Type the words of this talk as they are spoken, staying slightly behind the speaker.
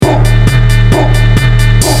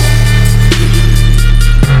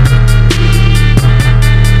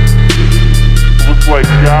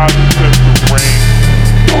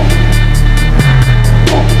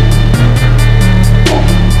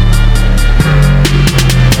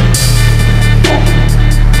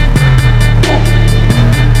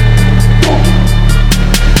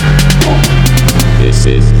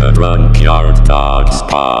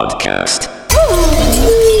Podcast.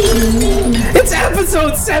 It's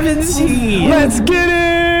episode 17. Let's get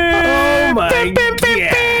it. Oh my god.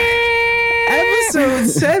 Episode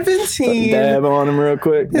 17. Dab on him real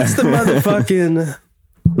quick. It's the motherfucking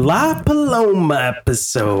La Paloma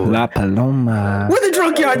episode. La Paloma. We're the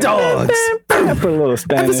Drunk Yard Dogs. I put a little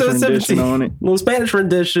Spanish Episode rendition 17. on it. Little Spanish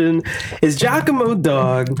rendition is Giacomo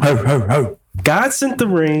Dog. Ho, ho, ho. God sent the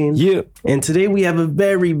rain. Yeah. And today we have a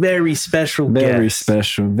very, very special Very guest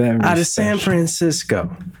special. Very out of special. San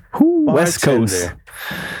Francisco. West Coast.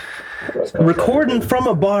 Bartender. Recording from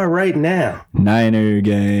a bar right now. Niner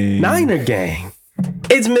gang. Niner Gang.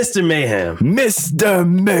 It's Mr. Mayhem. Mr.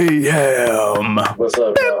 Mayhem. What's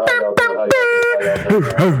up, bro? How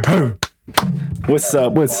y'all doing? What's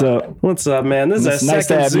up? What's up? What's up, man? This is our It's nice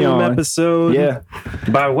to second have you Zoom on. episode. Yeah.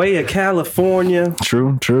 By way of California,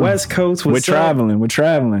 True. West Coast. We're What's up? traveling. We're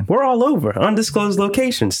traveling. We're all over. Undisclosed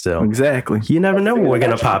locations still. Exactly. You never know where we're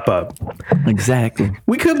going to pop up. Exactly.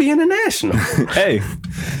 We could be international. Hey.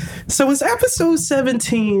 So it's episode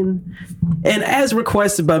 17. And as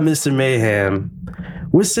requested by Mr. Mayhem,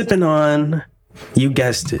 we're sipping on, you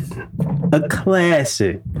guessed it, a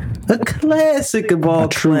classic. A classic of all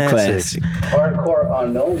True classics. classic. Hardcore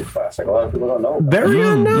unknown classic. A lot of people don't know. Very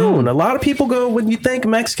unknown. A lot of people go, when you think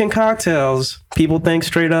Mexican cocktails, people think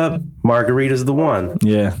straight up margarita's the one.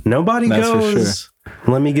 Yeah. Nobody That's for goes,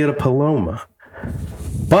 let me get a Paloma.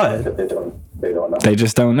 But They don't know. They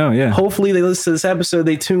just don't know. Yeah. hopefully they listen to this episode,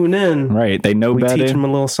 they tune in. Right. They know We better. teach them a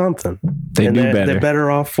little something. They and do they're better.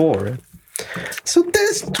 better off for it. So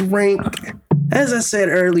this drink, as I said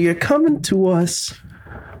earlier, coming to us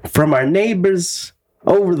from our neighbors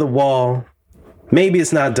over the wall. Maybe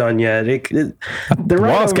it's not done yet. The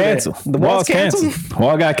right wall's over there. canceled. The wall's canceled?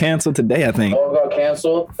 Wall got canceled today, I think. All got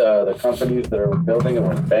canceled. The companies that are building it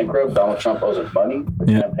went bankrupt. Donald Trump owes them money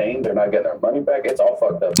for Yeah. campaign. They're not getting their money back. It's all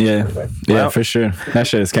fucked up. Yeah. Yeah, Well- for sure. That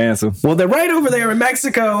shit is canceled. Well, they're right over there in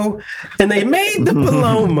Mexico, and they made the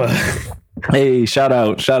Paloma. Hey, shout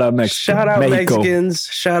out Mexico. Shout out Mexico. Mexicans.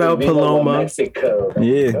 Shout out Viva Paloma. Mexico.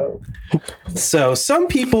 Yeah. So some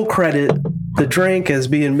people credit the drink as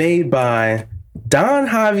being made by Don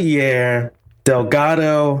Javier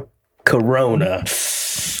Delgado Corona.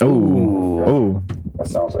 Oh. That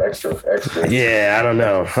sounds extra. Yeah, I don't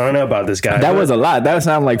know. I don't know about this guy. That but- was a lot. That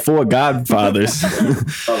sounded like 4 Godfathers.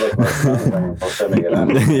 Sounds like my son. I'll send it out.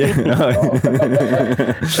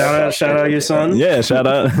 yeah. shout out your son. Yeah, shout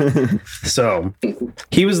out. So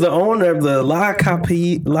he was the owner of the La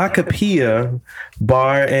Capilla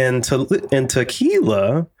bar in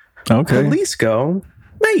Tequila, Okay. Jalisco,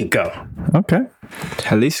 Mexico. Okay.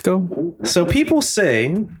 Jalisco? So people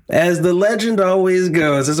say, as the legend always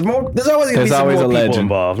goes, there's always going to be some always more a people legend.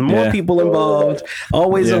 involved. More Yeah. people involved.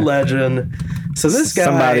 Always Yeah. a legend. So this guy,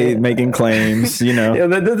 Somebody making claims, you know. yeah,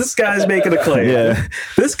 this guy's making a claim. Yeah.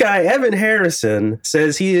 This guy, Evan Harrison,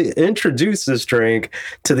 says he introduced this drink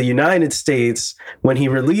to the United States when he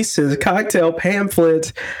released his cocktail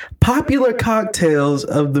pamphlet, Popular Cocktails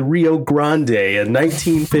of the Rio Grande in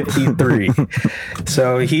 1953.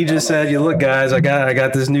 So he just said, "You look, guys, I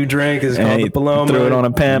got this new drink. It's And called he the Paloma." threw it on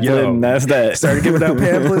a pamphlet, Yo, and that's that. started giving out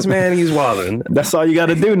pamphlets, man. He's wilding. That's all you got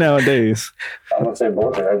to do nowadays. I'm going to say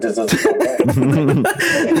bullshit. It just doesn't go right.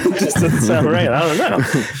 Just doesn't sound right. I don't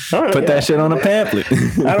know. Put that shit on a pamphlet.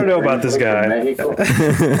 I don't know about this guy. Mexico.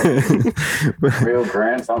 Rio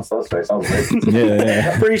Grande sounds suspect. Sounds racist.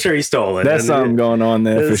 Yeah. Pretty sure he stole it. That's And something going on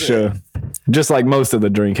there for It's- sure. Just like most of the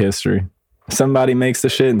drink history. Somebody makes the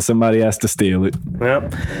shit and somebody has to steal it.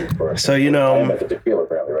 Yep. So, you I know, meant the tequila,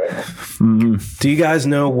 apparently, right? do you guys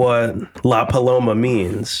know what La Paloma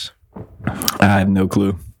means? I have no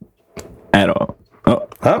clue at all. Oh,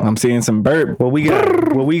 I'm seeing some burp. What we got?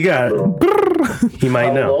 He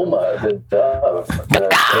might know. Paloma, the dove.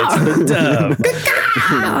 It's the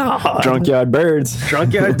dove. Drunkyard birds.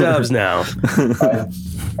 Drunkyard doves now.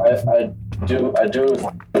 I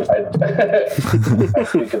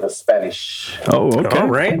speak of the Spanish. Oh, okay.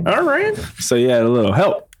 All right. So you had a little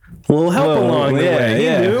help. A little help along the way.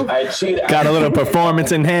 He knew. I cheat. Got a little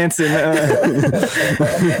performance enhancing.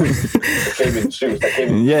 Came in shoes. I came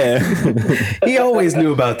in. Yeah. He always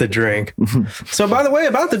knew about the drink. So, by the way,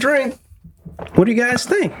 about the drink, what do you guys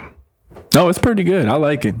think? Oh, it's pretty good. I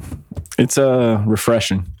like it. It's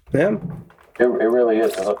refreshing. Yeah. It really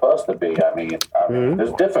is. It's supposed to be. I mean,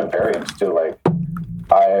 there's different variants too. Like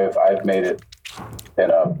I've made it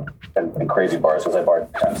in crazy bars because I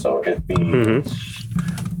bartend, so it'd be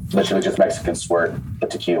literally just Mexican squirt, the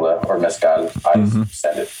tequila or mezcal. I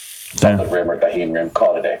send it. Chocolate rim or Tajín rim,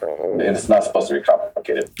 call it a day. And it's not supposed to be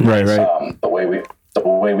complicated. Right. The way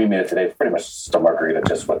we made it today is pretty much just a margarita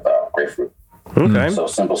just with grapefruit. Okay. So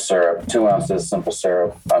simple syrup, 2 ounces simple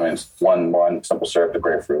syrup. I mean, one simple syrup to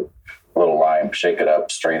grapefruit, a little lime, shake it up,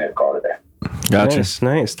 strain it, call it a day. Gotcha.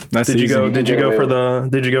 Nice. That's Did you easy. go? Did you go for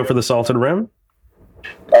the salted rim?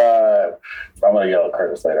 I'm gonna yell at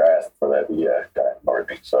Curtis later. I asked for that. The guy ignored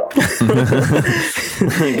me. So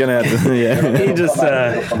You're gonna have to. Yeah. He just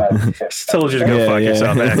told you to go fuck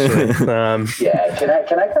yourself. Actually. Yeah. Can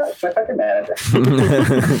I fuck your manager?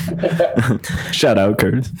 Shout out,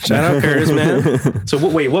 Curtis. Shout out Curtis, man. So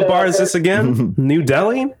wait, what bar is this again? New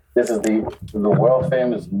Delhi? This is the world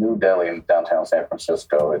famous New Delhi in downtown San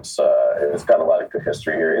Francisco. It's got a lot of good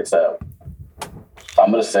history here. It's I'm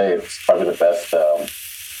gonna say it's probably the best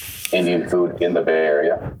Indian food in the Bay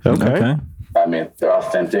Area. Okay. I mean, they're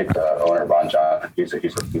authentic. Owner Ranjan, he's a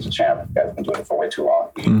champ. The guy's been doing it for way too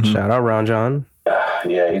long. Shout out Ranjan.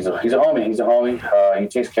 Yeah, he's a homie. He's a homie. He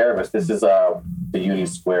takes care of us. This is the Union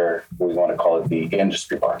Square. We want to call it the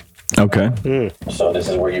industry bar. Okay. So this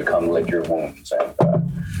is where you come lick your wounds. And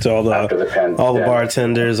So all after the pandemic, the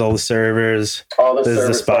bartenders, all the servers, all the this is the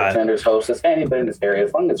service spot. bartenders, hostess, anybody in this area,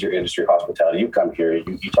 as long as you're industry hospitality, you come here,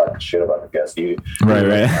 you talk shit about the guests. Right. You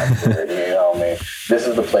know, man, this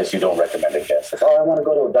is the place you don't recommend a guest. Like, I want to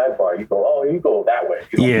go to a dive bar. You go, you go that way.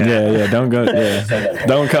 You know? Yeah. Don't go. Yeah.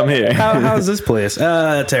 Don't come here. How's this place?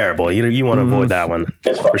 Terrible. You want to avoid that one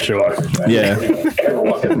It's for sure. garbage, man. Yeah.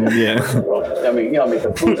 Everyone can I mean,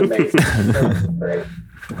 the food's amazing. It's great.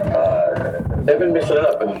 They've been mixing it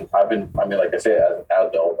up, and like I said, as an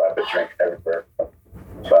adult, I've been drinking everywhere.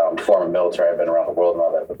 Former military, I've been around the world and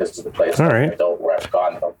all that, but this is the place All as right. an adult where I've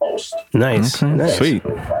gone the most. Nice. Okay. Nice. Sweet.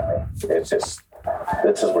 It's just,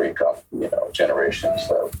 this is where you come, generations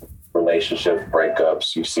of relationships,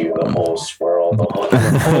 breakups, you see the whole swirl, the whole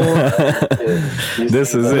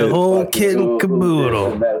This is The it. whole kit and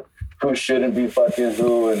caboodle. Who shouldn't be fucking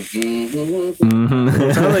who, and It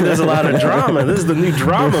sounds like there's a lot of drama. This is the new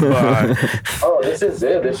drama bar. this is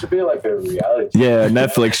it. This should be like a reality. Yeah,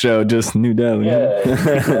 Netflix show, just New Delhi.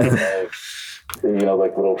 Yeah.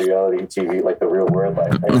 Like little reality TV, like the real world.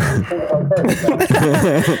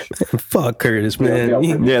 Fuck Curtis, man.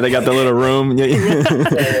 Yeah, they got the little room.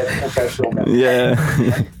 Yeah.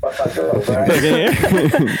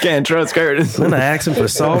 Can't trust Curtis. Then I asked him for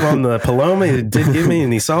salt on the Paloma. He did give me,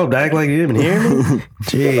 and he salt act like he didn't hear me.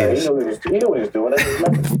 Jeez. He knew what he was doing.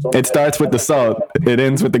 It starts with the salt. It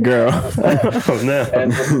ends with the girl. Oh, no. And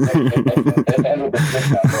with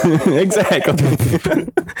the Exactly.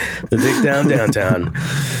 The dick down downtown.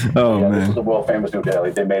 Oh, This man. is the world famous New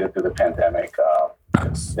Delhi. They made it through the pandemic.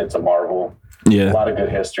 It's a marvel. A Yeah. lot of good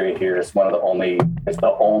history here. It's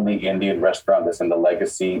the only Indian restaurant that's in the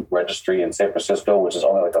Legacy Registry in San Francisco, which is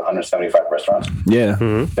only like 175 restaurants. Yeah.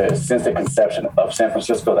 Since the conception of San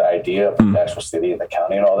Francisco, the idea of the actual city and the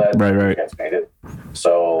county and all that, Right. you guys made it.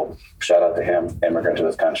 So shout out to him, immigrant to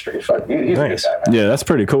this country. Fuck, he's Nice. a good guy, man. Yeah, that's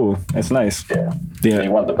pretty cool. That's nice. Yeah. Yeah.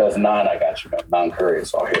 You want the best naan? I got you, man. Naan curry,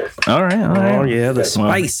 it's all here. All right. Oh, yeah, the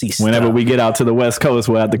spicy stuff. Whenever we get out to the West Coast,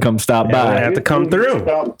 we'll have to come stop Yeah, by. we'll have to come through.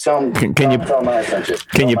 Tell him, Can you- tell him I sent you.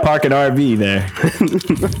 Can you park an RV there?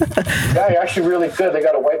 Yeah, you're actually really good. They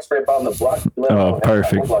got a white stripe on the block. Oh,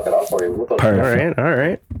 perfect. We'll block it off for you. We'll Perfect. All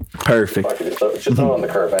right. Perfect. Just throw it on the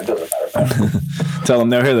curb, man. It doesn't matter, man. Tell them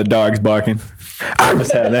they'll hear the dogs barking.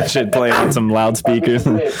 Just have that shit playing on some loudspeakers.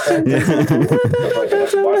 Hey,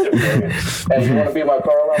 you want to be in my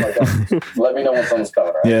car alarm? Like, let me know when someone's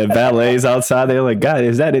coming. Right? Yeah, valets outside. They're like, God,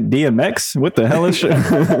 is that a DMX? What the hell is shit?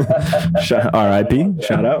 R.I.P.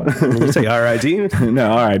 Shout out. You say R.I.D.?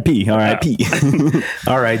 No, R.I.P. R.I.P.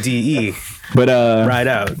 R.I.D.E. But Right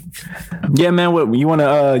out. yeah, man. What you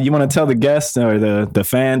wanna tell the guests or the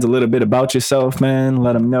fans a little bit about yourself, man?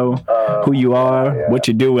 Let them know who you are, what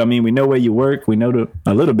you do. I mean, we know where you work. We know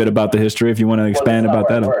a little bit about the history. If you want to expand about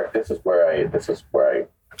that. This is where I.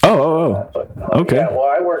 Oh. Okay. Yeah,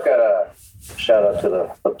 well, I work at a. Shout out to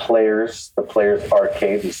the Players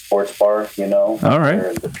Arcade and Sports Bar. All right. They're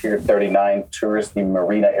in the Pier 39 touristy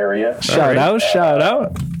marina area. Shout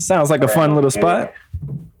out. Sounds like a fun little spot.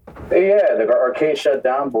 Yeah, the arcade shut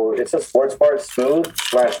down, but it's a sports bar, smooth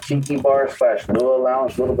 / tiki bar / Lua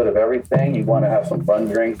lounge, a little bit of everything. You want to have some fun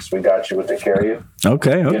drinks? We got you. We'll take care of you.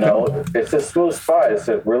 Okay. You know, it's a smooth spot. It's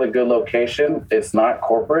a really good location. It's not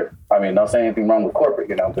corporate. I mean, not saying anything wrong with corporate,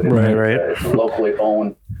 but it's a locally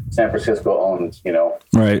owned, San Francisco owned,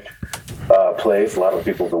 Right. place. A lot of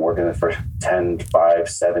people have been working there for 10, 5,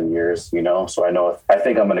 7 years, so I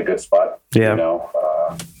think I'm in a good spot. Yeah.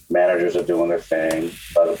 Managers are doing their thing.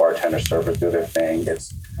 The bartender servers do their thing.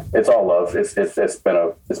 It's all love. It's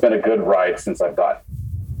been a good ride since I've got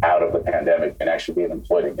out of the pandemic and actually being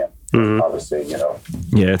employed again. Obviously,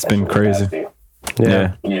 Yeah, it's been crazy.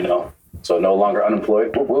 Yeah. So no longer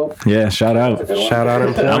unemployed. Whoop, whoop. Yeah, shout out. Shout out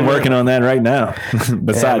employment. I'm working on that right now.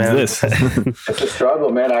 Besides man. this. It's a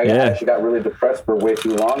struggle, man. I actually got really depressed for way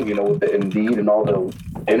too long, with the Indeed and all the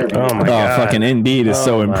interviews. Oh my God. Fucking Indeed is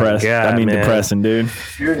so my impressed. God, man. Depressing, dude.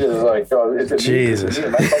 You're just like, oh, is it Jesus. me?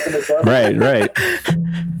 Am I fucking this up? Right.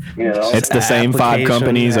 It's the same 5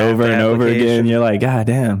 companies over and over again. You're like, God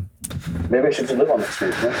damn. Maybe I should just live on the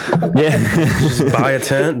street, man. Yeah. Just buy a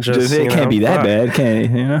tent. Just it can't be that bad, can it?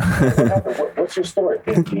 What's your story?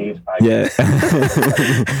 Indeed. Yeah.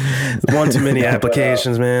 One too many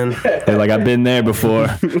applications, man. They're like, I've been there before.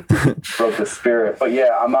 Broke the spirit. But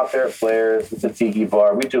yeah, I'm out there at Flares. It's a tiki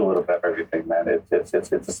bar. We do a little bit of everything, man. It's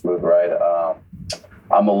a smooth ride.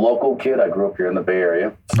 I'm a local kid. I grew up here in the Bay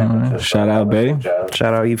Area. Shout out, Bay.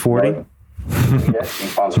 Shout out E40.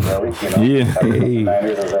 As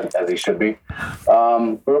he should be.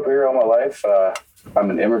 Grew up here all my life. I'm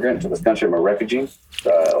an immigrant to this country. I'm a refugee.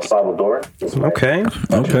 El Salvador. Okay.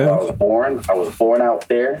 I was born out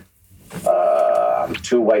there. I'm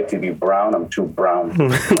too white to be brown. I'm too brown.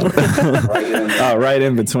 Right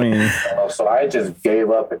in between. So I just gave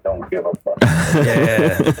up and don't give up.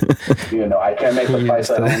 Yeah. I can't make the place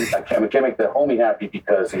at home. I can't make the homie happy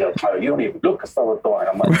because you don't even look at Salvador.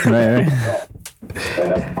 I'm like, right.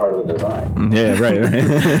 And that's part of the design. Yeah, right.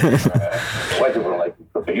 White people don't like me.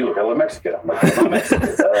 So you look hella Mexican. I'm like, I'm not Mexican.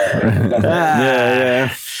 Yeah.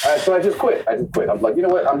 So I just quit. I'm like, you know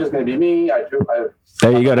what? I'm just gonna be me.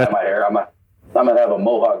 There you go. My hair. I'm gonna have a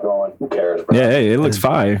mohawk going. Who cares, bro? Yeah, hey, it looks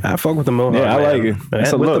fire. I fuck with the mohawk. Yeah, I man. like it.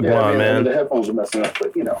 That's a With look. the blonde, man. The headphones are messing up,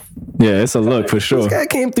 but Yeah, it's a look for sure. This guy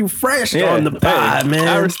came through fresh on the pod, man.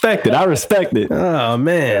 I respect it. Oh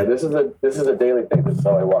man. This is a daily thing. This is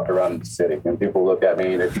how I walk around the city, and people look at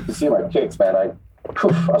me, and if you can see my kicks, man,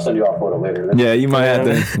 I'll send you off photo later. Yeah, you might have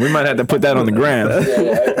to. We might have to put that on the gram. I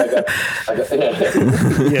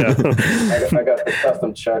got the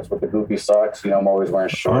custom checks with the goofy socks. I'm always wearing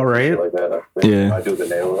shorts. All right. Like that. Yeah. I do the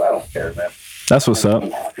nails. I don't care, man. That's what's up.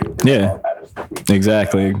 Yeah.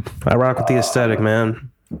 Exactly. I rock with the aesthetic,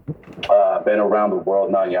 man. Been around the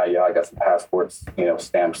world now. Yeah. I got some passports.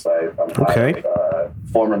 Stamp site. Okay.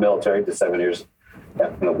 Former military, did 7 years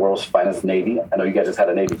in the world's finest Navy. I know you guys just had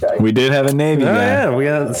a Navy guy. We did have a Navy guy. Yeah, we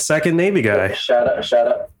got the second Navy guy. Shout out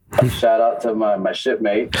to my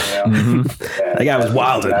shipmate. That guy was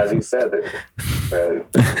wild. As he said,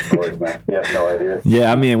 stories, man. You have no idea.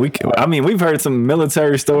 Yeah, we've heard some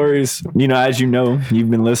military stories. As you know, you've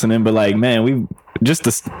been listening, but military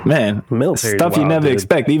stuff you never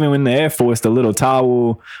expect. Even in the Air Force, the little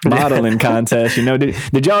towel modeling contest.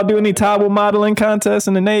 Did y'all do any towel modeling contests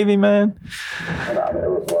in the Navy, man? Nah,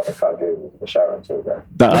 there was a lot of cock in the shower too,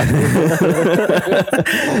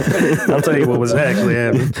 I'll tell you what was actually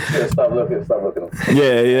happening. Yeah, stop looking.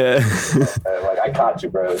 Yeah. Like I caught you,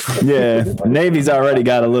 bro. Yeah, Navy's already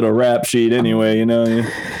got a little rap sheet anyway.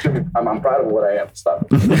 I'm proud of what I am. Stop.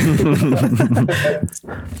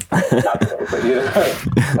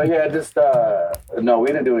 But yeah, just no, we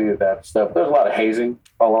didn't do any of that stuff. There's a lot of hazing,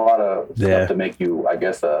 a lot of stuff to make you, I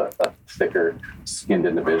guess, a thicker skinned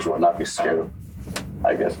individual, not be scared of,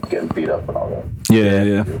 I guess, getting beat up and all that.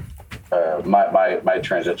 Yeah. My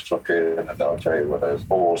transitional period in the military was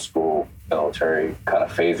old school military, kind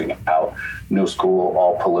of phasing out, new school,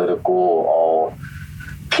 all political, all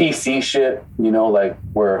PC shit. You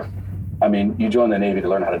join the Navy to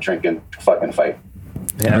learn how to drink and fucking fight.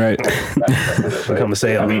 Yeah. Right. Come to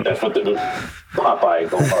say, that's what the Popeye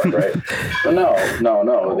go hard, right? But no.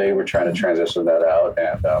 They were trying to transition that out,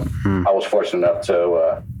 and I was fortunate enough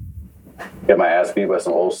to get my ass beat by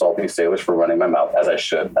some old salty sailors for running my mouth, as I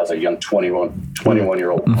should, as a young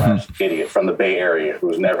 21-year-old idiot from the Bay Area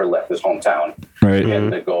who's never left his hometown. Right.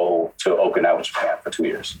 And to go to Okinawa, Japan for 2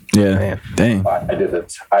 years. Yeah. Man. Dang. I did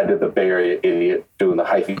the Bay Area idiot doing the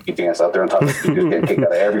high feet dance out there on top of the speakers, getting kicked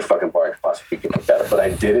out of every fucking bar I could possibly get kicked out of. But I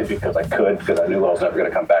did it because I could, because I knew I was never going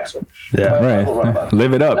to come back. So right.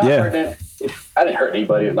 Live it up. I didn't hurt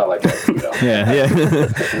anybody. It's not like that, Yeah.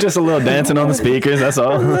 Just a little dancing on the speakers. That's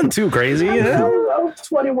all. Nothing too crazy. I was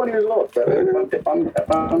 21 years old. If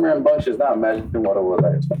I'm in bunches now, imagine what it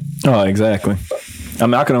was. Oh, exactly.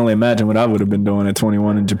 I can only imagine what I would have been doing at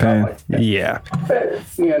 21 in Japan. Yeah.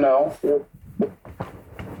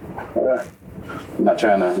 Not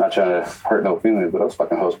trying to hurt no feelings, but I was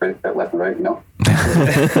fucking hoes left and right,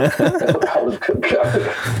 I was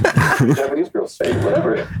Japanese girls say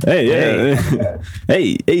whatever. Hey.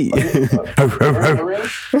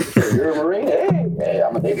 You're a Marine. Hey,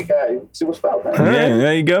 I'm a Navy guy. See what's about, man. Yeah,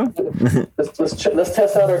 there you go. Let's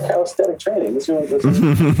test out our calisthenic training.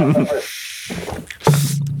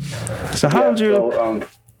 So how did you?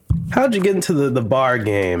 How'd you get into the bar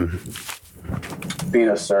game? Being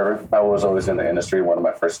a server, I was always in the industry. One of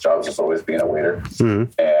my first jobs was always being a waiter,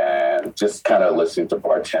 and just kind of listening to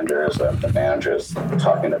bartenders and the managers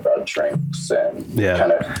talking about drinks and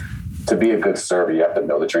kind of. To be a good server, you have to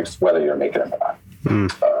know the drinks, whether you're making them or not.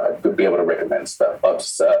 To be able to recommend stuff,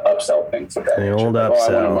 upsell things. Okay. The old upsell.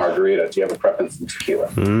 I want a margarita. Do you have a preference in tequila?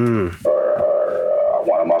 Or I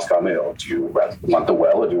want a Moscow Mule. Do you want the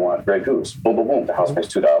well or do you want Grey Goose? Boom, boom, boom. The house pays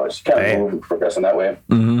 $2. You kind of move and progress in that way.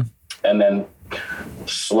 And then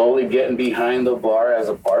slowly getting behind the bar as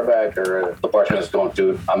a bar back or the bartender's going,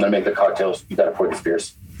 dude, I'm going to make the cocktails. You got to pour these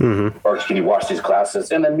beers. Or can you wash these glasses?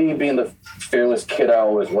 And then me being the fearless kid I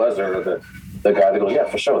always was, or the guy that goes, yeah,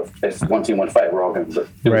 for sure. It's one team, one fight. We're all going to do this.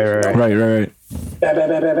 Right. Bang, bang,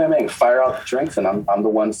 bang, bang, bang, bang. Fire out the drinks, and I'm the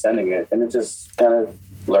one sending it. And it's just kind of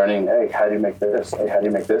learning, hey, how do you make this? Hey, how do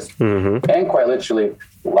you make this? And quite literally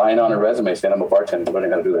lying on a resume saying I'm a bartender, learning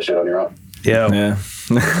how to do that shit on your own. Yeah.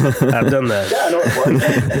 I've done that. Yeah, I know it's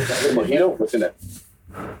bartender. Mojito, what's in it?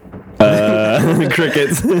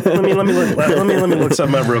 Crickets. let me look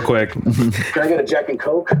something up real quick. Can I get a Jack and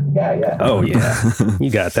Coke? Yeah. Oh yeah, you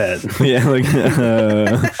got that.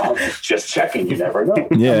 Just checking. You never know.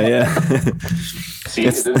 Yeah. See,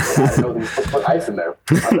 I know they put ice in there.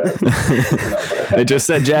 They just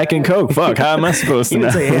said Jack and Coke. Fuck, how am I supposed to know?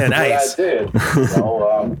 Nice. I did.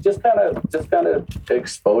 Just kind of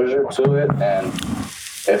exposure to it, and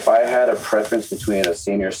if I had a preference between a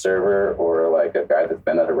senior server or like a guy that's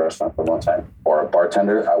been at a restaurant for a long time or a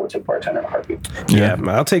bartender, I would take bartender in a heartbeat. Yeah,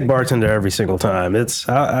 I'll take bartender every single time.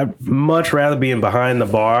 I'd much rather be in behind the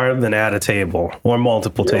bar than at a table or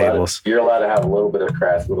multiple tables. You're allowed to have a little bit of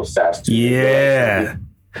crass, a little sass to you. Yeah.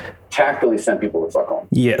 Tactfully send people the fuck home.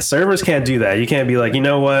 Yeah, servers can't do that. You can't be like, you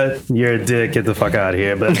know what, you're a dick, get the fuck out of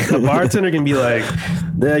here. But the bartender can be like,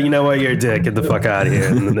 you know what, you're a dick, get the fuck out of here,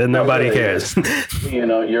 and nobody cares. You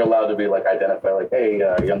know, you're allowed to be like, identify like, hey,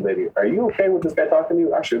 young lady, are you okay with this guy talking to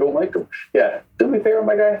you? Actually, I don't like him. Yeah, do me a favor,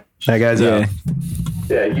 my guy. That guy's out.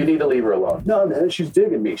 Yeah, you need to leave her alone. No, man, she's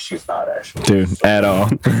digging me. She's not actually, dude, at all.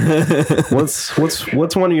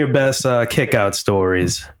 What's one of your best kick out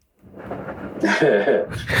stories?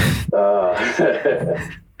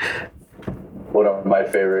 One of my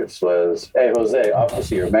favorites was, hey Jose,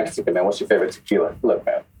 obviously you're Mexican, man. What's your favorite tequila? Look,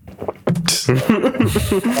 man.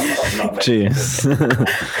 Jeez.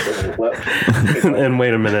 And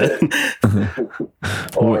wait a minute.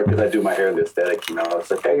 Or because I do my hair in the aesthetic, you know,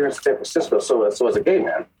 it's like, hey, you're in San Francisco, so as a gay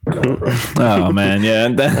man. Oh man, yeah.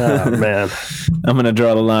 Oh man, I'm gonna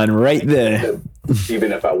draw the line right there.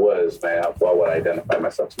 Even if I was, man, why would I identify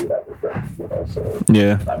myself to you that way? You know, so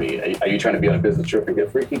yeah. I mean, are you trying to be on a business trip and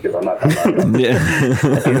get freaky? Because I'm not. Yeah.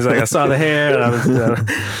 He's like, I saw the hair. And I was,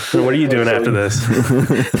 what are you doing after this?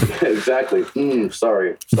 Exactly.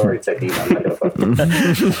 Sorry, techie. I'm not gonna fuck you.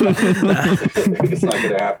 It's not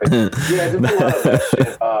gonna happen. Yeah, there's a lot of that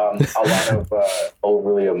shit. A lot of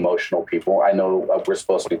overly emotional people. I know we're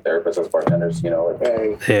supposed to be therapists as bartenders. You know, like,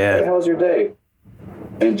 hey, how was your day?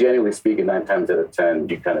 And generally speaking, 9 times out of 10,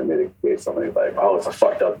 you kind of mitigate something like, oh, it's a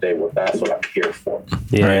fucked up day. Well, that's what I'm here for.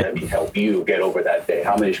 Yeah. Right? Let me help you get over that day.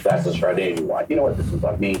 How many glasses of Chardonnay do you want? You know what? This is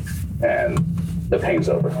about me. And the pain's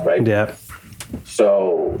over, right? Yeah.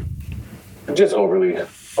 So just overly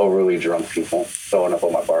drunk people showing up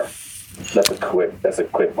on my bar. That's a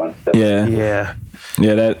quick one. Yeah.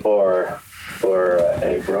 That. Or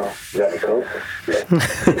hey bro, you got a Coke? Yeah.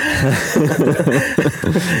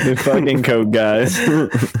 The fucking Coke guys.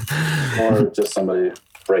 Or just somebody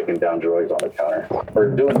breaking down drugs on the counter or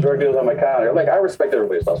doing drug deals on my counter. Like, I respect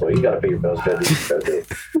everybody's hustle. You got to pay your bills,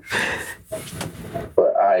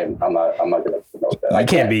 but I'm not gonna promote that.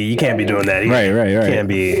 You can't be doing that. Right. Can't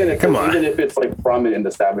be. Come on. Even if it's like prominent in the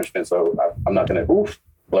establishment, so I'm not gonna.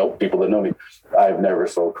 Well, people that know me, I've never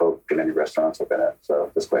sold Coke in any restaurants I've been at. So,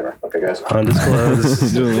 disclaimer. Okay, guys. Undisclosed.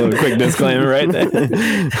 Just a little quick disclaimer right there.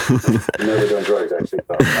 Never doing drugs, actually.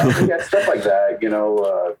 So, yeah, stuff like that. You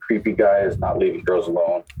know, creepy guys not leaving girls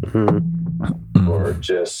alone. Mm-hmm. Or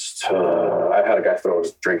just, I've had a guy throw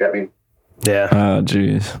his drink at me. Yeah. Oh,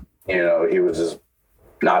 jeez. You know, he was just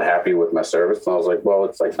not happy with my service. And I was like, well,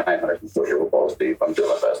 it's like 900 people here with balls deep. I'm doing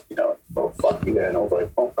my best, you know. Oh, fuck you. And I was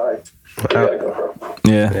like, oh, all right. I gotta go, bro.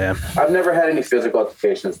 Yeah. I've never had any physical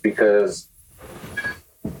altercations because,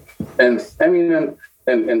 and I mean,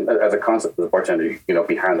 and as a concept as a bartender, you know,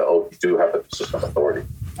 behind the oath, you do have the position of authority.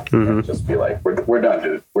 Mm-hmm. Just be like, we're done,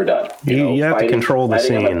 dude. We're done. You have to control the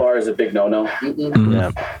scene. Fighting at the bar is a big no-no.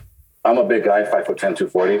 Yeah. I'm a big guy, 5'10",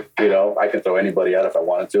 240. You know, I can throw anybody out if I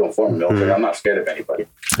wanted to. I'm former military. I'm not scared of anybody.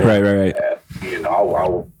 Right. And, you know,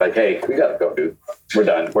 I'll like, hey, we gotta go, dude. We're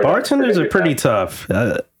done. Bartenders are pretty tough.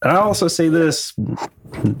 I also say this: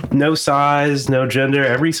 no size, no gender.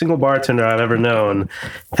 Every single bartender I've ever known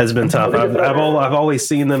has been tough. I've always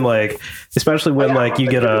seen them, like, especially when like you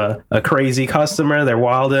get a crazy customer, they're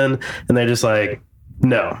wilding, and they're just like,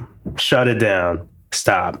 no, shut it down,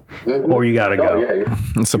 stop, or you gotta go. Yeah.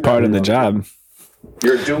 It's a part of the job.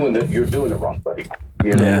 You're doing it wrong, buddy.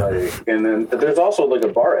 You know, like, and then there's also like a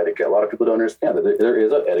bar etiquette. A lot of people don't understand that there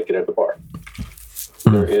is an etiquette at the bar.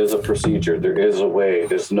 There is a procedure. There is a way.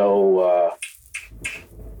 There's no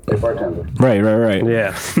bartender. Right.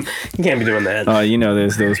 Yeah, you can't be doing that. Oh, you know,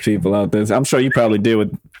 there's those people out there. I'm sure you probably deal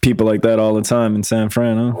with people like that all the time in San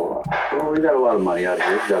Fran, huh? Well, we got a lot of money out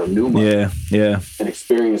here. We got a new money. Yeah. And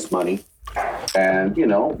experienced money. And, you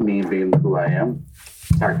know, me being who I am,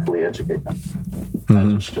 tactfully educate them.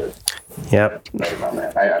 Understood. Yep.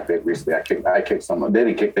 Man. I think recently I kicked someone.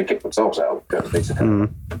 They kicked themselves out because they just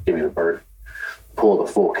give me the bird. Pull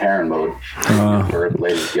the full Karen mode. Bird, the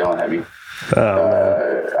lady's yelling at me.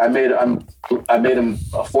 I made him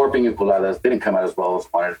four piñas. They didn't come out as well as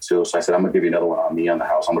I wanted to, so I said, I'm gonna give you another one on me on the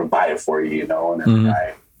house. I'm gonna buy it for you, you know. And then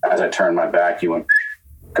as I turned my back, he went,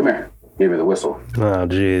 "Come here," gave me the whistle. Oh,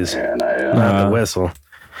 jeez. And not the whistle.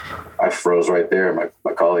 I froze right there.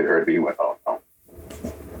 My colleague heard me. He went, "Oh no."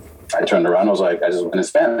 I turned around. I was like, in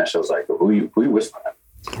Spanish, I was like, "Who you whistling at?"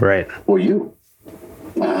 Right. Well, you.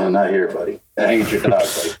 Not here, buddy. I ain't your dog,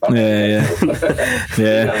 buddy. Yeah.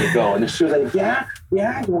 Gotta go. And she was like, yeah.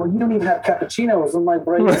 Well, you don't even have cappuccinos. I'm like,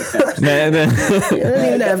 bro, you don't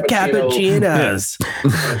even have cappuccinos.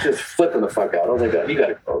 Just flipping the fuck out. I was like, you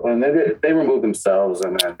gotta go. And they removed themselves,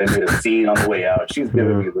 and they made a scene on the way out. She's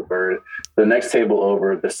giving me the bird. The next table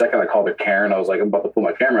over, the second I called her Karen, I was like, I'm about to pull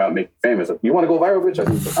my camera out and make you famous. Like, you want to go viral, bitch?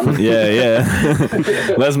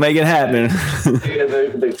 Yeah. Let's make it happen.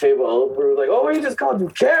 The table over was like, oh, we just called you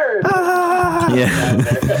Karen. Yeah.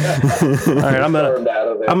 All right,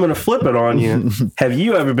 I'm gonna flip it on you. Have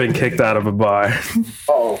you ever been kicked out of a bar?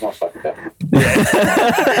 Oh, my fucking God.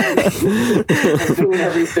 Doing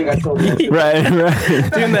everything I told you. Right.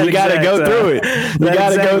 You gotta go through it. You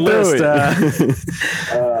gotta go through it.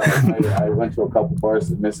 I went to a couple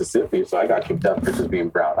bars in Mississippi, so I got kicked out for just being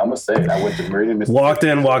brown. I'm gonna say it. I went to Meridian, Mississippi. Walked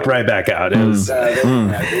in, walked right back out. It was.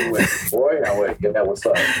 Boy, I went, yeah, what's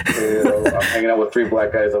up? You know, I'm hanging out with three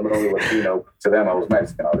black guys. I'm the only Latino. To them, I was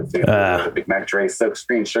Mexican, obviously. The Big Mac Dre silk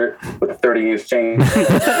screen shirt with a 30-inch chain.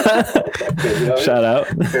 You know? Shout out.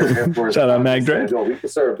 Shout out, Mac Dre. No, we can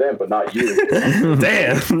serve them, but not you.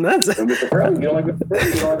 Damn, that's Mr. Fred, you don't like Mr. Fred?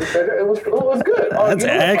 You don't like Mr. Fred? It was good. That's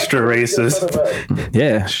extra racist.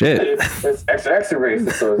 Yeah, shit. It's extra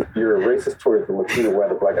racist. So you're racist towards the Latino, where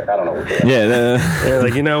the black guy. I don't know what that is. Yeah,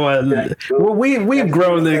 like, you know what? Well, we've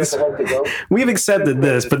grown this. We've accepted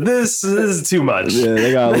this, but this is too much. Yeah,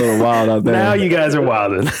 they got a little wild out there. Now you guys are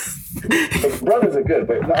wilding. Brothers are good,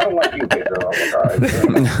 but no, I don't like you, Pedro. I'm like, all right,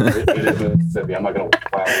 it is Mississippi. I'm not gonna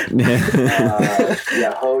wow.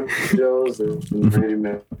 Hojo's in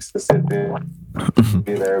Meridian, Mississippi.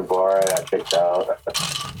 Be there, bar. I got kicked out.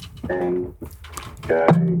 And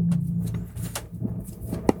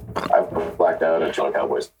I blacked out at Chicago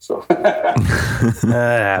Cowboys. So that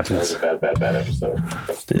happens. It was a bad episode.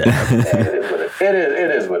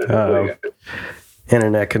 It is what it is.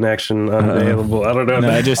 Internet connection unavailable. I don't know.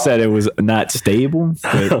 No, I just said it was not stable.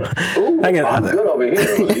 But Ooh, I'm good over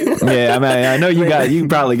here. Yeah, I mean, I know you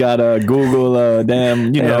probably got Google, all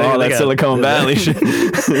that Silicon Valley shit.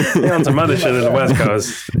 They on some other shit in the West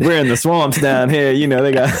Coast. We're in the swamps down here. You know,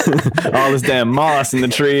 they got all this damn moss in the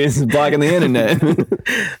trees blocking the internet. You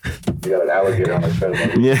got an alligator on the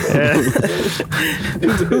treadmill. Yeah.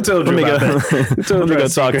 Who told you about that? Let me go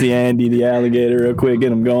talk to Andy, the alligator, real quick.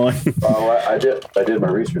 Get him going. Oh, I did my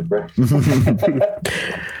research, bro.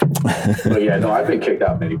 But yeah, no, I've been kicked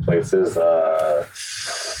out many places. I've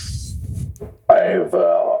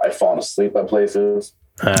fallen asleep at places.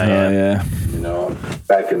 Yeah. You know,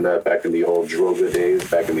 back in the old droga days,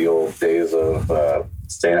 back in the old days of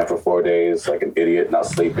staying up for 4 days like an idiot, not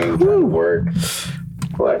sleeping, trying to work,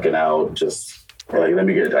 blacking out, just like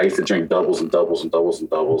I used to drink doubles and doubles and doubles and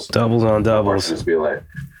doubles. Doubles on doubles. Just be like,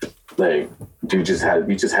 dude, you just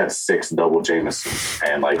had 6 double Jamesons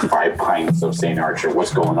and like 5 pints of St. Archer.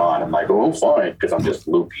 What's going on? I'm like, oh, I'm fine because I'm just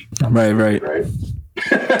loopy. Right.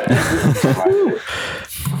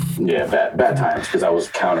 Yeah, bad times because I was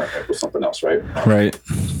countering it with something else, right? Right.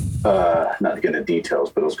 Not to get into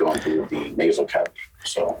details, but it was going through the nasal cavity.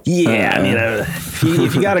 So yeah, I mean,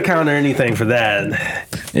 if you got to counter anything for that,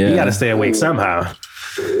 you got to stay awake somehow.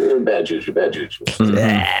 Bad juju.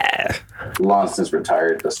 Yeah. Long since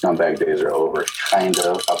retired. The scumbag days are over. Kind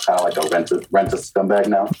of. I'm kind of like a rent a scumbag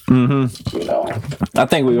now. Mm-hmm. You know. I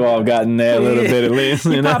think we've all gotten there a little bit at least.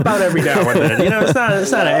 You pop out every now and then. You know, it's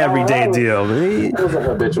not an everyday deal. I was a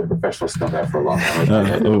habitual professional scumbag for a long time.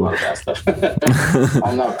 I did a lot of bad stuff.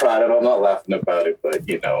 I'm not proud of it. I'm not laughing about it, but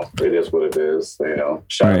you know, it is what it is. You know,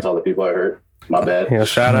 shout out to all the people I hurt. My bad. You know,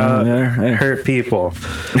 shout out hurt people.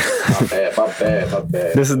 My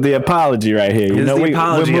bad. This is the apology right here. You know, we're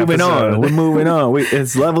moving on. We're moving on.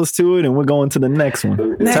 It's levels to it, and we're going to the next one.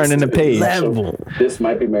 Turning the page. Level. This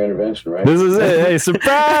might be my intervention, right? This is it. Hey,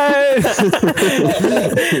 surprise!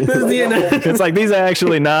 It's like these are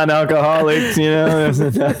actually non-alcoholics. You know,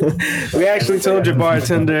 we actually told your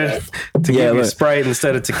bartender to give you Sprite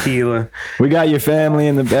instead of tequila. We got your family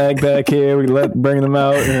in the bag back here. We bring them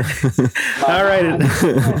out. All right.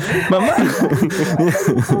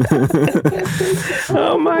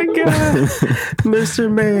 Oh my God,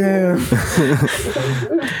 Mr. Mayhem.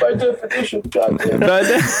 By definition, goddamn.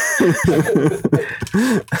 That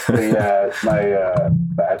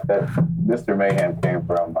Mr. Mayhem came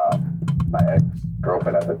from my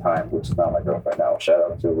ex-girlfriend at the time, which is not my girlfriend now. Shout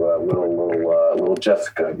out to little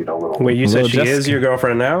Jessica. You know, little. Wait, you said she Jessica is your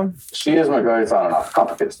girlfriend now? She is my girl. It's on and off.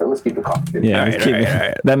 Complicated stuff. Let's keep it complicated. Yeah, All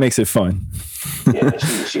right. that makes it fun. Yeah,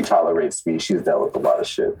 she tolerates me. She's dealt with a lot of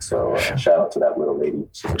shit. So shout out to that little lady.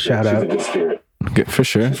 She's a good spirit. Good, for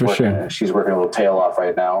sure. She's working a little tail off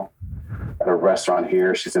right now at a restaurant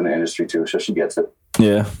here. She's in the industry too, so she gets it.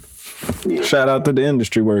 Yeah. Shout out to the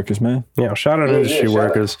industry workers, man. Yeah, shout out to industry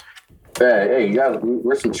workers. Hey, you guys,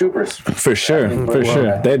 we're some troopers. For sure.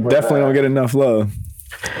 They definitely don't get enough love.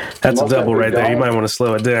 That's a double right there. You might want to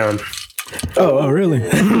slow it down. Oh, really?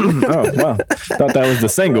 Oh, wow. Thought that was the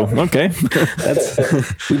single. Okay.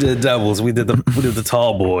 We did doubles. We did the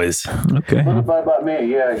tall boys. Okay. What about me?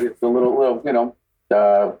 Yeah, it's a little, you know,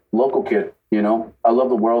 local kid. You know, I love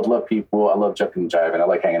the world, love people. I love jumping and jiving. I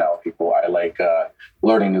like hanging out with people. I like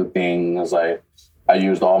learning new things. I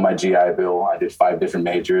used all my GI Bill. I did 5 different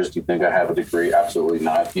majors. Do you think I have a degree? Absolutely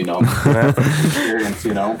not. You know, experience.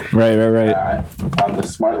 You know, Right. I'm the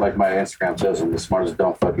smart, like my Instagram says. I'm the smartest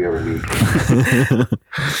dumb fuck you ever meet.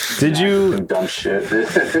 Did you? Dumb shit.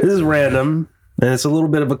 This is random, and it's a little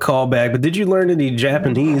bit of a callback. But did you learn any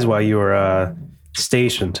Japanese while you were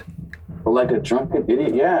stationed? Like a drunken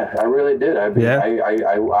idiot, yeah, I really did. I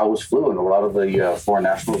was fluent. A lot of the foreign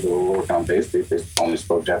nationals that were working on base, they only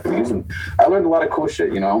spoke Japanese, and I learned a lot of cool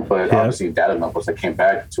shit, you know. But obviously, data numbers. I came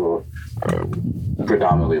back to a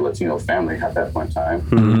predominantly Latino family at that point in time.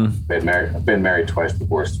 Mm-hmm. I've been married twice,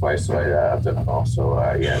 divorced twice, so I've done it all. So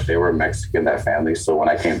they were Mexican, that family. So when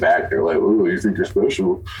I came back, they're like, "Ooh, you think you're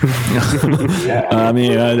special?" Yeah, I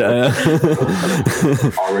mean,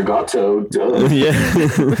 arigato, duh. Yeah.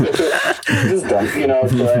 Just done, you know.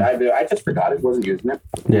 So I just forgot it, wasn't using it.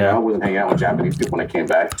 I wasn't hanging out with Japanese people when I came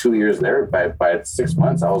back. 2 years there, by 6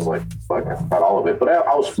 months, I was like, fuck, I forgot all of it. But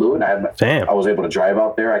I was fluent. I was able to drive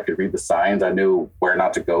out there. I could read the signs. I knew where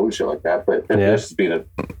not to go and shit like that. But just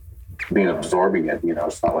being absorbing it, you know,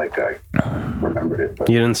 it's not like I remembered it. But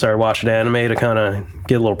you didn't start watching anime to kind of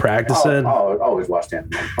get a little practice in? I always watched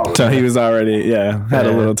anime. So he was already, had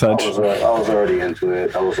a little touch. I was already into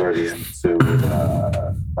it. I was already into,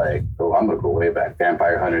 I'm going to go way back.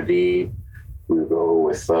 Vampire Hunter D. We go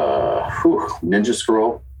with Ninja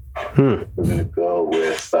Scroll. We're going to go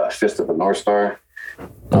with Fist of the North Star.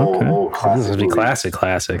 Old classic. This would be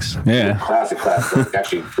classics. Yeah. Classic.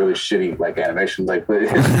 Actually, really shitty animation.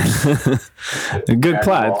 Good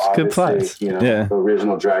plots. Good plots. You know, the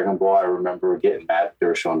original Dragon Ball. I remember getting mad. They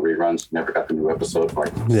were showing reruns. Never got the new episode for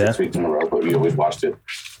 6 weeks in a row, but we always watched it.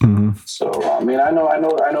 Mm-hmm. So I mean, I know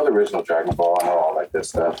the original Dragon Ball. I know all that good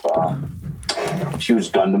stuff.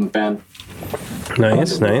 Huge Gundam fan.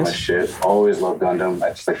 Nice. My shit. Always love Gundam. I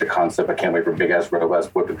just like the concept. I can't wait for big ass robots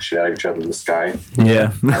whipping the shit out of each other in the sky.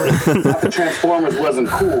 Yeah. The Transformers wasn't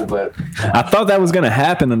cool, but I thought that was gonna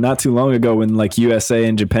happen not too long ago when like USA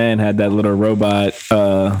and Japan had that little robot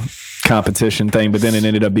competition thing, but then it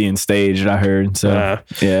ended up being staged. I heard. So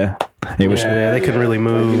they couldn't really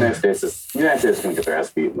move. United States is gonna get their ass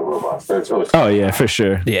beat in the robots. So oh yeah, for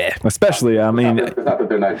sure. Yeah, especially I mean, it's not that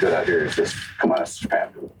they're not good out here. It's just come on, it's Japan.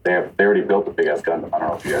 They already built a big ass gun. I don't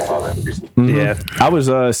know if you guys saw that recently. Mm-hmm. Yeah, I was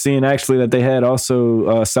seeing actually that they had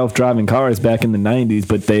also self-driving cars back in the 90s,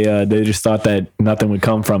 but they just thought that nothing would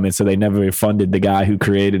come from it, so they never funded the guy who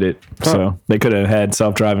created it. Huh. So they could have had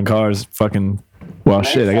self-driving cars fucking. Well,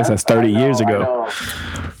 shit, I guess that's 30 years ago.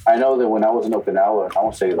 I know that when I was in Okinawa, I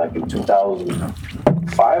want to say like in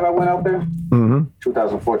 2005, I went out there. Mm-hmm.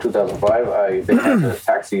 2004, 2005, they had the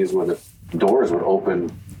taxis where the doors would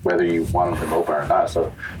open whether you want them open or not.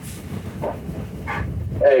 So,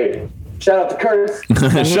 hey, shout out to Curtis.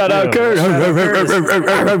 Shout out, Kurt.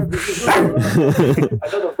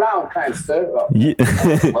 Another round, kind sir. Oh,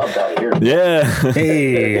 love out here. Yeah.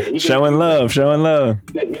 Hey, Showing love. He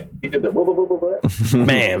did the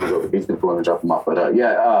man. He's been going to drop them off, but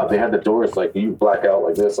they had the doors like you black out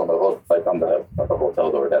like this on the on the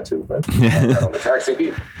hotel door, that too, but on the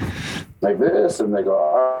taxi like this, and they go,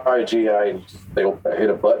 all right, they hit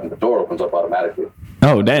a button, the door opens up automatically.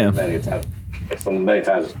 Oh, damn. Many times.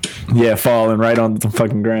 Yeah, falling right on the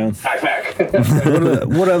fucking ground. Smack.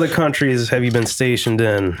 What other countries have you been stationed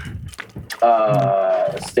in?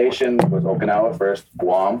 Station was Okinawa first,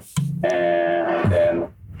 Guam, and then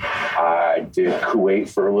I did Kuwait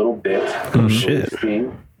for a little bit. Shit.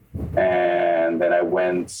 And then I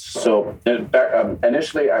went. So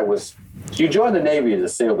initially, you join the Navy to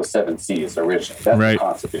sail the 7 seas originally. That's right. The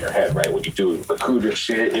concept in your head, right? When you do recruiter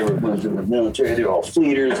shit, everyone's in the military, they're all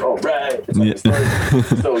fleeters, all right.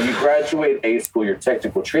 So you graduate A school, your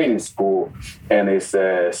technical training school, and they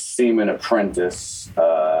say, Seaman Apprentice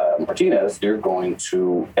Martinez, you're going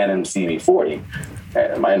to NMCB 40.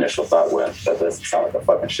 And my initial thought was, that doesn't sound like a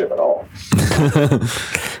fucking ship at all.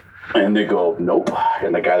 And they go, nope.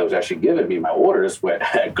 And the guy that was actually giving me my orders went,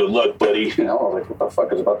 good luck, buddy. I was like, what the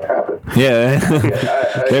fuck is about to happen? Yeah.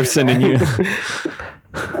 They're sending you.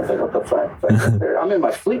 I was like, what the fuck? I'm in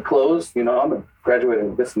my fleet clothes, I'm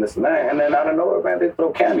graduating this and this and that. And then out of nowhere, man, they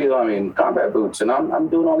throw camis on me and combat boots. And I'm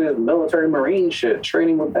doing all this military Marine shit,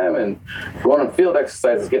 training with them and going on field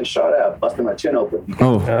exercises, getting shot at, busting my chin open.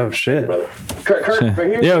 Oh shit. Brother. Kurt, right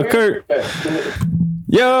here. Yo, Kurt.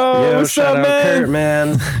 Yo, what's shout up, out Kurt,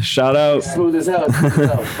 man. Shout out. Smooth as hell.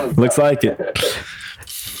 Looks like it.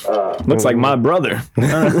 Looks like my brother. Well,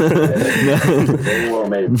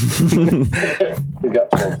 maybe.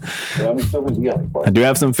 I do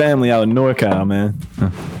have some family out in NorCal, man.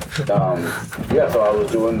 So I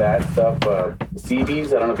was doing that stuff. CBs,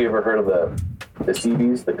 I don't know if you ever heard of the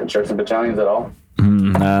CBs, the construction battalions at all.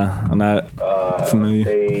 Nah, I'm not familiar.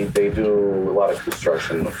 They do a lot of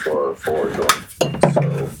construction for drones.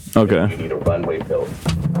 So Okay. if you need a runway built,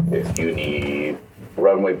 if you need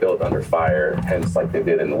runway built under fire, hence like they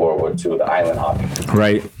did in World War II, the island hopping.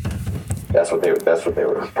 Right. That's what they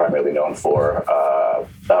were primarily known for.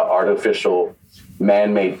 The artificial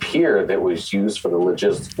man-made pier that was used for the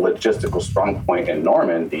logistical strong point in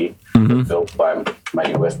Normandy was built by my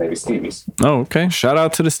U.S. Navy Stevies. Oh, okay. Shout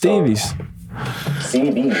out to the Stevies.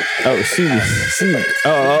 CBs. Oh, Stevies.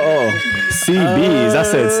 Oh. CBs. I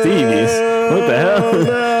said Stevies. What the hell?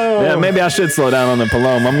 No. Yeah, maybe I should slow down on the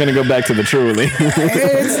Paloma. I'm going to go back to the Truly.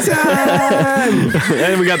 It's time.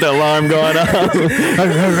 And we got the alarm going off.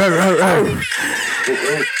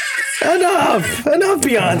 Enough,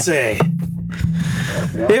 Beyonce.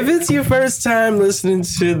 If it's your first time listening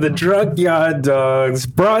to the Drunk Yard Dogs,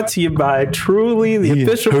 brought to you by Truly, the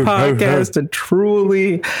official podcast of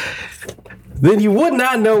Truly, then you would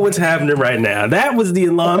not know what's happening right now. That was the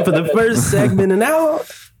alarm for the first segment, and now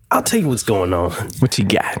I'll tell you what's going on. What you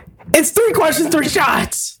got? It's 3 questions, 3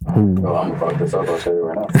 shots. Oh, I'm gonna fuck this up. I'll tell you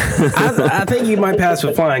right now. I think you might pass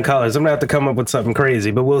with flying colors. I'm gonna have to come up with something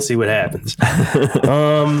crazy, but we'll see what happens.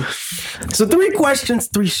 So 3 questions,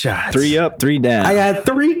 3 shots. 3 up, 3 down. I got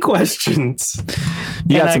 3 questions.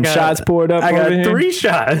 You got And some shots poured up. I got over here? 3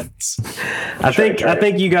 shots. I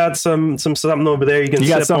think you got some something over there. You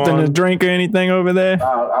got sip something on. to drink or anything over there?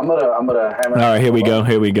 I'm gonna hammer. All right, here we go.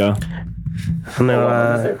 No, I'm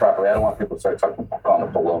gonna say it properly. I don't want people to start calling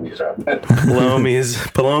it Palomies.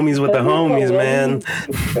 Palomies with the homies, man.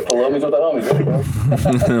 The Palomies with the homies. There we go.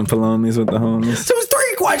 Palomies with the homies. So it's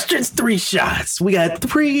 3 questions, 3 shots. We got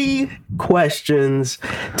 3 questions,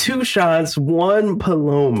 2 shots, 1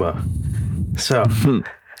 Paloma. So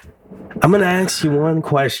I'm going to ask you 1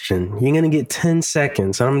 question. You're going to get 10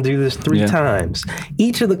 seconds. I'm going to do this 3 times.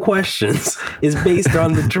 Each of the questions is based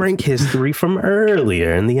on the drink history from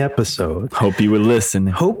earlier in the episode. Hope you were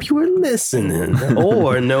listening.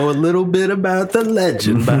 Or know a little bit about the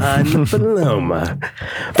legend behind the Paloma.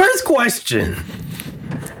 First question.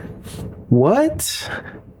 What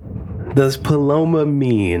does Paloma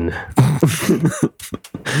mean?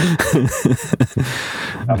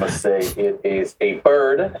 I'm gonna say it is a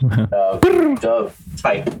bird of dove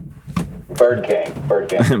type. Bird gang. Bird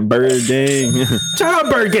gang. Shout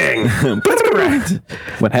out Bird Gang. That's correct.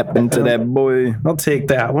 What happened to that boy? I'll take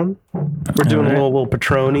that one. We're doing a little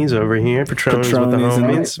Patronies over here. Patronies with the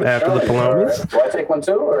homies after the Palomies. Do I take one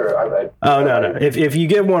too, or Oh no. If you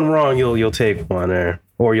get one wrong, you'll take one,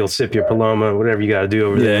 or you'll sip your Paloma, whatever you got to do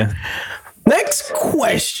over there. Next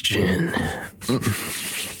question.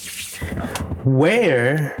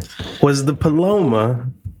 Where was the Paloma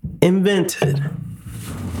invented?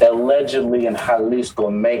 Allegedly in Jalisco,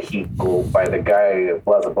 Mexico, by the guy,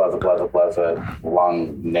 Plaza,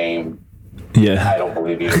 long name. Yeah. I don't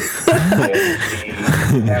believe you. It's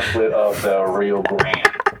the pamphlet of the Rio Grande.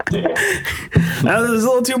 Now, there's a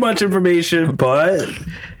little too much information, but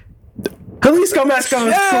Jalisco, Mexico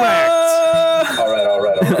is correct. All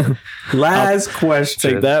right. Last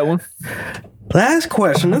question. Take that one. Last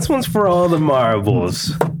question. This one's for all the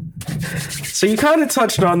marbles. So you kind of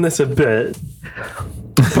touched on this a bit.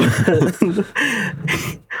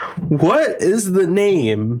 What is the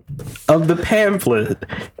name of the pamphlet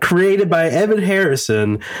created by Evan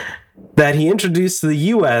Harrison that he introduced to the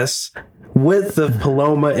U.S. with the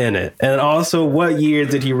Paloma in it? And also, what year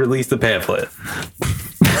did he release the pamphlet?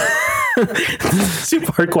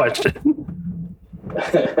 Two-part question. I'm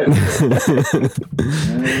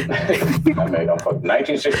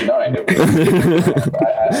 1969.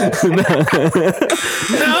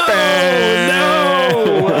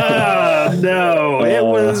 No. It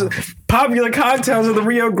was Popular Cocktails of the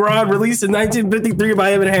Rio Grande, released in 1953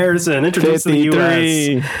 by Evan Harrison, introduced to the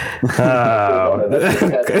U.S.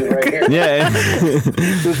 Yeah.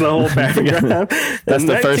 This is the whole background. That's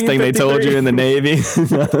the first thing they told you in the Navy.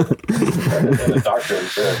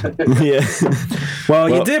 Yeah. Well,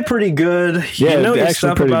 you did pretty good. Yeah, you know your actually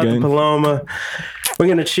stuff pretty about good. the Paloma. We're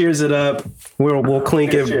gonna cheers it up. We'll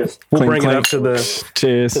clink it. Cheers. We'll Clink, bring it up clink.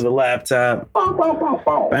 to the laptop.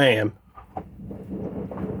 Bam.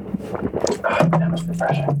 That was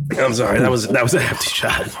refreshing. I'm sorry. That was a hefty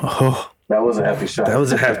shot. Oh, That was a hefty shot. that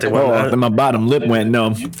was a hefty one. Oh, my bottom lip went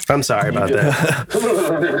numb. I'm sorry about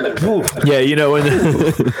that. Ooh. Yeah, you know, when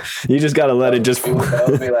you just gotta let it just. That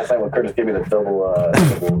was me last night when Curtis gave me the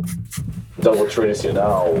double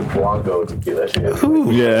tradicional Blanco tequila.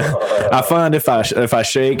 Yeah, I find if I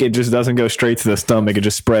shake, it just doesn't go straight to the stomach. It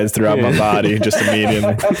just spreads throughout my body just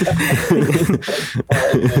immediately.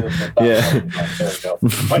 Yeah,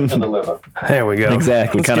 Went to the liver. There we go.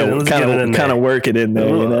 exactly. Let's get it in Kind there. of work it in there,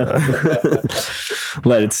 you know.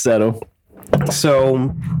 Let it settle.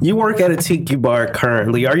 So you work at a tiki bar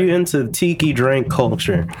currently. Are you into tiki drink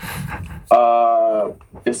culture?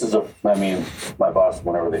 This is my boss,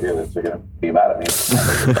 whenever they hear this, they're going to be mad at me.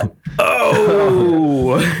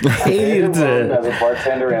 Oh, hated it. As a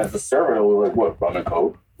bartender and as a server, it was like, what, rum and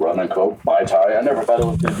coke, Mai Tai. I never thought it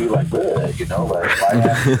was going to be like this, you know, like,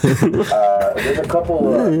 there's a couple,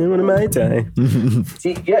 What am I saying?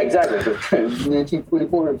 yeah, exactly.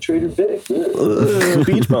 1924 Trader Vic.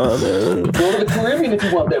 Beach bomb. Go to the Caribbean if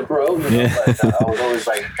you want that, bro. You know, Yeah. like, I was always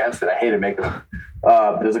like against it. I hated making them.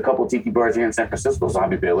 There's a couple tiki bars here in San Francisco,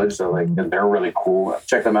 Zombie Village. So like, and they're really cool.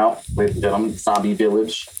 Check them out, ladies and gentlemen. Zombie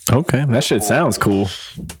Village. Okay, that shit sounds cool.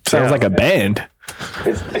 Sounds like a band.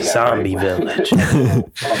 Zombie Village.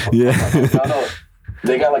 Yeah. No.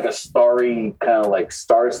 They got like a starry kind of like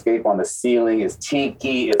starscape on the ceiling. It's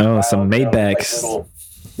tiki. It's Oh, some Maybachs.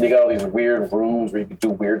 They got all these weird rooms where you can do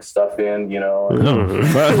weird stuff in, you know.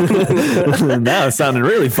 Now it's sounding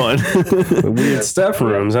really fun. Weird stuff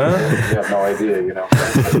rooms, huh? You have no idea, you know.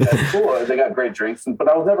 That's cool. They got great drinks, but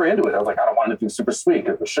I was never into it. I was like, I don't want anything super sweet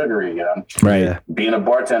because it's sugary, you know. Right. Being a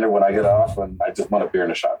bartender, when I get off, and I just want a beer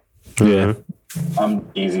and a shot. Yeah. I'm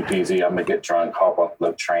easy peasy. I'm gonna get drunk, hop on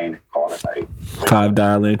the train, call it a night.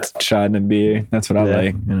 $5 shot and a beer. That's what I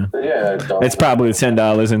like. You know. Yeah, It's probably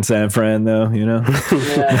 $10 in San Fran, though. You know.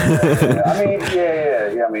 yeah. I mean,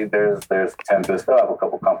 yeah. I mean, there's Tempest. They'll have a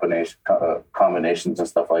couple combinations and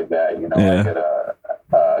stuff like that. You know, Yeah. I get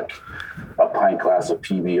a pint glass of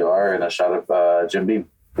PBR and a shot of Jim Beam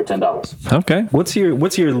for $10. Okay. What's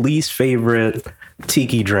your least favorite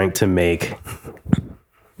tiki drink to make?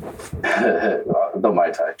 The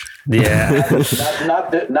Mai Tai. Yeah.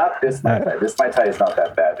 not this Mai Tai. This Mai Tai is not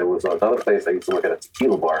that bad. There was another place I used to work at, a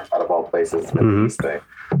tequila bar, out of all places, in the East Bay.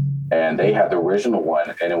 And they had the original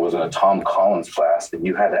one, and it was in a Tom Collins glass, and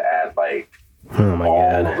you had to add like Oh my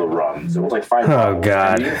all god. of the rums. It was like 5 Oh, bottles.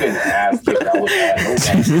 God. And you can ask if that was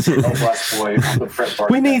bad. No bless boy. I'm the prep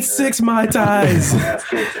We need 6 Mai Tais. Ass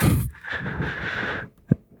kicked.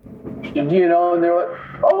 You know, and they're like,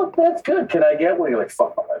 oh, that's good. Can I get one? You're like,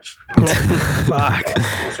 fuck my life. Fuck.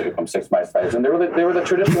 So here comes 6 Mai Tais. And they were the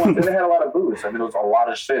traditional ones. And they had a lot of booze. I mean, it was a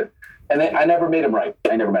lot of shit. And I never made them right.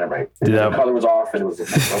 I never made them right. Yeah. The color was off, and it was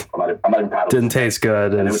I'm not even proud of it. Didn't taste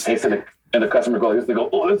good. And it was tasting like And the customer goes, they go,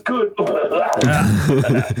 oh, that's good.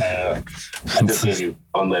 I just gave you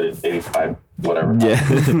unleaded 85, whatever. Yeah,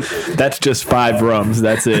 that's just 5 rums.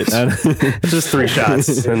 That's it. Just 3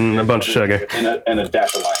 shots and a bunch of sugar. And a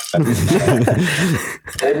dash of lime.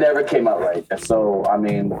 It never came out right. And so, I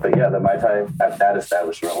mean, but yeah, the Mai Tai at that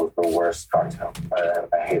establishment was the worst cocktail. I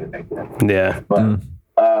hated making it. Yeah. But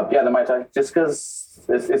yeah, the Mai Tai, just because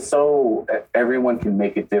it's so everyone can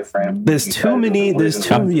make it different. There's too many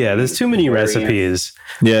recipes.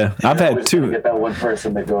 Yeah, I've had 2. Get that one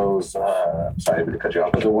person that goes, sorry to cut you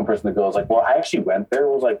off, but the one person that goes like, well, I actually went there. It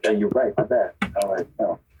was like, yeah, you're right, my bad. I'm like,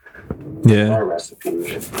 no. Yeah. Our recipe.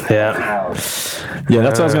 Yeah. Yeah,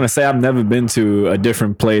 that's what I was gonna say. I've never been to a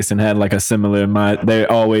different place and had like a similar. They're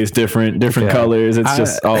always different colors. It's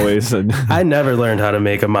just always. I never learned how to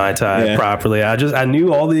make a Mai Tai properly. I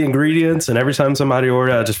knew all the ingredients, and every time somebody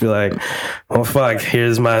ordered, I'd just be like, "Oh fuck,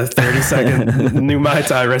 here's my 30-second new Mai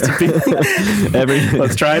Tai recipe.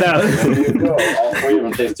 Let's try it out." There you go. All 3 of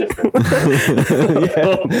them taste different.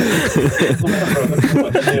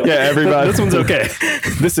 Yeah, everybody. This one's okay.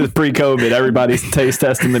 This is pre-COVID. Everybody's taste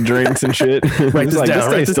testing the drinks and shit. Write this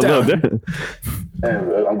down. Write this down.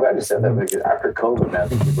 And I'm glad you said that, because after COVID, man, I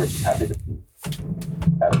think people are just happy to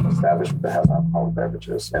have an establishment that has alcoholic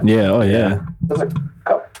beverages. And yeah. There's a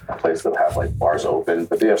couple of places that have like bars open,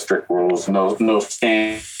 but they have strict rules. No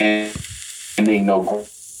standing, no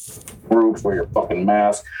groups, wear your fucking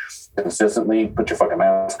mask consistently, put your fucking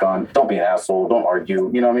mask on. Don't be an asshole. Don't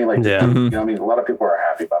argue. You know what I mean? Like, you know what I mean? A lot of people are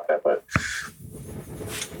happy about that, but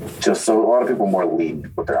just so a lot of people are more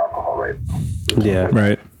lenient with their alcohol, right? Yeah.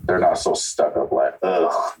 Right. They're not so stuck up like,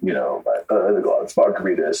 ugh, you know, like, the God's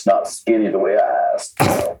margarita is not skinny the way I asked. You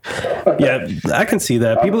know? Yeah, I can see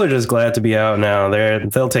that. People are just glad to be out now.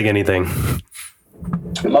 They'll take anything.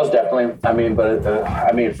 Most definitely. I mean, but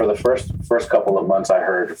for the first couple of months, I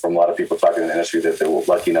heard from a lot of people talking in the industry that they were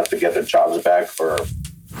lucky enough to get their jobs back, or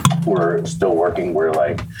were still working. We're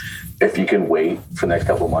like, if you can wait for the next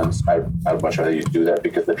couple of months, I'd much rather you do that,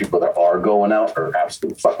 because the people that are going out are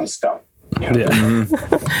absolute fucking scum. You know? Yeah.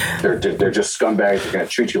 They're just scumbags. They're gonna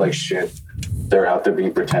treat you like shit. They're out there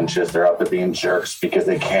being pretentious. They're out there being jerks because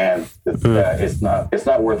they can. It's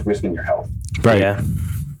not worth risking your health. Right. Yeah.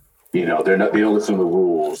 You know, they don't listen to the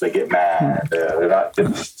rules. They get mad. They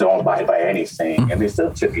just don't abide by anything, and they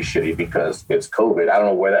still tip you shitty because it's COVID. I don't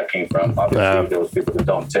know where that came from. Obviously, there was people that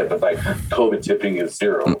don't tip, but like COVID tipping is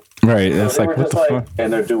 0. Right. That's like, what the fuck?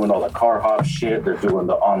 And they're doing all the car hop shit. They're doing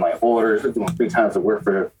the online orders. They're doing 3 times the work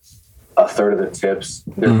for a third of the tips.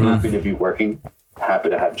 They're happy to be working, happy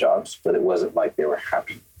to have jobs, but it wasn't like they were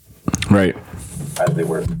happy. Right. As they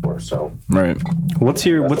were before. So. Right. What's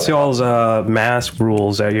y'all's mask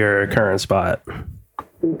rules at your current spot?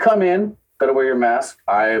 Come in, gotta wear your mask.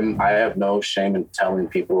 I have no shame in telling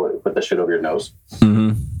people, put that shit over your nose.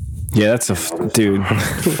 Mm-hmm. Yeah, that's dude.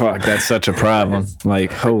 Fuck, that's such a problem.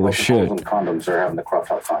 Like, holy shit. Condoms are having the crop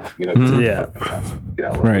top on. You know. Yeah. You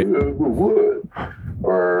know, right.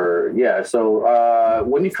 Or yeah. So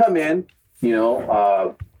when you come in, you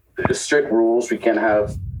know, strict rules. We can't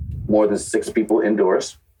have more than 6 people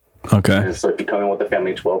indoors. Okay. And so if you come in with a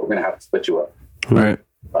family of 12, we're gonna have to split you up. Right.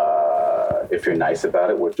 If you're nice about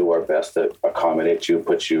it, we'll do our best to accommodate you,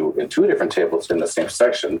 put you in 2 different tables in the same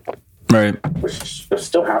section. Right. Which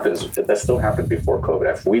still happens. That still happened before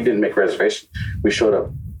COVID. If we didn't make reservation, we showed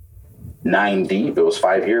up 9 deep. It was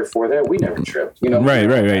 5 here, 4 there. We never tripped. You know. Right.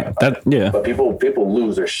 That But people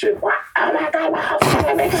lose their shit. Wow.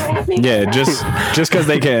 Oh my God! Yeah, just because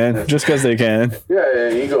they can. Just because they can. Yeah,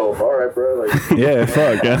 you go. All right, bro. Like, yeah,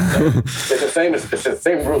 fuck. Yeah. It's the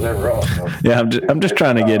same rules everywhere else. So. Yeah, I'm just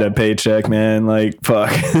trying to get a paycheck, man. Like,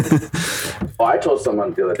 fuck. Well, I told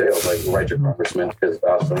someone the other day, I was like, write your congressman, because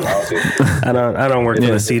I don't work for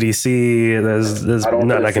the CDC. There's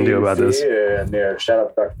nothing I can do about this. Yeah, shout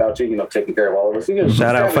out Dr. Fauci, you know, taking care of all of us.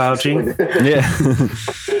 Shout out Fauci. Yeah.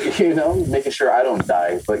 You know, making sure I don't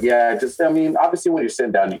die. But yeah, I mean, obviously when you're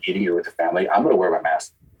sitting down and eating, you're with your family, I'm going to wear my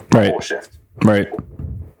mask the whole shift. Right.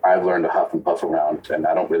 I've learned to huff and puff around, and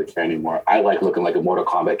I don't really care anymore. I like looking like a Mortal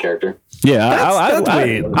Kombat character. Yeah, I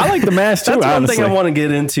like the mask too. That's honestly. one thing I want to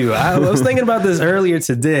get into. I was thinking about this earlier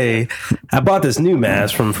today. I bought this new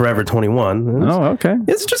mask from Forever 21. Oh, okay.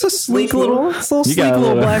 It's just a sleek little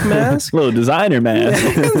black mask. Little designer mask.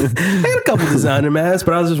 I got a couple designer masks,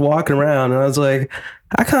 but I was just walking around and I was like,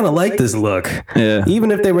 I kind of like this look. Yeah.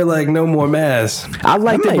 Even if they were like, no more masks. I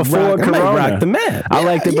liked it before Corona. I might rock the mask. I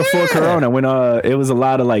liked it before Corona when it was a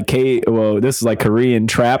lot of like this is like Korean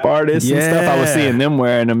trap artists and stuff. I was seeing them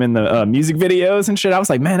wearing them in the music videos and shit. I was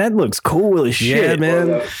like, man, that looks cool as shit. Yeah,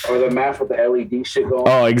 man. Or the mask with the LED shit going.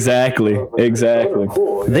 Oh, exactly.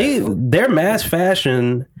 Cool. Their mass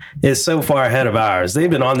fashion is so far ahead of ours. They've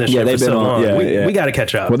been on this shit for so long. We got to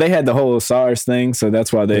catch up. Well, they had the whole SARS thing, so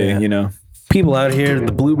that's why they, people out here,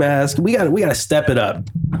 the blue mask. We got to step it up,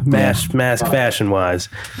 mask fashion wise.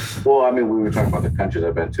 Well, I mean, we were talking about the countries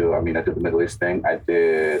I've been to. I mean, I did the Middle East thing. I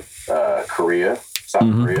did Korea,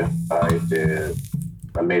 South Korea. I did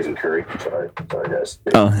amazing curry. Sorry guys.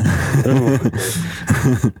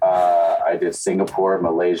 I did Singapore,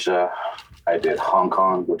 Malaysia. I did Hong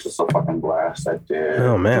Kong, which is a fucking blast. I did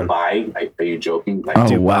Dubai. Are you joking?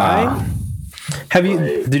 Dubai? Wow.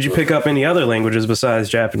 Did you pick up any other languages besides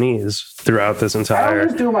Japanese throughout this entire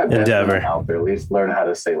endeavor? Out there, at least learn how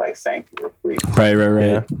to say like thank you or please. Right.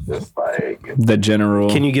 Yeah. Just like the general.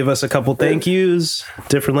 Can you give us a couple thank yous?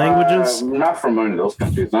 Different languages? Not from any of those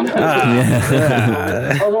countries. I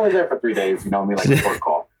was only there for 3 days. You know what I mean? Like a short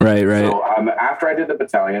call. Right. So after I did the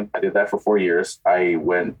battalion, I did that for 4 years. I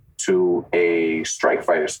went to a strike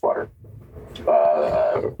fighter squadron.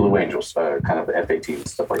 Blue Angels, kind of the F-18 and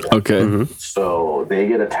stuff like that. Okay. Mm-hmm. So they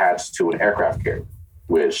get attached to an aircraft carrier,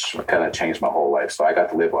 which kind of changed my whole life. So I got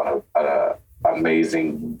to live on a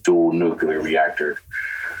amazing dual nuclear reactor,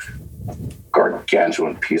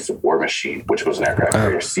 gargantuan piece of war machine, which was an aircraft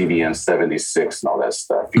carrier, CVN-76 and all that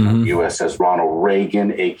stuff. You know, USS Ronald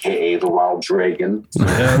Reagan, a.k.a. the Ronald Dragon.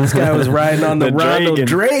 Yeah, this guy was riding on the Ronald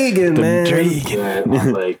Dragon, man.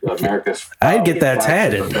 Like America's... I'd get that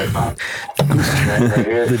tatted. The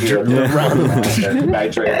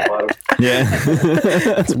Ronald. Yeah.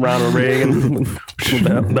 It's Ronald Reagan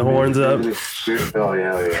with the horns up. Oh,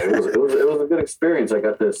 yeah. It was a good experience. I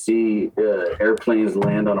got to see airplanes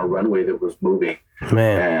land on a runway that was moving.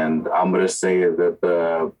 Man. And I'm going to say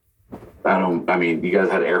that you guys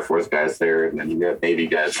had Air Force guys there and then you had Navy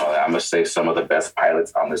guys and all that. I'm going to say some of the best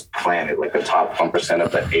pilots on this planet, like the top 1%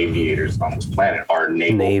 of the aviators on this planet are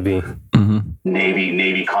Navy.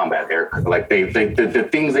 Navy combat air, like the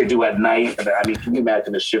things they do at night. I mean, can you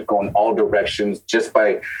imagine a ship going all directions just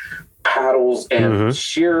by paddles and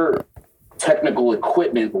sheer technical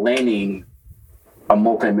equipment landing a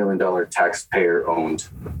multi-million-dollar taxpayer-owned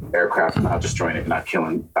aircraft and not destroying it, not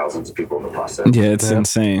killing thousands of people in the process. Yeah, it's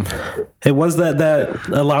insane. It was that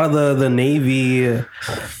a lot of the Navy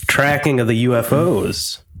tracking of the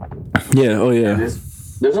UFOs. Yeah. Oh yeah.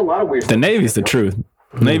 There's a lot of weird. The Navy's the truth.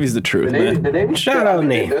 Navy's the truth, man. The Navy, shout out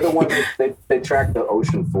Navy. They're the ones they track the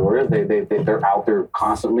ocean floor. They're out there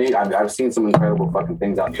constantly. I've seen some incredible fucking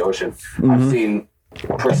things on the ocean. I've seen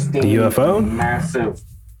pristine the UFO, massive.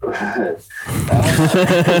 Look,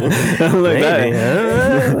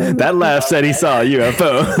 that laugh said he saw a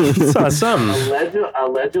UFO. He saw something.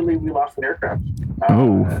 Allegedly, we lost an aircraft.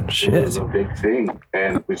 Shit! It was a big thing,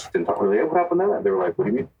 and we just didn't talk really. What happened to that? They were like, "What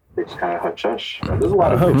do you mean?" They just kind of hush. There's a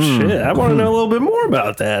lot of shit. I want to know a little bit more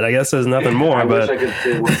about that. I guess there's nothing more, I but wish I could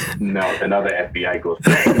say another FBI goes.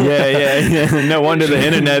 Yeah. No wonder the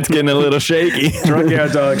internet's getting a little shaky. Drunk Air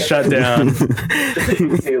Dog shut down.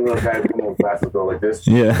 See a little guy with little glasses go like this.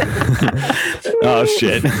 Yeah. Oh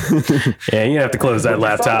shit. Yeah, you have to close that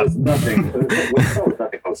laptop. Nothing,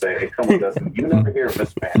 Jose. Come on, Dustin. You never hear of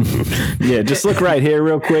this man. Yeah, just look right here,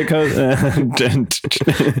 real quick. Yeah,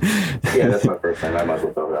 that's my first name. I might as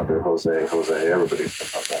well throw it out there. Jose. Everybody's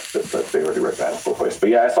about that. They already read that full voice. But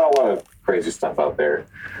yeah, I saw a lot of crazy stuff out there.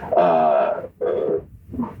 A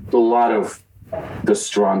lot of the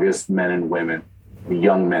strongest men and women,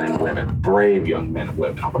 young men and women, brave young men and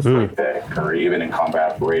women on the flight deck, or even in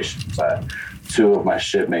combat operations. Two of my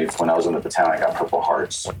shipmates, when I was in the battalion, got Purple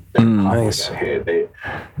Hearts. Nice. They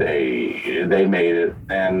made it,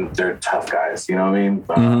 and they're tough guys. You know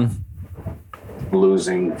what I mean?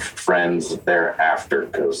 Losing friends thereafter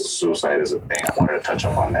because suicide is a thing. I wanted to touch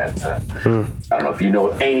up on that. I don't know if you know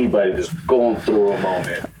anybody just going through a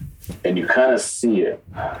moment and you kind of see it.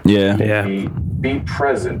 Yeah. Be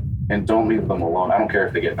present and don't leave them alone. I don't care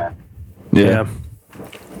if they get mad. Yeah.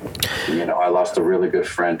 You know, I lost a really good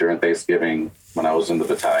friend during Thanksgiving when I was in the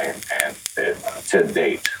battalion, and to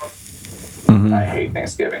date, I hate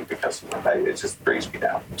Thanksgiving because it just brings me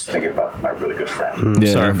down. Just thinking about my really good friend.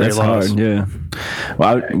 Yeah, sorry, that's hard. Yeah.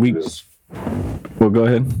 Well, well, go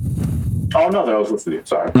ahead. Oh no, that was listening.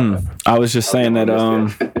 Sorry. I was just saying that.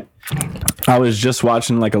 I was just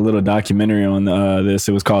watching like a little documentary on this.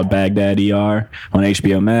 It was called Baghdad ER on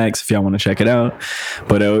HBO Max, if y'all want to check it out.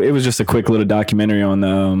 But it was just a quick little documentary on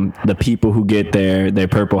the people who get their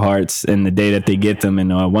Purple Hearts and the day that they get them.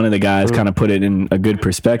 And one of the guys kind of put it in a good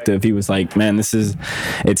perspective. He was like, man,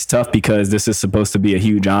 it's tough because this is supposed to be a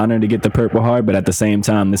huge honor to get the Purple Heart. But at the same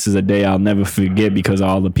time, this is a day I'll never forget because of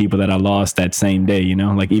all the people that I lost that same day, you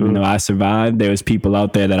know, like even though I survived, there was people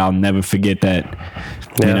out there that I'll never forget that,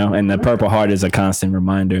 you know, and the Purple Heart is a constant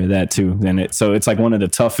reminder of that too. And so it's like one of the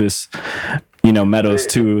toughest, you know, medals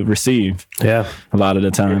to receive. Yeah. A lot of the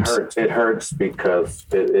times. It hurts because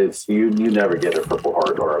it's you never get a Purple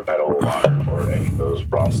Heart or a Medal of Honor or any of those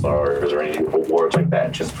Bronze Stars or any awards like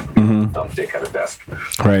that just for dumb dick at a desk.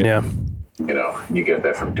 Right. Yeah. You know, you get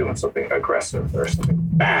that from doing something aggressive or something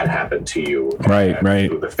bad happened to you. Right.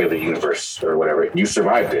 To the fate of the universe or whatever. You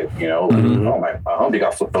survived it, you know. Oh, my Humvee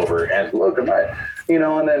got flipped over and look at my, you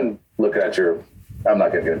know, and then looking at your, I'm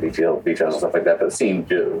not going to get into details and stuff like that, but seeing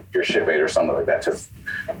your shipmate or something like that just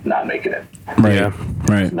not making it. Right. Yeah. Right.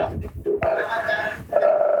 There's nothing you can do about it.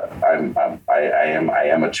 I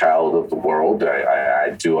am a child of the world.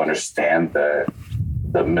 I do understand the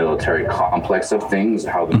military complex of things,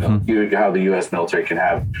 how the U.S. military can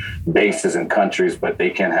have bases in countries, but they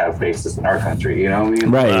can't have bases in our country. You know what I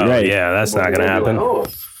mean? Right. Right. Yeah, that's not going to happen. Like,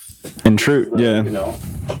 And true. Yeah. You know,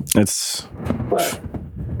 It's. but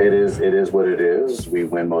it is what it is. We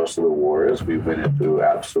win most of the wars. We win it through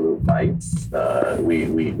absolute might.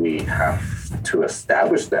 We have to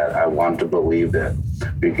establish that. I want to believe that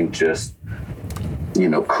we can just, you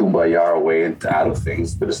know, kumbaya our way out of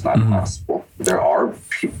things, but it's not possible. There are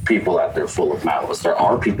people out there full of malice. There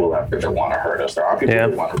are people out there that want to hurt us. There are people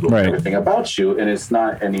that want to ruin everything about you, and it's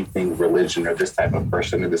not anything religion or this type of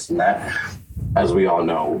person or this and that. As we all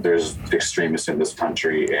know, there's extremists in this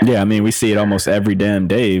country. And I mean, we see it almost every damn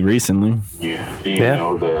day recently. You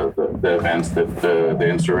know, the events, the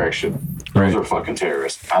insurrection. Those are fucking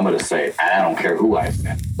terrorists. I'm going to say, I don't care who I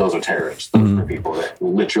offend. Those are terrorists. Those are people that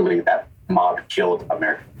literally that mob killed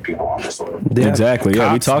American people on this soil. Yeah. Exactly.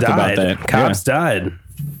 Yeah, we talked about that. Cops died.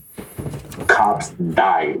 Cops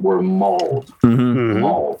died. Were mauled.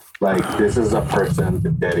 Mauled. Like, this is a person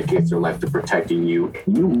that dedicates their life to protecting you.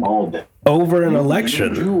 You mauled them. Over an election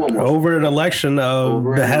of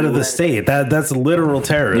the head of the state. That's literal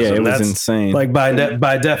terrorism. Yeah, it was that's insane. Like by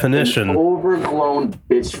definition. An overblown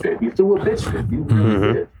bitch fit. You threw a bitch fit. You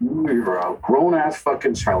really did. You're a grown ass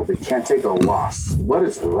fucking child that can't take a loss. What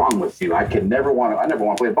is wrong with you? I never want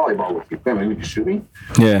to play volleyball with you. I mean, would you shoot me?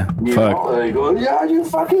 Yeah. You know, they go, yeah, you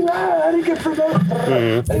fucking I didn't get for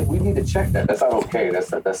that. Hey, we need to check that. That's not okay.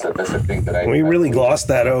 That's a thing that we really glossed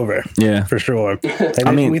that over. Yeah, for sure.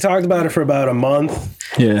 I mean, we talked about it for about a month.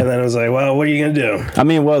 Yeah, and then it was like, well, what are you gonna do? I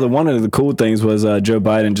mean, well, one of the cool things was Joe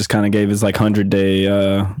Biden just kind of gave his like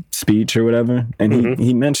 100-day speech or whatever, and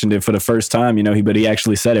he mentioned it for the first time. You know, but he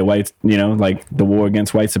actually said it. White, you know, like the war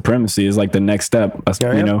against white supremacy is like the next step.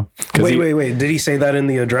 You know, wait. Did he say that in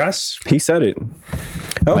the address? He said it.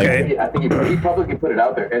 Okay. I think he publicly put it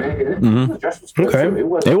out there, and his address was good. Okay.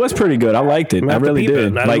 So it was pretty good. I liked it. I really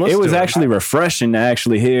did. Like, it was actually refreshing to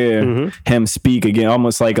actually hear him speak again,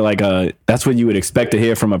 almost like that's what you would expect to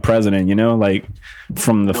hear from a president, you know, like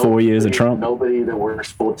from the 4 years of Trump. Nobody that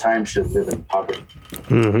works full time should live in poverty.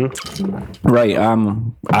 Right.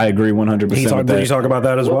 I agree 100% with that. Did you talk about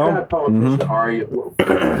that as well? What kind of politician are you?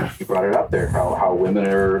 You brought it up there. How women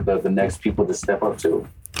are the next people to step up to.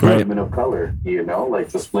 Right. Women of color, you know, like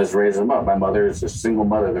just let's raise them up. My mother is a single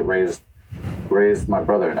mother that raised my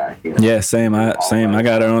brother and I. You know? Yeah, same. I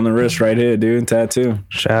got it on the wrist right here, dude. Tattoo.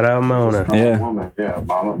 Shout out Mona. Yeah. Woman. Yeah.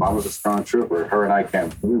 Mama's a strong trooper. Her and I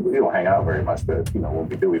we don't hang out very much, but you know, when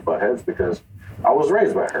we do, we butt heads because I was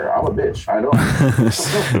raised by her. I'm a bitch. I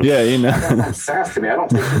don't. Yeah, you know. That's sass to me. I don't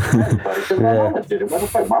take shit from anybody because my mama did it. What the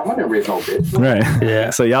fuck? My mama didn't raise no bitch. Right. Yeah.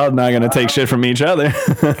 So y'all not gonna take shit from each other.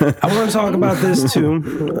 I want to talk about this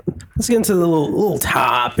too. Let's get into the little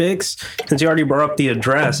topics. Since you already brought up the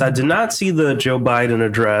address, I did not see the Joe Biden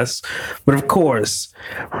address, but of course,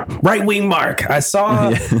 right wing Mark. I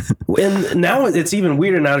saw, and now it's even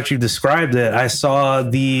weirder now that you described it. I saw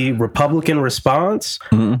the Republican response.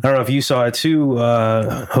 I don't know if you saw it too,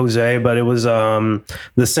 Jose, but it was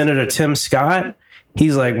the Senator Tim Scott.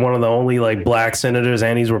 he's like one of the only like black senators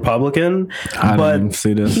and he's Republican. I But didn't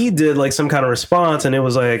see this. he did like some kind of response, and it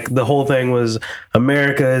was like the whole thing was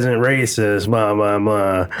America isn't racist, blah blah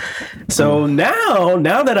blah. So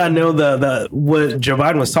now that I know the what Joe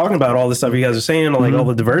Biden was talking about, all the stuff you guys are saying, like all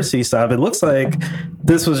the diversity stuff, it looks like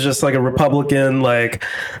this was just like a Republican, like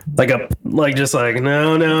just like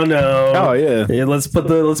no. Oh yeah. Let's put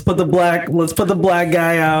the black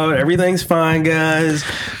guy out. Everything's fine, guys.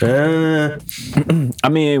 I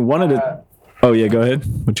mean, one of the. Oh yeah, go ahead.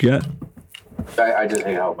 What you got? I just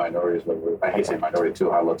hate how minorities. I hate saying minority too.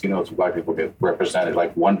 How Latinos and Black people get represented.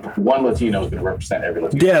 Like one Latino is going to represent every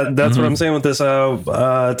Latino. Yeah, that's what I'm saying with this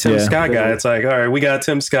Tim Scott guy. It's like, all right, we got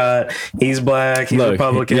Tim Scott. He's black. He's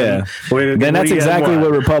Republican. Yeah. Then that's exactly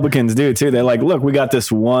what Republicans do too. They're like, look, we got this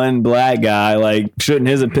one black guy. Like, shouldn't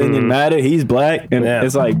his opinion matter? He's black, and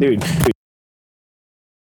it's like, dude.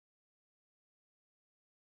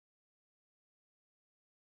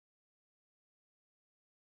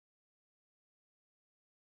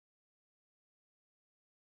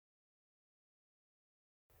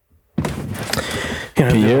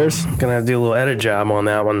 Gonna have to do a little edit job on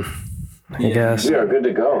that one, I guess. We are good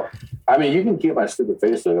to go. I mean, you can keep my stupid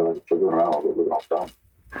face there, like looking around, looking all dumb.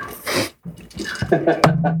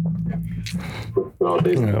 Oh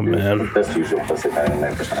man, that's usual. That's like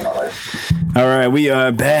 99% of my life. All right, we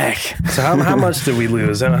are back. So how much did we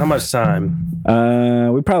lose? How much time?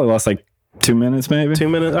 We probably lost like 2 minutes, maybe. 2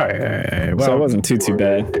 minutes. All right. Well, so it wasn't too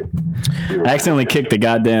bad. I accidentally kicked the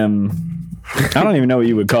goddamn. I don't even know what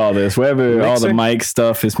you would call this. Wherever all the mic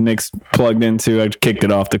stuff is plugged into, I kicked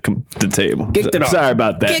it off the table. Sorry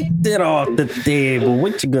about that. Kicked it off the table.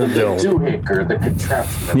 What you gonna do? The doohicker, the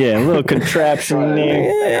contraption. Yeah, a little contraption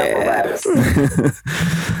there.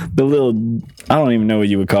 The little, I don't even know what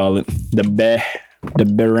you would call it. The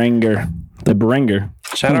Beringer.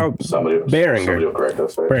 Shout out somebody will correct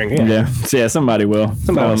us, right? Beringer. Yeah, somebody will.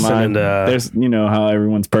 There's, you know how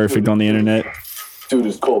everyone's perfect on the internet. Dude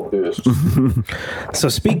is cold, dude. So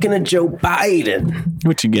speaking of Joe Biden,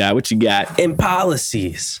 what you got? In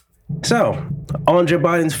policies. So on Joe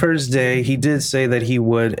Biden's first day, he did say that he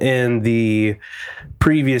would end the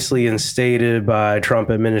previously instated by Trump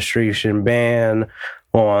administration ban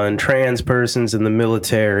on trans persons in the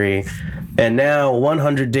military. And now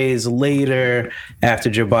 100 days later, after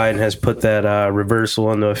Joe Biden has put that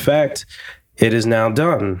reversal into effect, it is now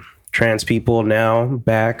done. Trans people now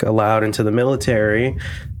back allowed into the military.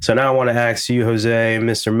 So now I want to ask you, Jose,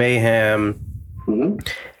 Mr. Mayhem,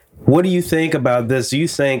 what do you think about this? Do you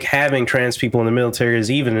think having trans people in the military is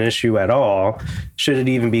even an issue at all? Should it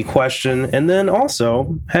even be questioned? And then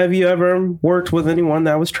also, have you ever worked with anyone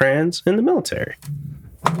that was trans in the military?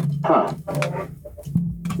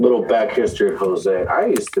 Little back history of Jose. I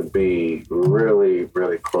used to be really,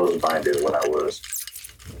 really close-minded when I was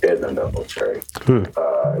in the military.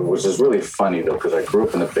 Which is really funny though, because I grew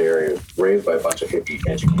up in the Bay Area, raised by a bunch of hippie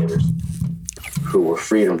educators who were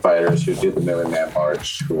freedom fighters, who did the Million Man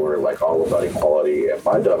March, who were like all about equality. And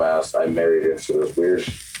my dumbass, I married into this weird,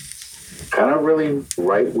 kind of really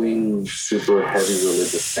right-wing, super heavy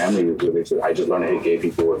religious family. I just learned to hate gay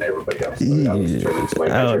people and everybody else.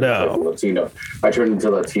 Latino. I turned into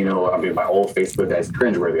Latino. I mean, my old Facebook guy's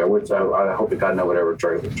cringeworthy. I hope to God know whatever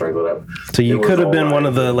drugged it up. So you could have been one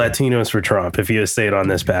of the Latinos for Trump if you had stayed on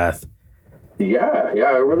this path. Yeah,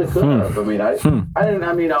 I really could have. I mean, I didn't.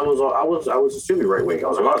 I mean, I was extremely right wing. I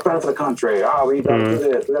was like, oh, it's bad for the country. Oh, we don't do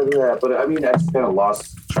this, do that. But I mean, I just kind of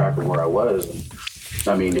lost track of where I was. And,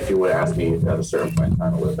 I mean, if you would ask me at a certain point in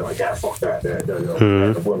time, I would have been like, yeah, fuck that,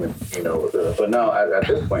 the woman, you know. But now, at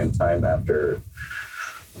this point in time, after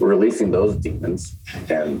releasing those demons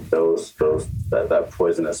and that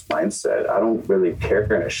poisonous mindset, I don't really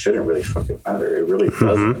care, and it shouldn't really fucking matter. It really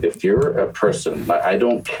doesn't. If you're a person, I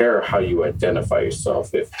don't care how you identify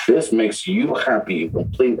yourself. If this makes you happy,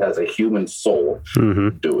 complete as a human soul,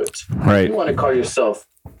 do it. Right. If you want to call yourself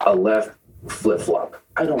a left flip-flop,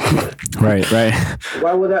 I don't care. Right.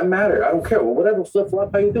 Why would that matter? I don't care. Well, whatever,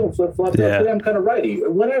 flip-flop, how you doing? Flip-flop, okay, I'm kind of righty.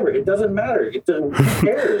 Whatever, it doesn't matter. Who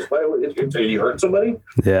cares? You hurt somebody?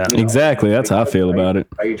 Yeah, you know? Exactly. That's how I feel about it.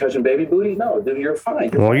 Are you touching baby booty? No, dude, you're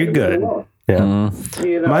fine. You're good. Yeah.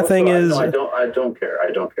 You know, my thing is, I don't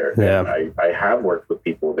care. Yeah. And I have worked with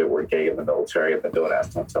people that were gay in the military and the don't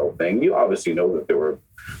ask, don't tell thing. You obviously know that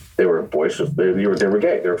they were boisterous. They were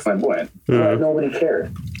gay. They were flamboyant. Nobody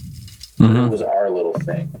cared. It was our little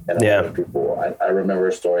thing. And a lot of people, I remember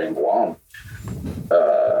a story in Guam.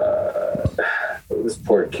 This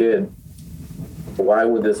poor kid, why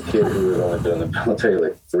would this kid who had only been in the military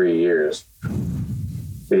like 3 years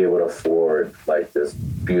be able to afford like this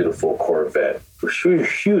beautiful Corvette,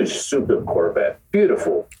 huge super Corvette,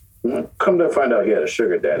 beautiful. Come to find out, he had a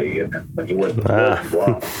sugar daddy, and he wasn't.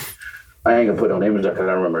 I ain't gonna put no names because I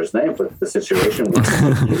don't remember his name, but the situation was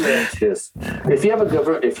if you have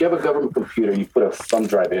a government computer, you put a thumb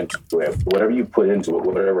drive into it. Whatever you put into it,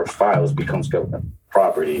 whatever files becomes government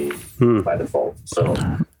property by default. So,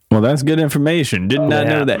 well, that's good information. Did not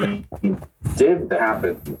know that. It did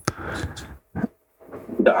happen.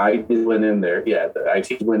 The IT went in there. Yeah, the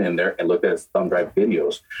IT went in there and looked at his thumb drive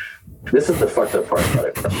videos. This is the fucked up part about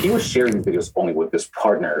it. He was sharing videos only with his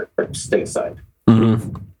partner stateside.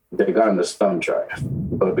 Mm-hmm. They got him this thumb drive,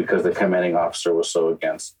 but because the commanding officer was so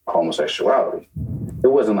against homosexuality,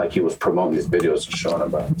 it wasn't like he was promoting these videos and showing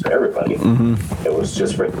them out to everybody. Mm-hmm. It was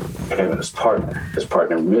just for him and his partner. His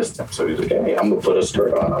partner missed him, so he's like, "Hey, I'm gonna put a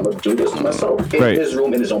skirt on. I'm gonna do this myself in his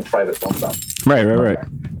room, in his own private phone." Right.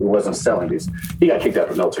 He wasn't selling these. He got kicked out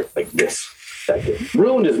of the military like this. That kid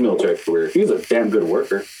ruined his military career. He's a damn good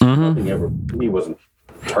worker. Mm-hmm. He wasn't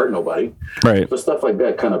hurt nobody. Right. But stuff like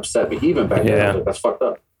that kind of upset me. Even back then, I was like, that's fucked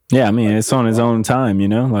up. Yeah, I mean, it's on his own time, you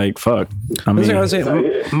know? Like, fuck. I mean,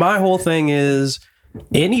 my whole thing is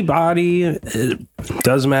anybody, it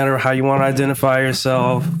doesn't matter how you want to identify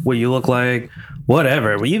yourself, what you look like,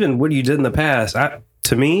 whatever, even what you did in the past.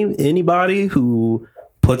 To me, anybody who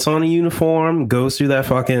puts on a uniform, goes through that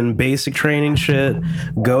fucking basic training shit,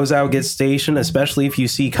 goes out, gets stationed, especially if you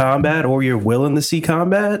see combat or you're willing to see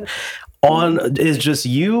combat, is just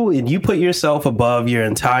you, and you put yourself above your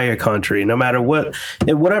entire country, no matter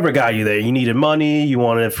whatever got you there. You needed money, you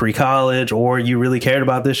wanted free college, or you really cared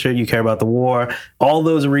about this shit, you care about the war, all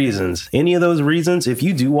those reasons. Any of those reasons, if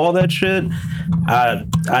you do all that shit,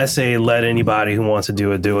 I say let anybody who wants to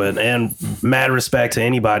do it. And mad respect to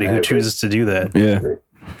anybody who chooses to do that. Yeah.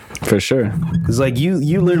 For sure. It's like you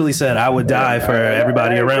literally said, I would die for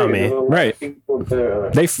everybody around me. Right.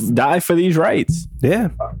 They die for these rights. Yeah.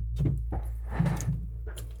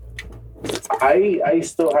 I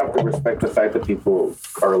still have to respect the fact that people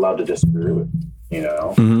are allowed to disagree with, you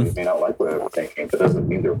know, they may not like what I'm thinking, but doesn't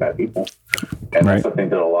mean they're bad people. And that's the thing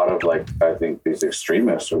that a lot of, like, I think these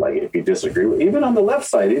extremists are like, if you disagree with, even on the left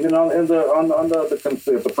side, even on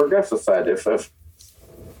the progressive side, if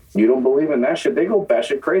you don't believe in that shit, they go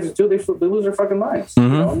batshit crazy too. They lose their fucking minds.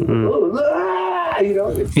 Mm-hmm. You know,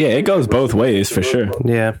 it goes both ways for sure.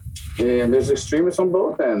 Yeah. And there's extremists on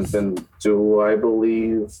both ends. And do I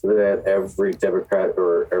believe that every Democrat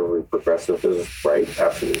or every progressive is right?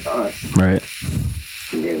 Absolutely not. Right.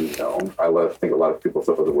 You know, I think a lot of people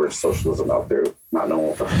throw the word socialism out there, not knowing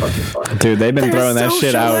what the fuck you're talking about. Dude, they've been throwing that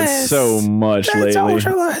shit out so much lately.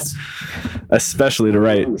 Socialist. Especially the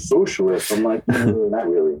right. Socialist. I'm like, not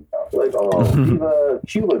really. Like,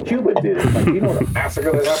 Cuba did it. Like, you know the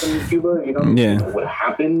massacre that happened in Cuba? You know what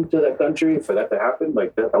happened to that country for that to happen?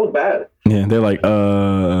 Like, that was bad. Yeah, they're like,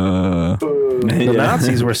 The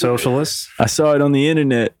Nazis were socialists. I saw it on the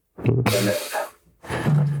internet.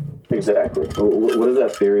 Exactly. What is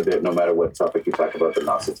that theory that no matter what topic you talk about, the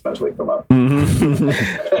Nazis eventually come up? Mm-hmm.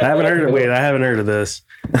 I haven't heard of this.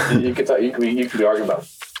 You could be arguing about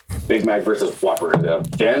Big Mac versus Whopper.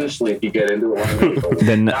 Eventually, if you get into it,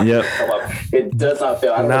 then it does not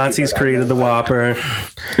feel. Nazis created the Whopper.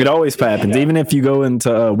 It always happens. Even if you go into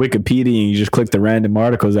Wikipedia and you just click the random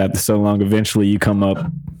articles after so long, eventually you come up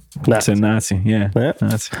to Nazi. Yeah.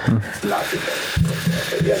 Nazi. Nazi.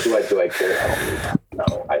 Yeah. Do I care?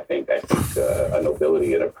 No. I think a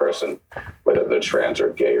nobility in a person, whether they're trans or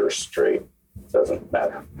gay or straight, doesn't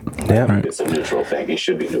matter. Yeah, it's a neutral thing. He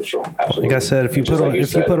should be neutral. Absolutely. Like I said, if you put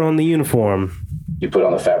on the uniform, you put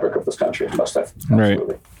on the fabric of this country. Must have.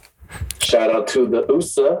 Absolutely. Right. Shout out to the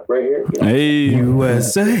USA right here. Hey,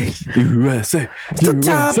 USA. The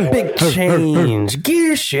topic change.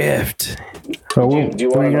 Gear shift. Do you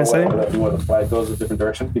want to know why the flag goes a different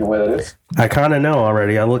direction? You know why that is? I kind of know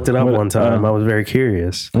already. I looked it up one time. I was very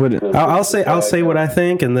curious. I'll say what I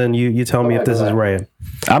think, and then you tell me if this is right.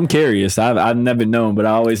 I'm curious. I've never known, but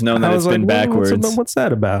I always known that it's been backwards. What's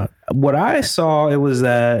that about? What I saw, it was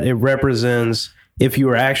that it represents if you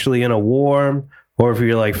were actually in a war, or if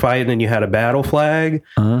you're like fighting and you had a battle flag,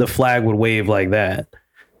 the flag would wave like that.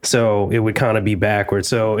 So it would kind of be backwards.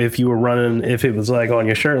 So if you were running, if it was like on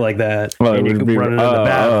your shirt like that, and you could run into the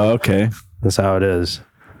battle. Okay. That's how it is.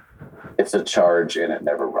 It's a charge and it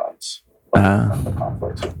never runs. The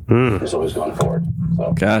conflict. It's always going forward.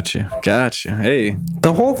 So. Gotcha. Hey.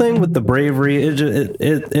 The whole thing with the bravery,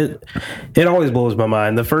 it always blows my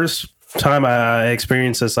mind. The first time I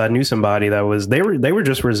experienced this, I knew somebody that was they were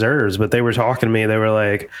just reserves, but they were talking to me. They were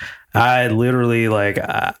like, I literally like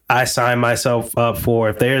I sign myself up for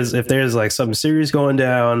if there's like something serious going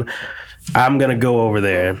down, I'm gonna go over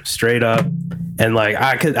there straight up, and like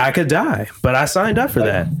I could die, but I signed up for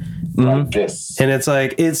that. Like this. And it's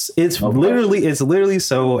like it's literally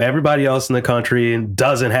so everybody else in the country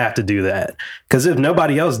doesn't have to do that. Because if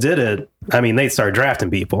nobody else did it, I mean, they'd start drafting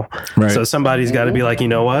people. Right. So somebody's got to be like, you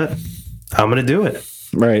know what, I'm gonna do it.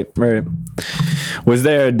 Right. Was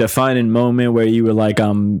there a defining moment where you were like,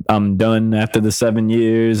 I'm done after the 7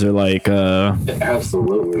 years, or like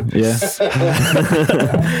Absolutely. Yeah.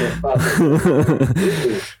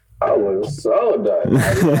 I was so done.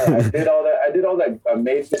 I did all that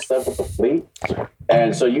amazing stuff with the fleet.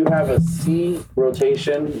 And so you have a sea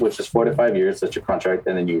rotation, which is 4 to 5 years. That's your contract.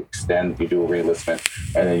 And then you extend, you do a reenlistment,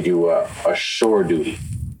 and then you do a shore duty.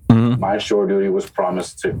 Mm-hmm. My shore duty was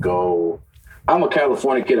promised to go. I'm a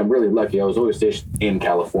California kid. I'm really lucky. I was always stationed in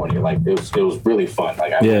California. Like it was really fun.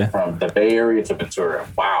 Like I went from the Bay Area to Ventura.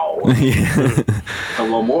 Wow. To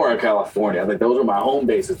Lamora, California. Like those were my home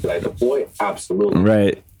bases. Did I deploy? Absolutely.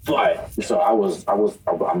 Right. But so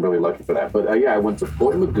I'm really lucky for that. But I went to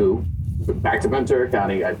Fort Magoo, back to Ventura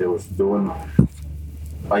County. I was doing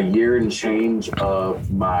a year and change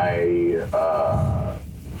of my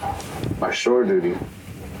my shore duty.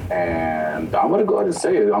 And I'm gonna go ahead and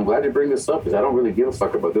say it. I'm glad you bring this up because I don't really give a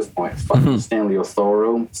fuck about this point. Fucking Stanley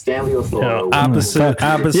O'Thoro.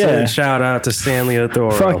 Opposite. Shout out to Stanley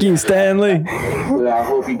O'Thoro. Fuck you, Stanley. I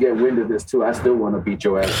hope you get wind of this too. I still want to beat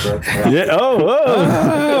your ass, bro. Yeah.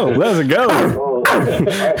 Oh, let's go.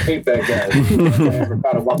 I hate that guy. Ever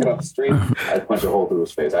kind of walking off the street, I punch a hole through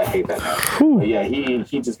his face. I hate that man. But yeah,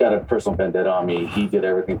 he just got a personal vendetta on me. He did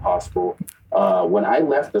everything possible. When I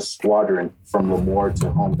left the squadron from Lemoore to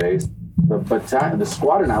home base, the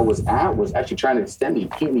squadron I was at was actually trying to extend me,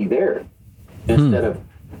 keep me there instead of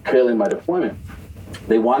killing my deployment.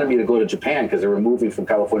 They wanted me to go to Japan because they were moving from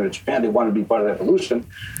California to Japan. They wanted to be part of that evolution.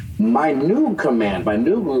 My new command, my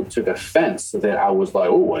new group took offense that I was like,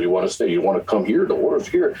 oh, well, you want to stay? You want to come here? The order's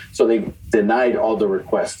here. So they denied all the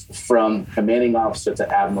requests from commanding officer to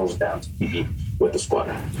admirals down to PE with the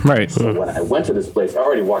squadron. Right. So when I went to this place, I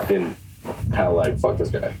already walked in kind of like, fuck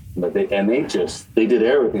this guy. But they did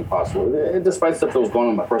everything possible. Despite stuff that was going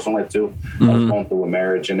on in my personal life too. I was going through a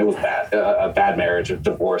marriage, and it was bad. A bad marriage, a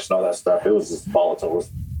divorce, and all that stuff. It was just volatile. It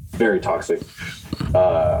was very toxic.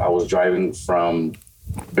 I was driving from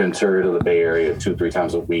Ventura to the Bay Area 2-3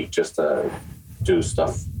 times a week just to do stuff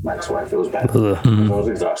with my ex-wife. It was bad. I was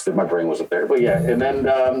exhausted. My brain wasn't there. But yeah, and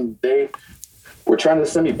then they were trying to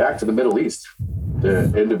send me back to the Middle East.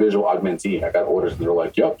 The individual augmentee, I got orders, and they were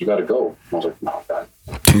like, "Yup, you got to go." I was like, "No, I'm done."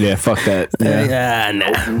 Yeah, fuck that. Yeah,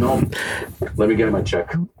 no. Let me get my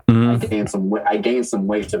check. I gained some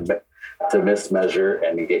weight to mismeasure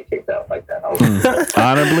and to get kicked out like that. I was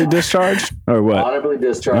honorably discharged or what? Honorably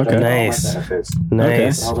discharged. Okay. Nice.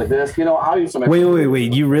 Nice. I was like, "This, I'll use some."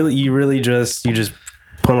 Wait. You really just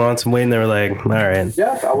put on some weight, and they were like, "All right."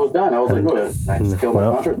 Yeah, I was done. I was like, "Go ahead." I just killed my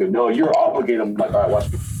contract. No, you're obligated. I'm like, "All right,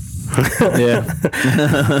 watch me." Yeah.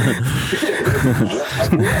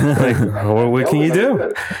 Like, what can you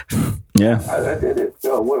do? Yeah. I did it.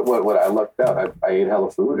 What? I lucked out. I ate hella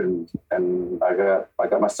food, and I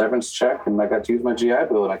got my severance check, and I got to use my GI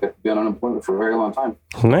Bill, and I got to be on unemployment for a very long time.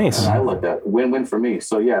 Nice. And I lucked out. Win-win for me.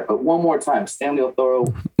 So yeah, but one more time, Stanley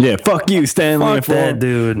O'Thoro. Yeah, fuck you, Stanley. Fuck that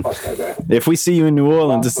dude. Fuck that guy. If we see you in New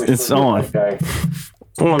Orleans, it's on.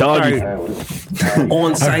 Doggy.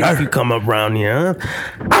 On site if you come up around here.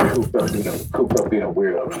 Cooped up being a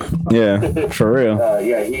weirdo. Yeah, for real.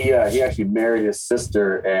 He actually married his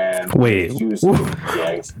sister and wait.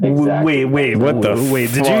 Exactly. Wait, what the?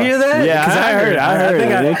 Wait, did you hear that? Yeah, I heard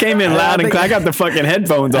it. It came in loud and clear. I got the fucking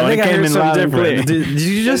headphones on. It came in loud and clear. Did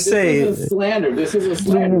you just say? This is a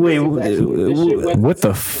slander. Wait, what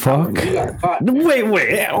the fuck? He got caught.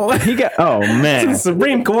 Wait. He got. Oh man. To the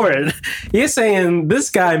Supreme Court. You're saying this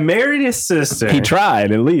guy married his sister. He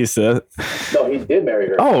tried at least. No, he did marry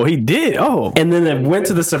her. Oh, he did. Oh, and then it went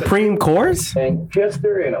to the Supreme Court and kissed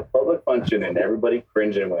her in a public function, and everybody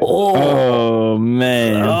cringed and went, "Oh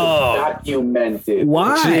man!" Documented.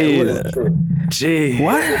 Why? Gee.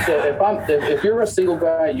 What? So if you're a single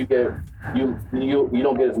guy, you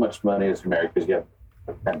don't get as much money as you're married because you have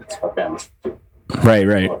a family.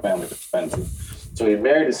 Right. A family expensive. So he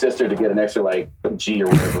married his sister to get an extra G or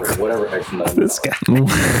whatever extra money. This guy.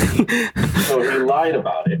 So he lied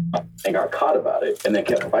about it and got caught about it, and then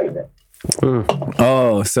kept fighting it.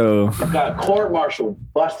 Oh, so got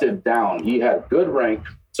court-martialed, busted down. He had good rank,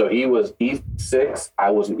 so he was E6.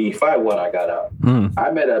 I was an E5 when I got out.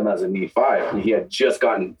 I met him as an E5, and he had just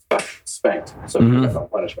gotten spanked, so he got no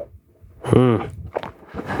punishment.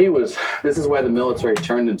 This is why the military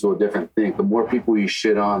turned into a different thing. The more people you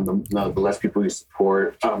shit on, the less people you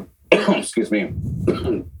support. Excuse me.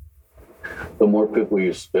 The more people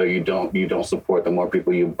you don't support, the more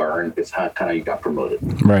people you burn. It's how kind of you got promoted,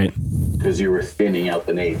 right? Because you were thinning out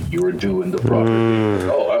the Navy. You were doing the proper thing.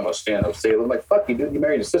 Oh, I'm a stand-up sailor. I'm like, fuck you, dude. You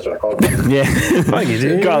married your sister. I called him. Yeah, fuck you,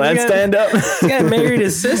 dude. Call that stand up. This guy married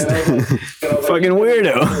his sister. Fucking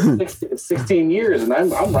weirdo. 16 years, and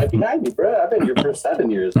I'm right behind you, bro. I've been here for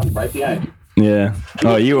 7 years. I'm right behind you. Yeah.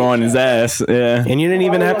 Oh, you were on his ass. Yeah. And you didn't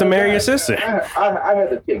even have to marry your sister. I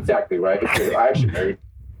had to exactly right. I actually married.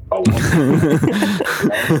 Oh,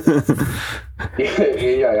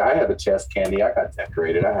 yeah, I had the chest candy. I got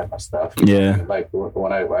decorated. I had my stuff. Yeah, like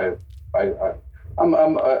when I'm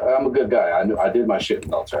a good guy. I did my shit in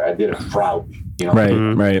the military. I did it proudly. You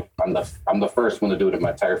know, right. I'm the first one to do it in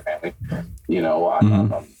my entire family. You know,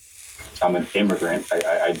 I'm an immigrant.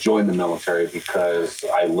 I joined the military because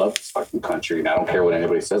I love this fucking country, and I don't care what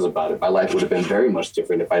anybody says about it. My life would have been very much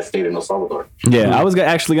different if I stayed in El Salvador. Yeah, I was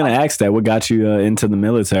actually going to ask that. What got you into the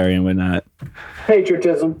military and whatnot?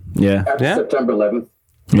 Patriotism. Yeah. After September 11th.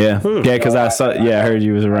 Yeah, because I saw. Yeah, I heard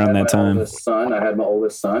you was around that time. I had my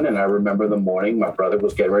oldest son, and I remember the morning my brother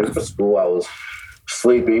was getting ready for school. I was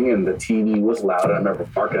sleeping, and the TV was loud. And I remember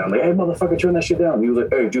barking. I'm like, "Hey, motherfucker, turn that shit down." He was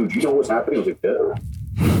like, "Hey, dude, you know what's happening?" I was like, "Yeah."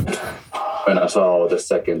 And I saw the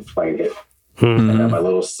second plane hit. And then my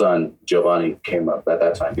little son, Giovanni, came up at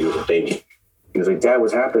that time. He was a baby. He was like, "Dad,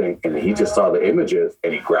 what's happening?" And he just saw the images,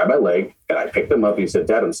 and he grabbed my leg, and I picked him up. He said,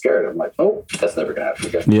 "Dad, I'm scared." I'm like, "Oh, that's never going to happen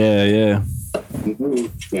again." Yeah.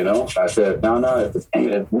 You know, I said, no.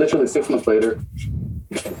 And literally 6 months later,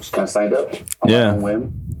 just kind of signed up on my own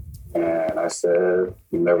whim. And I said,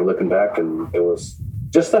 never looking back. And it was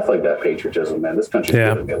just stuff like that, patriotism, man. This country's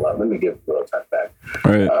giving me a lot. Let me give a little time back.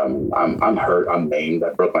 Right. I'm hurt. I'm maimed.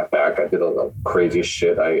 I broke my back. I did all the crazy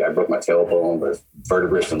shit. I broke my tailbone, the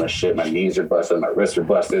vertebrae and the shit. My knees are busted. My wrists are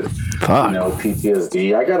busted. Fuck. You know,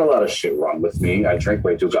 PTSD. I got a lot of shit wrong with me. I drink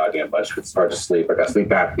way too goddamn much. It's hard to sleep. I got sleep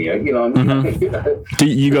apnea. You know, Do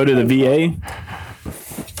you go to the VA?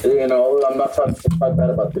 You know, I'm not talking bad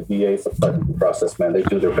about the VA. It's a fucking process, man. They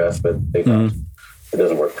do their best, but they don't. It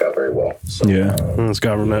doesn't work out very well. So, it's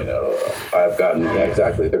government. You know, I've gotten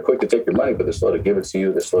exactly. They're quick to take your money, but they're slow to give it to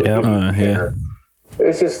you. They're slow to give you care.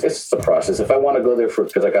 It's just a process. If I want to go there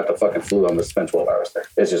because I got the fucking flu, I'm gonna spend 12 hours there.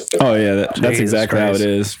 It's just. That's exactly how it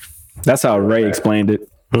is. That's how Ray explained it.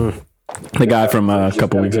 The guy from a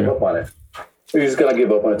couple weeks ago. You're just gonna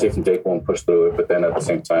give up on it, take some Dayquil and push through it. But then at the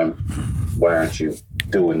same time, why aren't you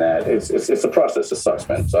doing that? It's a process. It sucks,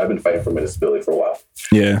 man. So I've been fighting for my disability for a while.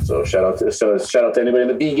 Yeah. So shout out to anybody in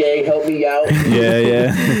the VA. Help me out.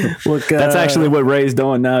 Yeah. Look, that's actually what Ray's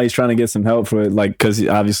doing now. He's trying to get some help for it, like because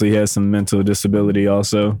obviously he has some mental disability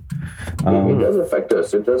also. It does affect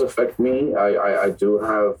us. It does affect me. I do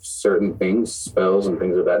have certain things, spells and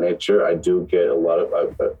things of that nature. I do get a lot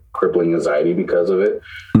of crippling anxiety because of it.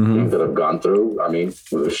 Things that I've gone through. I mean,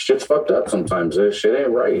 shit's fucked up sometimes. Shit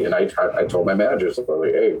ain't right. And I told my managers,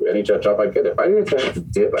 like, hey, any job I get, if I need to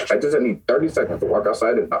dip, I just need 30 seconds to walk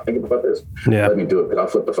outside and not think about this. Let me do it, because I'll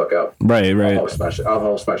flip the fuck out. Right. I'll smash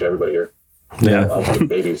everybody here. Yeah. I'll flip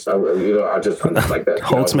babies. I'm just like that.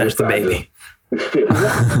 Hold smash the baby.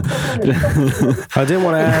 I did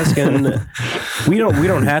want to ask, and we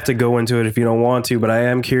don't have to go into it if you don't want to, but I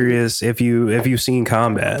am curious if you've seen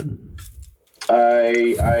combat.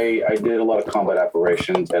 I did a lot of combat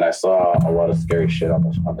operations, and I saw a lot of scary shit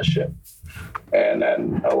on the ship, and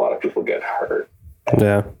then a lot of people get hurt.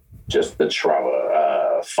 Yeah, just the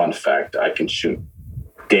trauma. Fun fact: I can shoot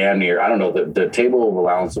damn near. I don't know. The table of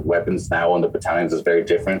allowance of weapons now in the battalions is very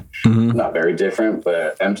different. Not very different,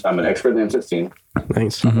 but I'm an expert in M16.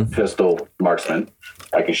 Nice. I'm a pistol marksman.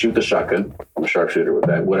 I can shoot the shotgun. I'm a sharpshooter with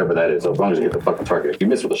that, whatever that is, as long as you hit the fucking target. If you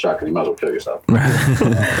miss with a shotgun, you might as well kill yourself.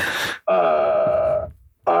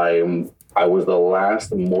 I was the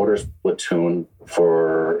last mortars platoon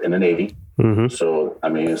in the Navy. So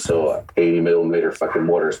 80 millimeter fucking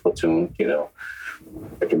mortars platoon. You know,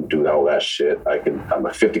 I can do all that shit. I'm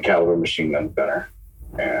a 50 caliber machine gun gunner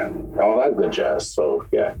and all that good jazz. So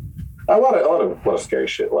yeah, a lot of scary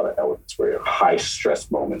shit. A lot of elements where high stress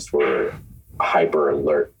moments where hyper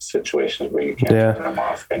alert situations where you can't turn them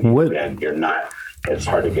off and you're not. It's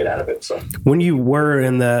hard to get out of it. So when you were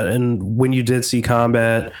in that, and when you did see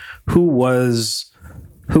combat, who was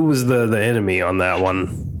the enemy on that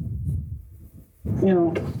one? You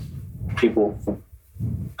know, people from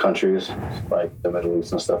countries like the Middle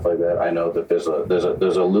East and stuff like that. I know that there's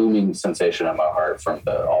a looming sensation in my heart from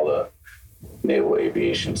all the naval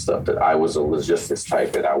aviation stuff that I was a logistics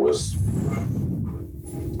type, and I was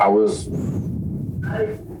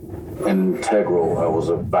integral. I was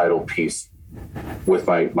a vital piece with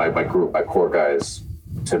my group, my core guys,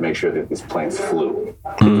 to make sure that these planes flew,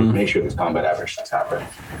 make sure these combat operations happened,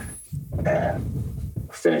 and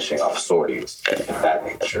finishing off sorties of that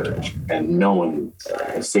nature, and knowing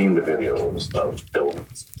and seeing the videos of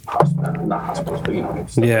buildings, not hospitals, but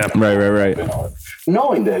right.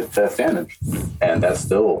 Knowing that that's damage, and that's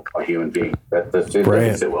still a human being. That doesn't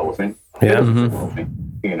sit well with me. Yeah. It doesn't sit well with me.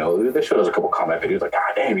 You know, they showed us a couple combat videos like,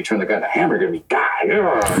 God damn, you turned the guy into a hamburger and he died.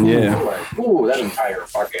 Yeah. Like, ooh, that entire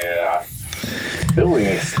fucking building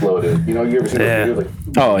exploded. You know, you ever seen those videos? Like,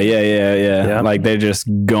 oh, yeah. Like, they're just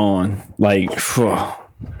gone. Like,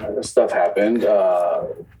 stuff happened.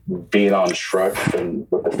 Being on trucks and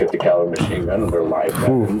with the 50 caliber machine gun and their live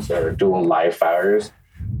weapons or doing live fires.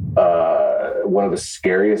 One of the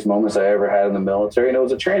scariest moments I ever had in the military, and it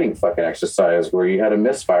was a training fucking exercise where you had a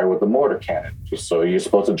misfire with the mortar cannon. So you're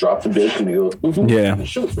supposed to drop the bitch and you go, and it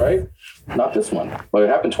shoots, right? Not this one. But it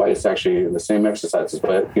happened twice, actually, in the same exercises.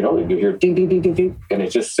 But, you know, you hear ding, ding, ding, ding, ding, and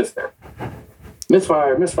it just sits there.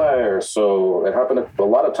 Misfire. So it happened a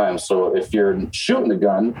lot of times. So if you're shooting the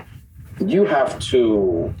gun, you have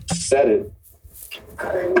to set it.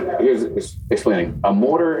 Here's explaining. A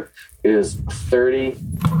mortar is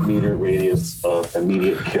 30-meter radius of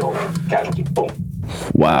immediate kill, casualty. Boom.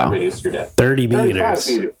 Wow. Radius, you're dead. 30 meters.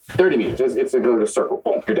 30 meters. It's a good circle.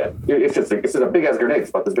 Boom, you're dead. It's a big ass grenade. It's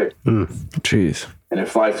about this big. Jeez. And it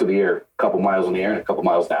flies through the air, a couple miles in the air and a couple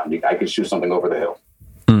miles down. I could shoot something over the hill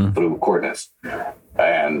through coordinates.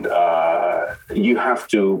 And you have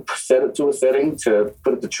to set it to a setting to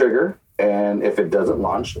put it to trigger. And if it doesn't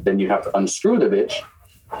launch, then you have to unscrew the bitch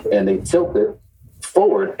and they tilt it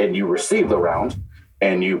forward and you receive the round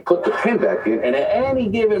and you put the pin back in. And at any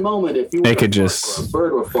given moment, if you could just a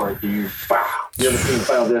bird or fart, you ever seen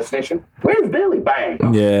Final Destination? Where's Billy? Bang.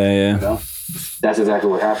 Yeah. You know? That's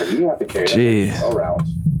exactly what happened. You have to carry that around.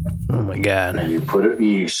 Oh my God. And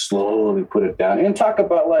you slowly put it down and talk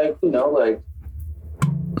about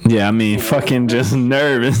yeah, I mean, fucking just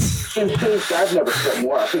nervous. I've never sweat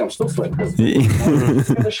more. I think I'm still sweating because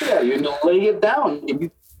the shit out of you and you lay it down. And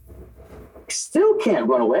you still can't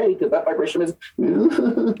run away because that vibration is.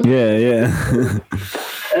 Yeah.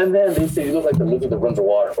 And then they say you look like the lizard that runs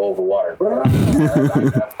over water. I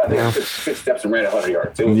think I took 6 steps and ran 100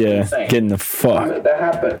 yards. It was insane. Getting the fuck. That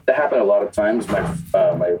happened a lot of times.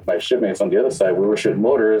 My shipmates on the other side, we were shooting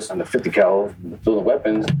motors and the 50 cal, building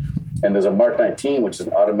weapons. And there's a Mark 19, which is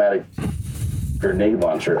an automatic grenade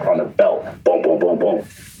launcher on a belt. Boom, boom, boom, boom.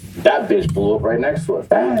 That bitch blew up right next to us.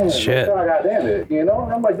 Bang! Shit. Oh, God damn it. You know?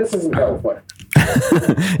 I'm like, this isn't California.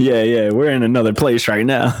 Yeah. We're in another place right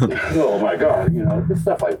now. Oh, my God. You know,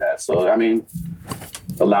 stuff like that. So, I mean,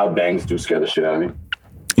 the loud bangs do scare the shit out of me.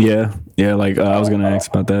 Yeah. Like, I was going to ask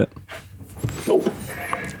about that. Nope.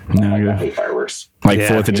 No, I hate fireworks. Like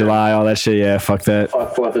 4th of July, all that shit. Yeah, fuck that.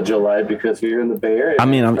 Fuck 4th of July because here in the Bay Area. I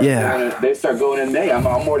mean, they start going in May. I'm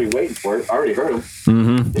already waiting for it. I already heard them.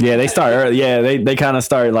 Mm-hmm. Yeah, they start early. Yeah, they kind of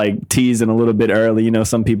start like teasing a little bit early. You know,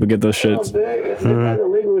 some people get those shits. It's like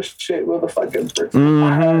illegal shit with the fucking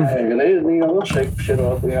and they, they'll shake shit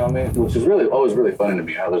off. You know what I mean? Which is always really funny to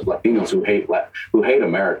me how there's Latinos who hate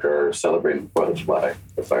America are celebrating 4th of July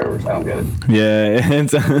with fireworks. I don't get it. Yeah,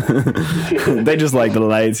 they just like the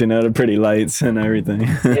lights. You know, the pretty lights and everything.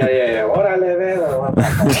 Yeah. What I live in.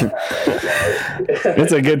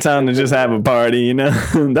 It's a good time to just have a party. You know,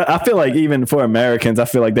 I feel like even for Americans, I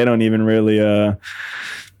feel like they don't even really. I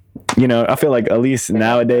feel like at least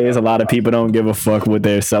nowadays, a lot of people don't give a fuck what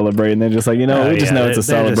they're celebrating. They're just like, we just know it's a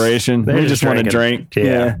celebration. We just want to drink.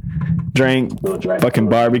 Yeah. Drink, fucking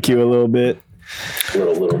barbecue a little bit. Get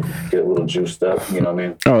a little juiced up, you know what I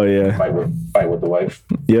mean? Oh, yeah. Fight with the wife.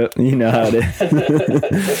 Yep, you know how it is.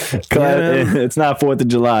 It's not 4th of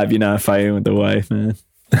July if you're not fighting with the wife, man.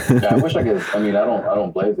 Yeah, I wish I could. I mean, I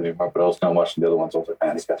don't blaze anymore, but I was kind of watching the other ones. I was like,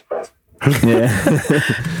 man, these guys are crazy. Yeah.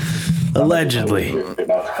 Allegedly.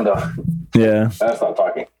 No. Yeah. That's not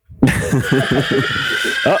talking.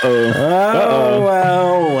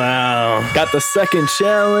 Wow. Got the second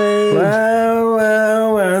challenge. Wow.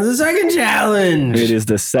 The second challenge. It is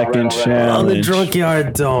the second On challenge. the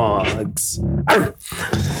Drunkyard Dogs.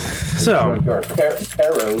 So,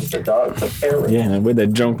 Perros, the dogs, the Perros. Yeah, with the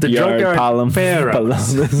Drunkyard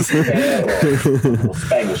Perros. Little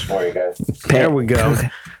Spanish for you guys. There we go.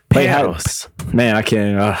 Perros. Man, I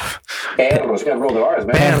can't. Perros, you gotta roll the R's,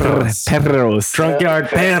 man. Perros. Drunkyard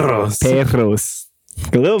Perros. Perros.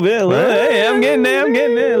 A little bit. Hey, I'm getting there.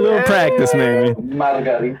 A little practice, maybe.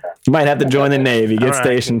 Margarita. You might have to join the Navy. Get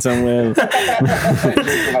stationed somewhere. I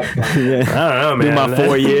don't know, man. Do my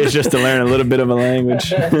 4 years just to learn a little bit of a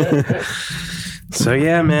language. So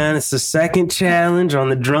yeah, man, it's the second challenge on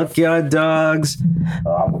the Drunk Yard Dogs.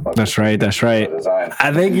 That's right. That's right.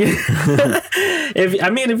 I think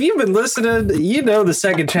if you've been listening, you know the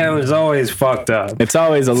second challenge is always fucked up. It's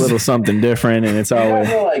always a little something different, and it's always.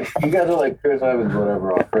 You guys are like Chris Evans,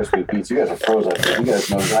 whatever, on First Week Beats. You guys are pros at this. You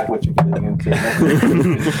guys know exactly what you're getting into.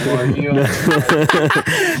 You know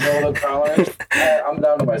the challenge. I'm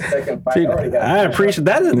down to my second fight. I appreciate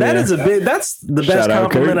that. That is a big. That's the best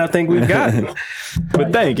compliment I think we've gotten.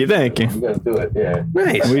 But thank you. You guys do it, yeah.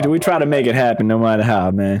 Nice. We try to make it happen no matter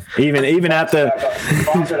how, man. Even after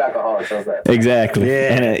sponsored alcoholics, how's that? exactly,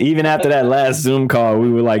 Yeah. And even after that last Zoom call,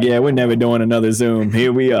 we were like, yeah, we're never doing another Zoom.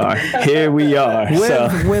 Here we are.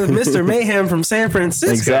 With Mr. Mayhem from San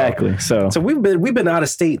Francisco. Exactly. So we've been out of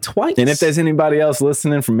state twice. and if there's anybody else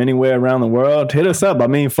listening from anywhere around the world, hit us up. I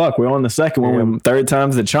mean, fuck, we're on the second one. Third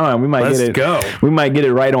time's the charm. We might Let's get it. go. We might get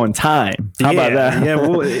it right on time. How about that?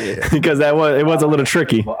 Yeah, Because it was a little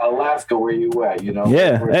tricky. Well, Alaska, where you at? You know?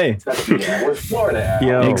 Yeah, Where's hey. Kentucky at? Where's Florida at?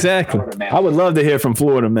 Yo. Exactly. Florida, man. I would love to hear from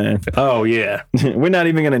Florida, man. Oh yeah, We're not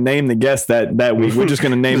even going to name the guest that week. We're just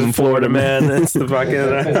going to name him Florida Man. That's the fucking.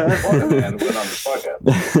 Florida man went on the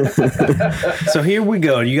podcast. So here we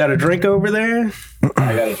go. You got a drink over there?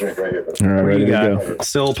 I got a drink right here. All right, What ready you to got? go.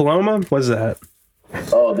 Still Paloma? What's that?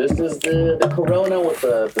 Oh, this is the Corona with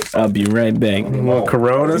the I'll be right back. Well,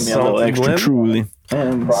 Corona, Give me a little salted extra rim. truly.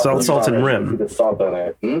 Salted rim. The salt on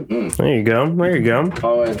it. Mm-hmm. There you go. There you go.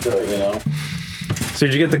 Oh, it's you know. So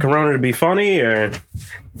did you get the Corona to be funny or?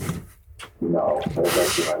 No, that's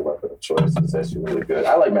actually my weapon of choice. It's actually really good.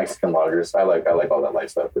 I like Mexican lagers. I like all that light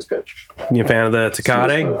stuff. It's good. You a fan of the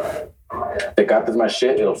Tecate? Tecate is my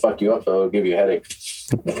shit. It'll fuck you up though. It'll give you a headache.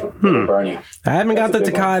 It'll burn you. I haven't got the That's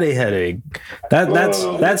a big Tecate headache.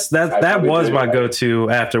 That was my go-to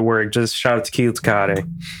after work. Just shout out to Tecate.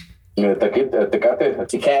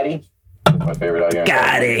 Tecate. My favorite out here.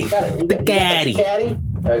 Tecate.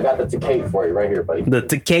 Tecate. I got the Tecate for you right here, buddy. The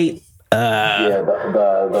Tecate. Yeah,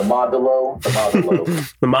 the Modelo.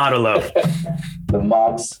 The Modelo. The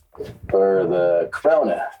Mods or the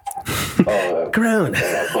Corona. Corona.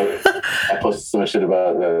 I posted some shit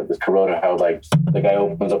about this Corona, how like the guy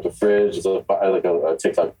opens up the fridge, it's like a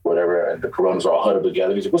TikTok, whatever, and the Coronas are all huddled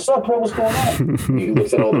together. He's like, "What's up, bro? What's going on?" He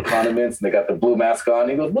looks at all the condiments, and they got the blue mask on.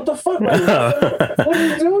 He goes, "What the fuck? What are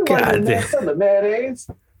you doing? God damn. The mayonnaise."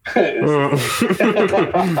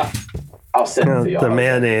 I'll send it to y'all. The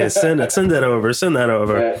mayonnaise. Send that over.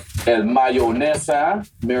 And mayonesa,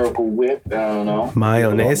 Miracle Whip. I don't know.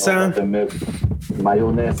 Mayonesa? The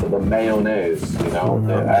mayonnaise. You know,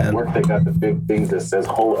 at work they got the big things that says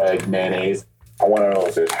whole egg mayonnaise. I want to know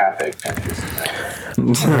if there's half egg mayonnaise.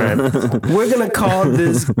 We're gonna call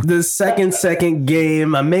this second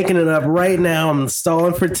game. I'm making it up right now. I'm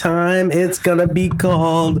stalling for time. It's gonna be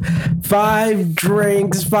called 5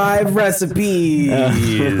 Drinks, 5 Recipes.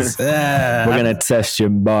 We're gonna test your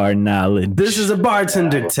bar knowledge. This is a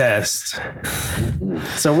bartender test.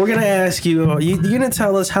 So we're gonna ask you. You're gonna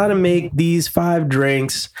tell us how to make these 5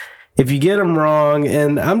 drinks. If you get them wrong,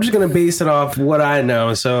 and I'm just going to base it off what I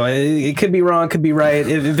know. So it could be wrong, could be right.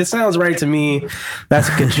 If it sounds right to me, that's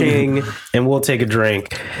a ka-ching, and we'll take a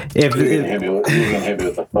drink. If You're going to hit me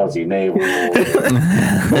with a fuzzy neighbor.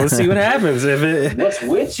 We'll see what happens. What's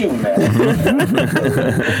with you, man?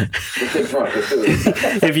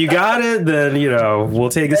 If you got it, then, we'll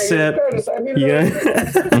take a sip. Yeah.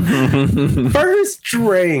 First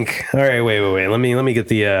drink. All right, wait. Let me get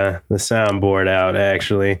the soundboard out,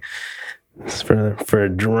 actually. It's for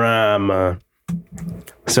drama.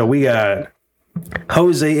 So we got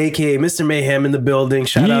Jose, aka Mr. Mayhem, in the building.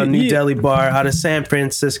 Shout out New Delhi Bar out of San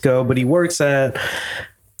Francisco, but he works at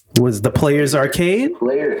the Players Arcade.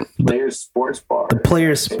 Players Sports Bar. The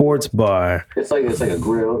Players Sports Bar. It's like a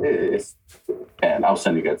grill. And I'll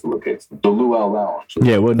send you guys to look at the Luau Lounge.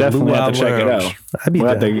 Yeah, we'll definitely have to check it out.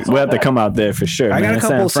 We'll have to come out there for sure. I got a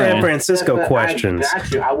couple San Francisco questions. I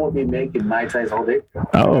got you. I will be making Mai Tais all day.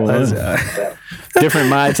 Oh, different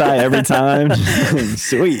Mai Tai every time.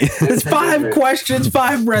 Sweet. It's 5 questions,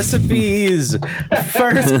 5 recipes.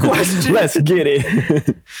 First question. Let's get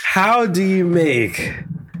it. How do you make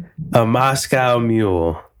a Moscow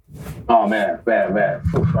Mule? Oh, man. I'm going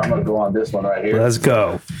to go on this one right here. Let's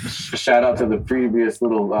go. Shout out to the previous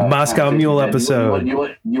little Moscow Mule episode.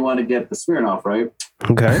 You want to get the Smirnoff, right?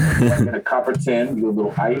 Okay. You want to get a copper tin, you a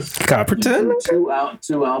little ice. Copper tin? 2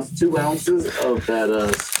 ounces of that.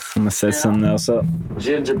 I'm going to set something else up.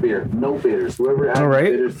 Ginger beer. No bitters. Whoever adds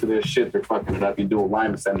bitters to their shit, they're fucking it up. You do a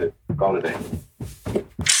lime and send it. Call it a day.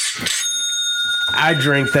 I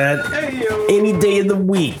drink that any day of the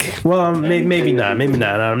week. Well, maybe not.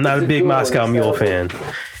 I'm not a big Moscow Mule fan.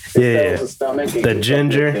 Yeah. The stomach, The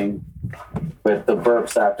ginger. But the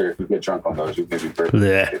burps after, if you get drunk on those, you maybe burp.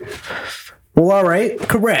 Yeah. Well, all right.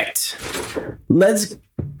 Correct. Let's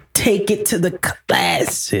take it to the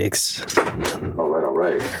classics. All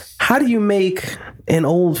right. How do you make an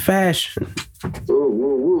old fashioned?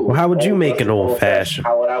 Ooh. Well, how would you make an old fashioned?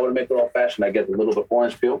 How would I make an old fashioned? I get a little bit of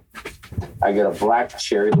orange peel. I get a black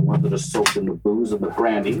cherry, the ones that are soaked in the booze and the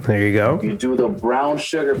brandy. There you go. You do the brown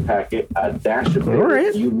sugar packet, a dash of it. All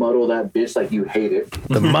right. You muddle that bitch like you hate it.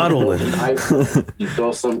 The muddling. You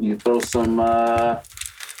throw some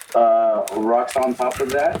rocks on top of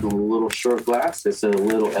that, a little short glass. It's a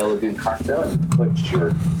little elegant cocktail. And put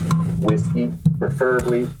your whiskey,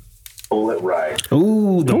 preferably Bullet Rye.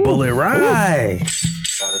 Ooh, the Bullet Rye.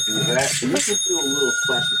 Gotta do that. You can do a little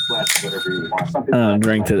splash, whatever you want. Some people I'll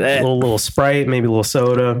drink to A that. little Sprite, maybe a little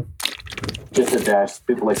soda. just a dash.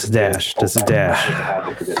 People like Just a dash. Just a dash.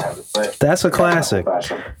 But That's a classic.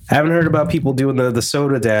 Haven't heard about people doing the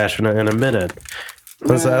soda dash in a minute.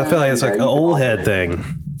 I feel like it's like an old head thing.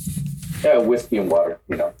 Yeah, whiskey and water,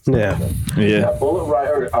 Yeah. Bullet Rye,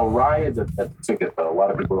 or a rye is a ticket, though. A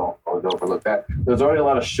lot of people don't overlook that. There's already a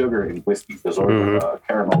lot of sugar in whiskey. There's already a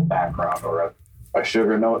caramel background or a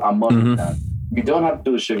sugar note. I'm muddling that. You don't have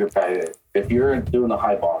to do a sugar packet. If you're doing the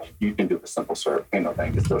highball, you can do the simple syrup. Thing.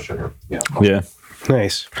 It's still sugar. Yeah.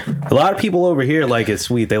 Nice. A lot of people over here like it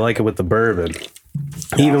sweet. They like it with the bourbon.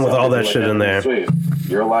 Even with all that shit in there. Sweet.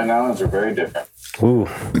 Your Long Islands are very different. Ooh.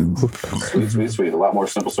 Sweet. A lot more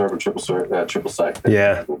simple syrup and triple sec.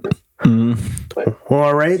 Yeah. Well,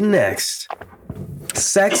 all right, next.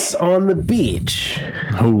 Sex on the beach.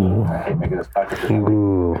 Ooh. I hate making this package.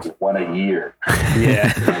 Ooh. One a year.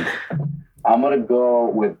 Yeah. I'm going to go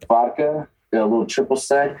with vodka, a little triple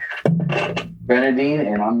sec, grenadine,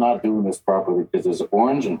 and I'm not doing this properly because there's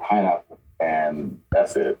orange and pineapple, and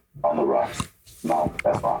that's it on the rocks. No,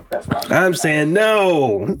 that's wrong. I'm saying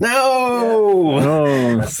no.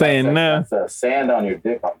 Oh, saying no. That's sand on your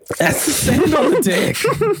dick. That's the sand on the dick.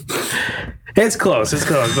 It's close, but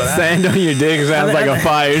Sand on your dick sounds like a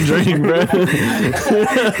fire drink, bro.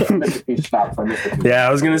 Yeah,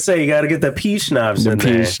 I was gonna say you got to get the pea schnapps in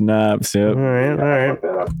there. Pea schnapps, yep. All right.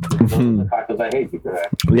 I hate you for that.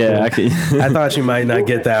 Yeah, I can. I thought you might not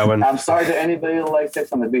get that one. I'm sorry to anybody who likes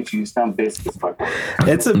sex on the beach. You sound basic as fuck.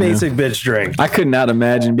 It's a basic bitch drink. I could not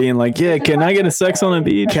imagine being like, yeah, can I get a sex on the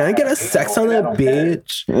beach? Can I get a sex on the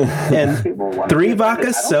beach? And 3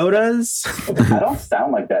 vodka sodas? I don't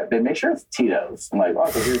sound like that. They make sure it's Tito's. I'm like,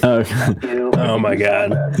 Oh my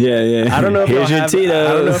God. Yeah. I don't know if Here's your Tito's.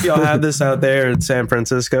 I don't know if y'all have this out there in San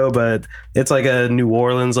Francisco, but it's like a New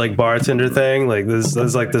Orleans like bartender thing. Like this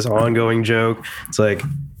is like this ongoing joke. It's like,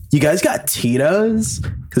 you guys got Tito's?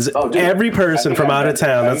 Because every person from out of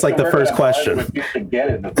town, that's like the first question. You should get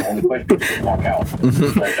it. That's the only question. You should walk out.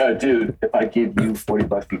 Like, dude, if I give you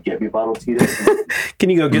 $40, you get me a bottle of Tito's? Can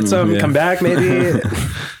you go get some? Come back, maybe.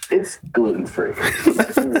 It's gluten free.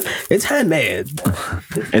 It's handmade.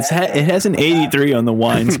 It has an 83 on the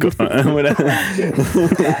wine score. I'm like,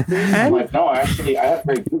 no, actually, I have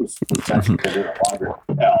Grey Goose. It's actually because they're longer.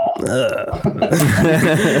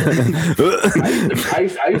 I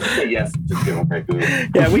used to say yes, just give them Grey Goose.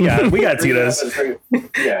 Yeah, we got Tito's.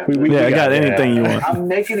 Yeah, I got anything you want. I'm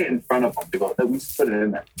making it in front of them. They go, we just put it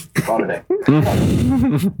in there. Call it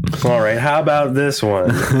All right, how about this one?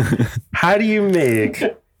 How do you make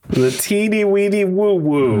the teeny weeny woo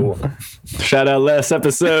woo? Shout out last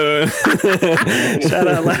episode.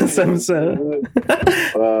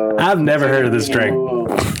 I've never heard of this drink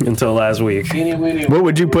until last week. Teeny weeny. What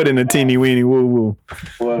would you put in a teeny weeny woo woo?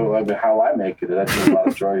 Well, I mean, how I make it, I do a lot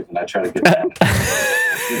of stories and I try to get down.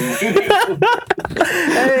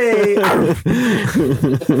 Hey.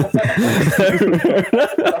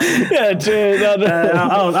 Yeah, cheers.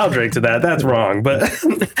 I'll drink to that. That's wrong, but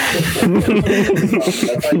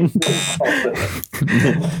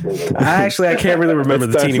I can't really remember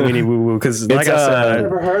the teeny weeny woo woo because, like I said,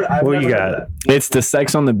 what you got? It's the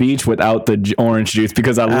sex on the beach without the orange juice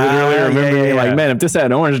because I literally remember being like, man, if this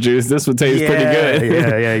had orange juice, this would taste pretty good.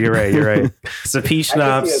 Yeah, you're right. It's a peach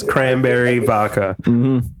schnapps, cranberry, vodka.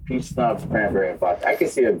 Peach schnapps, cranberry, and vodka. I can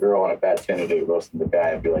see a girl on a bad Tinder date roasting the guy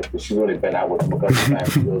and be like, she's already been out with him a couple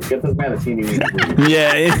times. She goes, get this man a teeny weeny woo.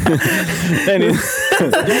 Yeah. And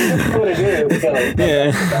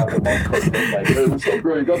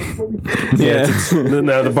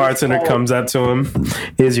Now the bartender comes up to him.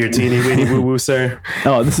 Here's your teeny weeny woo woo, sir.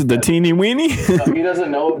 Oh, this is the teeny weeny? No, he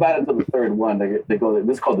doesn't know about it until the third one. They go,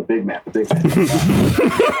 this is called the big man.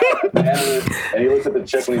 And he looks at the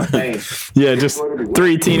chick when he's paying. Yeah, just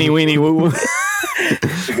 3 teeny weeny woo woo.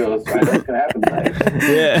 She goes, I know what's going to happen tonight.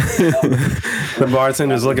 Yeah. The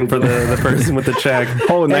bartender's looking for the person with the check.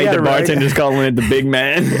 Whole night I the got a- bartender's calling it the big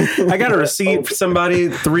man. I got a receipt for somebody,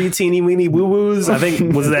 3 teeny weeny woo woos. I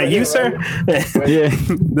think, was that you, sir? Yeah,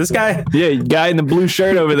 This guy? yeah, guy in the blue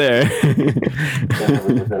shirt over there.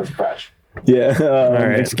 That was crash. Yeah.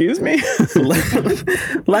 right. Excuse me.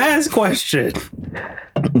 Last question.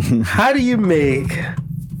 How do you make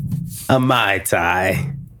a Mai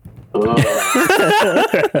Tai? See what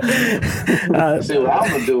I'm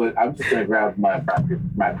gonna do it. I'm just gonna grab my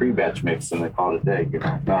pre-batch mix and then call it a day. You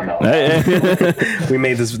know, no. We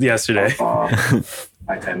made this yesterday.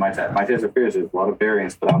 My taste of fears is a lot of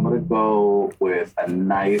variants, but I'm gonna go with a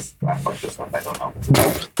nice. I fucked this up. I don't know.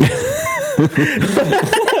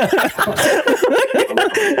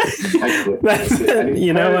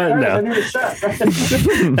 You know what? No. I need a shot.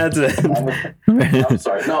 That's it. I'm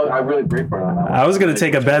sorry. No, I really great for that. I was gonna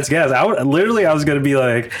take a best guess. I was gonna be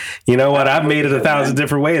like, you know what? I've made it 1,000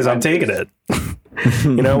 different ways. I'm taking it.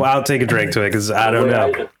 You know, I'll take a drink to it because I don't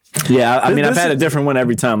know. Yeah, I mean, I've This had a is- different one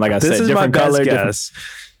every time. Like I This said, is my different best color. guess.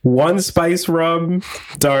 1 spice rum,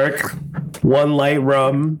 dark. 1 light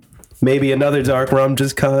rum. Maybe another dark rum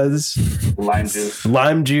just cause. Lime juice.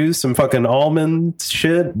 Lime juice, some fucking almond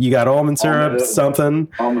shit. You got almond syrup, Almond. something.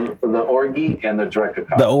 The orgy and the direct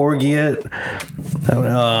cacao. The orgeat.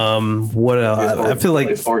 What else? I feel like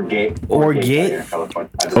it's orgate. Orgate?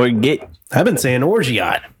 Or get I've been saying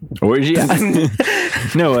orgeat. orgy.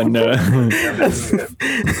 No one.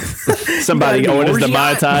 Somebody gotta be orders the Mai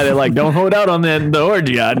orgeat. Tai. They're like, don't hold out on the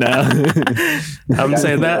orgy now. I'm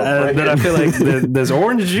saying that. Then I feel like there's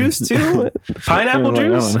orange juice too, pineapple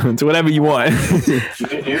juice, It's whatever you want.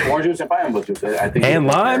 Orange juice and pineapple juice. I think and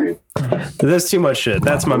it's lime. very- There's too much shit.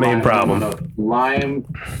 That's my main problem. No. Lime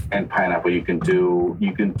and pineapple. You can do.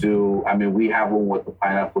 I mean, we have one with the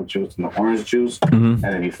pineapple juice and the orange juice, and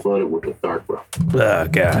then you float it with the dark rum. Oh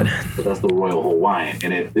god. So that's the Royal Hawaiian,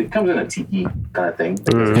 and it comes in a tiki kind of thing.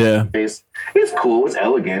 Yeah. It's cool. It's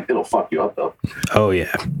elegant. It'll fuck you up though. Oh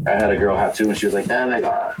yeah. I had a girl have 2, and she was like, "Nah, like,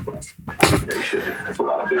 yeah, you should. That's a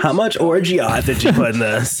lot of booze." How much orgeat did you put in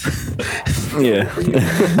this? Yeah.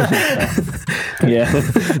 Yeah.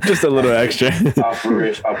 Just a little extra.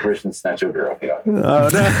 Operation Snatch Your Girl. Yeah. Oh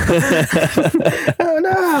no. Oh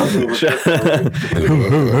no.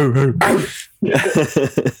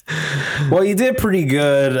 Well, you did pretty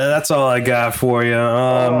good. That's all I got for you.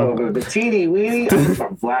 The teeny weeny. I'm gonna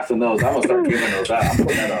start blasting those. I'm gonna start giving those out. I'm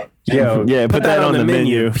putting that up. Yo, Yeah, put that on the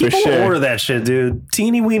menu for People sure. order that shit, dude.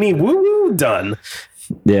 Teeny weeny woo woo done.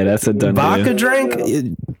 Yeah, that's a done Vodka deal.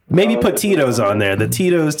 drink. Maybe put Tito's on there. The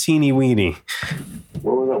Tito's teeny weeny.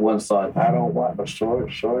 What was that one song? I don't want a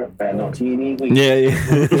short, fat, no teeny weeny. Yeah.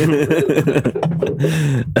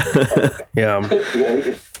 Yeah.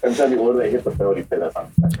 Every time you order that, hit the bell, you play that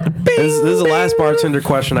song. This is the last bartender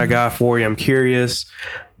question I got for you. I'm curious.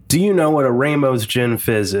 Do you know what a Ramos Gin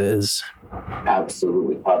Fizz is?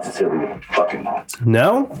 Absolutely, positively, fucking not.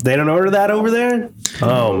 No? They don't order that over there?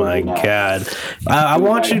 Oh my god. I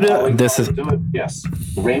want you to. This is- do it. Yes.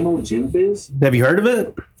 Ramo Gin Biz. Have you heard of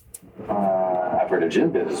it? I've heard of Gin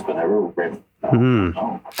Biz, but never Ramo.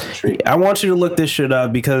 No, intrigued. I want you to look this shit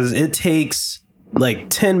up because it takes like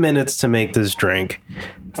 10 minutes to make this drink.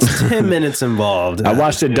 It's 10 minutes involved. I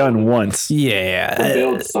watched it done once. The Yeah.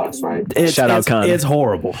 build sucks, right? Shout out Con. It's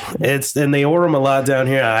horrible. And they order them a lot down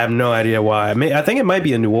here. I have no idea why. I think it might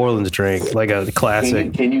be a New Orleans drink, like a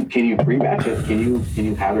classic. Can you pre-batch it? Can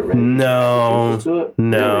you have it ready? No, To it?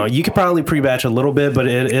 no. Really? You could probably pre-batch a little bit, but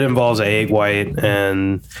it involves an egg white,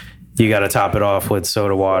 and you got to top it off with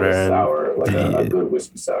soda water. And Sour, like a good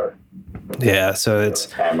whiskey sour. yeah, so it's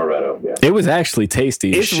Amaretto, yeah. It was actually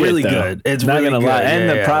tasty. as It's shit, really though. good. It's not really gonna lie, good. and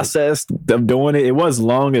Yeah, the yeah. process of doing it, it was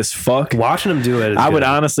long as fuck. watching them do it. Is I would good.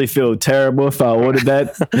 honestly feel terrible if I ordered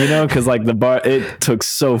that, because like the bar, it took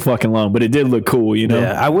so fucking long, but it did look cool,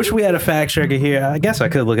 Yeah, I wish we had a fact checker here. I guess I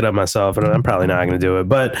could look it up myself, and I'm probably not going to do it.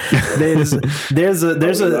 But there's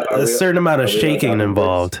a certain amount of shaking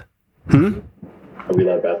involved. Are we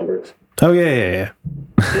like bathroom breaks? Oh yeah.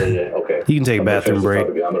 Yeah, okay. You can take a bathroom break.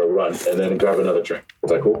 I'm gonna run and then grab another drink.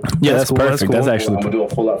 Is that cool? Yeah, That's that's cool, perfect. that's cool. That's I'm actually gonna do a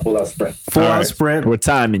full out sprint. Full All out right. sprint. We're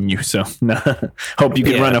timing you, so hope you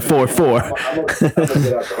can Yeah. run a 4-4. I'm gonna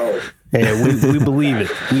get alcoholic. Yeah, we believe it.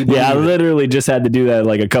 We believe Yeah, I it. literally just had to do that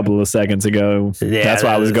like a couple of seconds ago. Yeah, That's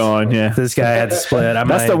why I was that's- going. Yeah. This guy had to split.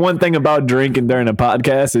 That's the one thing about drinking during a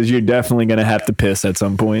podcast is you're definitely going to have to piss at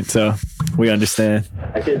some point. So we understand.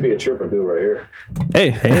 I could be a tripper dude right here.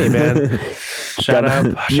 Hey, man. Shout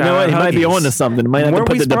out. You know what? He might be Huggies. on to something. Might have Weren't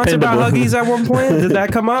to we put the sponsored by dependable. Huggies at one point? Did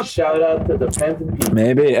that come up? Shout out to Dependable.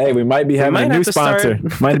 Maybe. Hey, we might be having might a new have to start-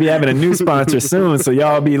 sponsor. Might be having a new sponsor soon, so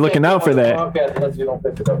y'all be looking out for that. Unless you don't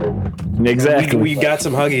pick it up. Exactly. We got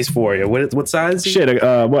some Huggies for you. What size? Shit,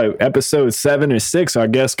 what episode 7 or 6? Our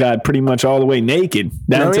guest got pretty much all the way naked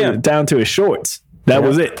down to his shorts. That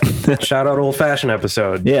was it. Shout out old fashioned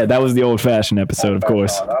episode. Yeah, that was the old fashioned episode, of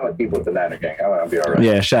course. I'm gonna keep with the Niner Gang. I'm gonna be all right.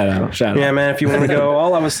 Yeah, shout out. Yeah, man. If you want to go,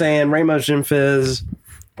 all I was saying, Rainbow's Gin Fizz.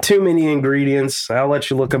 Too many ingredients. I'll let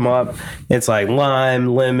you look them up. It's like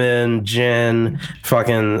lime, lemon, gin,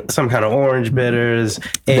 fucking some kind of orange bitters,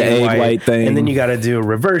 egg white thing. and then you got to do a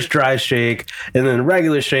reverse dry shake, and then a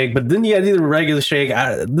regular shake. But then you got to do the regular shake.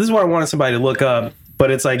 This is what I wanted somebody to look up. But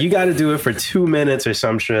it's like you got to do it for 2 minutes or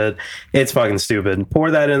some shit. It's fucking stupid. Pour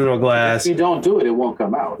that into a glass. If you don't do it, it won't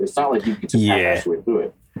come out. It's not like you can just half-assly do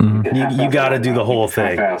it. You got to do the whole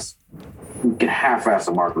thing. You can half-ass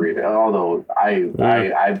a margarita. Although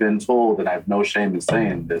I've been told, and I have no shame in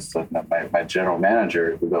saying this, my general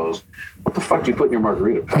manager who goes, "What the fuck do you put in your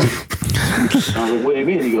margarita?" I was like, "What do you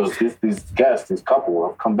mean?" He goes, "These guests, this couple,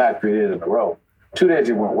 have come back 3 days in a row. 2 days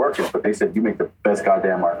you weren't working, but they said you make the best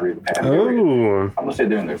goddamn margarita pan. Ooh. I'm gonna say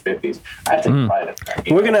they're in their 50s. I take pride in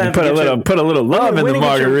that. We're gonna have Put to a little love in the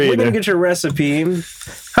margarita. We're gonna get your recipe.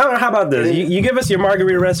 How about this? You give us your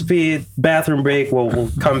margarita recipe, bathroom break. We'll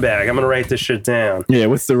come back. I'm gonna write this shit down. Yeah,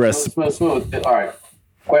 what's the rest? Smooth. All right.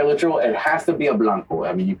 Quite literal. It has to be a blanco.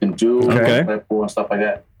 I mean, you can do Red Bull and stuff like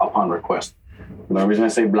that upon request. The only reason I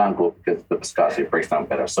say blanco because the viscosity breaks down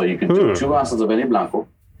better. So you can do 2 ounces of any blanco.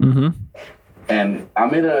 Mm-hmm. And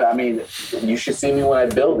you should see me when I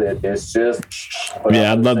build it. It's just.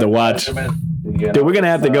 Yeah, I'd love to watch. Dude, we're gonna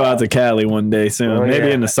have to go out to Cali one day soon,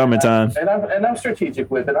 maybe in the summertime. And I'm strategic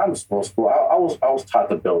with it. I'm old school. I was taught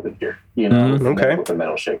to build it here. You know, with the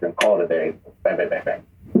metal shaker and call it a day. Bang, bang, bang,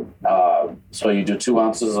 bang. So you do 2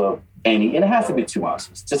 ounces of any, and it has to be 2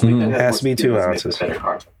 ounces. Just because it has to be 2 ounces.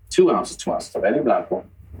 2 ounces of any blanco,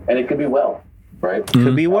 and it could be well. Right?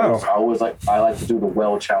 Could be well. I like to do the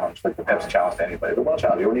well challenge, like the Pepsi challenge to anybody. The well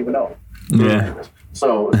challenge, you don't even know. Yeah.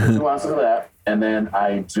 So 2 ounces of that, and then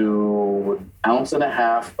I do 1.5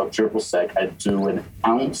 ounces of triple sec. I do 1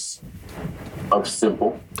 ounce of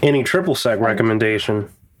simple. Any triple sec recommendation?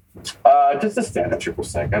 Just a standard triple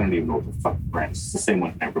sec. I don't even know what the fucking brand is. It's the same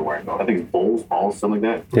one everywhere I go. I think it's Balls, something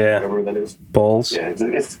like that. Yeah. Whatever that is. Balls. Yeah,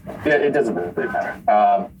 it doesn't really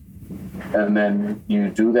matter. And then you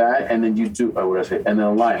do that, and then you do and then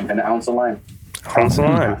a lime, 1 ounce of lime. Ounce of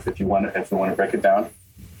lime. If you want to break it down,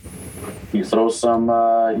 you throw a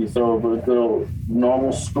little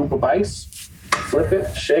normal scoop of ice, flip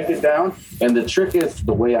it, shake it down, and the trick is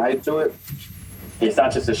the way I do it. It's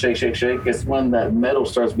not just a shake. It's when that metal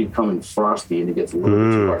starts becoming frosty and it gets a little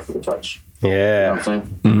bit too hard for the touch. Yeah. You know what I'm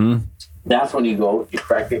saying? Mm-hmm. That's when you go, you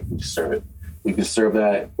crack it, and you serve it. You can serve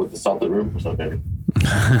that with the salted rim. What's up, baby?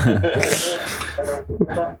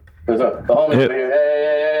 What's up? The homie over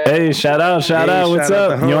here. Hey, shout out. What's shout out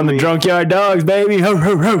up? the You on the homie. Drunk Yard Dogs, baby? Ho,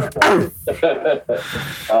 ho, ho.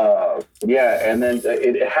 Yeah, and then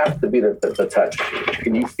it has to be the touch.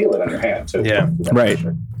 Can you feel it on your hand, too? Yeah. Right.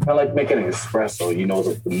 Kind of like making an espresso. You know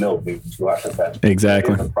the milk needs to watch the touch.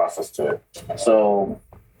 Exactly. There's a process to it. So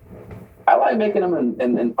I like making them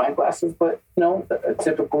in pint glasses, but you know, a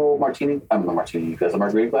typical martini. I'm a martini because a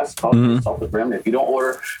margarita glass is called salted rim. If you don't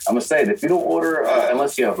order, I'm gonna say it. If you don't order,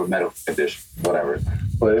 unless you have a medical condition, whatever.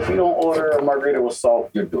 But if you don't order a margarita with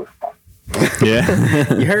salt, you're doing fine.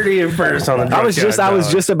 Yeah. You heard it here first on the I was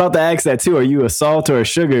just about to ask that too. Are you a salt or a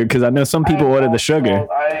sugar? Because I know some people order the sugar.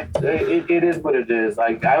 It is what it is.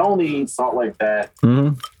 Like I only eat salt like that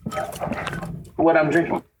when I'm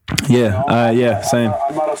drinking. Yeah, yeah, same.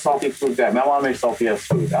 I'm not a salty food guy. My mom makes salty ass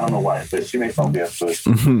food. I don't know why, but she makes salty ass food.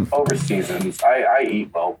 Over seasons, I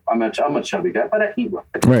eat well. I'm a chubby guy, but I eat well.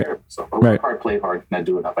 I take care of myself. I work hard, play hard, and I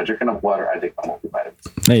do enough. I drink enough water. I take my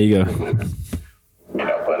multivitamins. There you go. You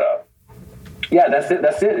know, but yeah, that's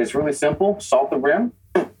it. It's really simple. Salt the rim.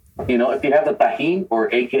 You know, if you have the tahini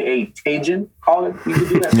or AKA Tajin, call it, you can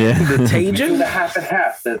do that. Yeah. The You do Tajin? the half and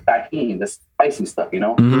half, the tahini, the spicy stuff, you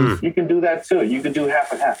know? Mm-hmm. You can do that too. You can do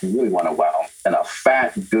half and half. You really want to wow. And a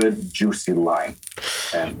fat, good, juicy lime.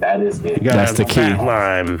 And that is it. That's the key.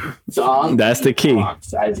 Lime. That's the key.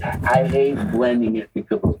 I hate blending it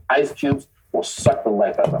because those ice cubes will suck the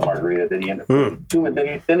life out of the margarita. Then you end up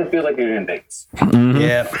then it feels like you're in Vegas.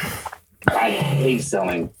 Yeah. I hate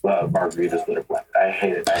selling margaritas that are blended. I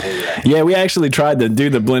hate it. Yeah, we actually tried to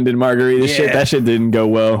do the blended margarita shit. That shit didn't go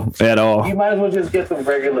well at all. You might as well just get the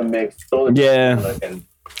regular mix. Throw the and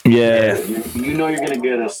Yeah. You know you're gonna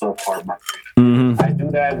get a subpar margarita. Mm-hmm. I do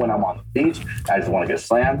that when I'm on the beach. I just want to get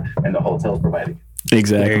slammed, and the hotel's providing.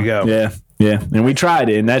 Exactly. There you go. Yeah. Yeah. And we tried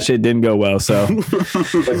it, and that shit didn't go well. So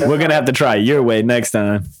we're gonna have to try it your way next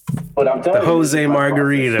time. But I'm telling The you, Jose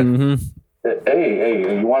Margarita. Mm-hmm.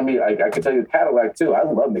 Hey, you want me? I can tell you Cadillac too. I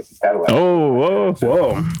love making Cadillac. Oh, whoa.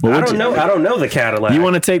 Whoa. Well, I don't know the Cadillac. You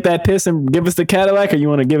want to take that piss and give us the Cadillac, or you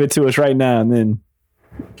want to give it to us right now and then?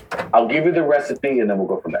 I'll give you the recipe, and then we'll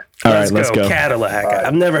go from there. All right, let's go. Cadillac. All right.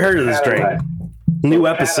 I've never heard of this Cadillac. drink. New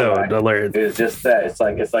Cadillac episode alert. It's just that it's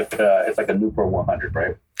like a Newport 100,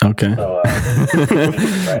 right? Okay. So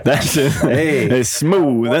right. That shit is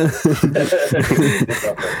smooth.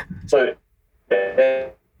 So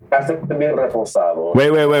reposado.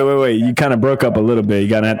 Wait. You kind of broke up a little bit. You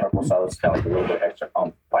got to. Reposado is kind of like a little bit extra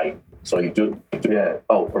on bite. So you do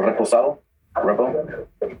reposado.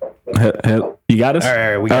 You got us? All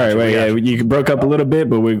right, we All got right, you, wait, we got yeah, you broke up a little bit,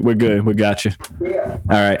 but we're good. We got you. All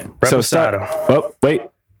right. So start. Reposado. Oh, wait.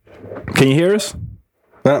 Can you hear us?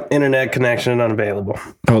 Well, internet connection unavailable.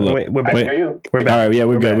 Hold up. Wait, we're back. I hear you. We're All back. right, yeah,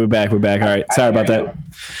 we're good. back. We're back. All right. Sorry about that.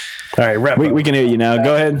 All right, Repo. We can hear you now.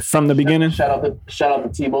 Go ahead from the beginning. Shout out to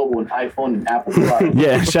T-Mobile and iPhone and Apple products.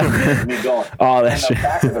 Yeah, shout Me going. all that In the shit.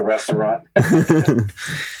 back of the restaurant.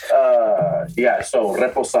 So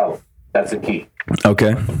reposado. That's the key.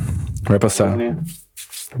 Okay. Reposado.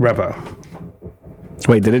 Repo.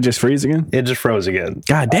 Wait, did it just freeze again? It just froze again.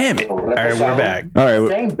 God damn it. All right, we're back. All right.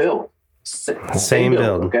 Same build. Same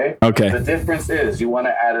build. Okay. Okay. The difference is you want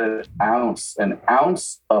to add an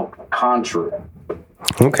ounce of Contru.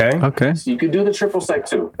 Okay. Okay. So you could do the triple sec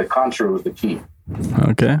too. The Contru is the key.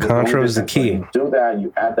 Okay. Contro is the key. You do that.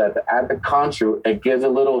 You add that. Add the Contru. It gives a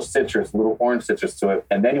little citrus, a little orange citrus to it,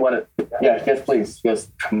 and then you want to. Yes, please. Yes,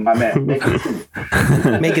 my man. Make it two.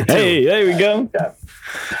 Make it two. Hey, there we go.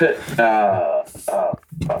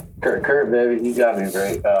 Kurt, baby, you got me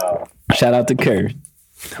right. Shout out to Kurt.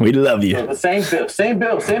 We love you. So the same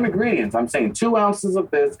build, same ingredients. I'm saying 2 ounces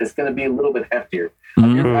of this. It's going to be a little bit heftier.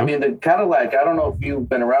 Mm-hmm. I mean, the Cadillac. I don't know if you've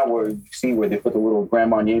been around where you see where they put the little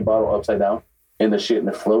Grand Marnier bottle upside down in the shit and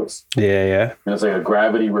it floats. Yeah. And it's like a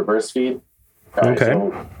gravity reverse feed. All right, Okay.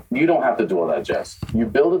 So you don't have to do all that, Jess. You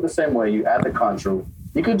build it the same way. You add the Contru.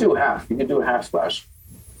 You could do half. You could do a half splash.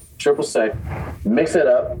 Triple sec. Mix it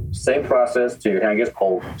up. Same process till your hand gets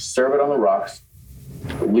cold. Serve it on the rocks.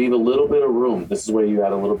 Leave a little bit of room. This is where you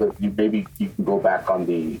add a little bit. Maybe you can go back on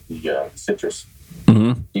the citrus.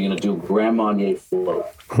 Mm-hmm. You're gonna do Grand Marnier float.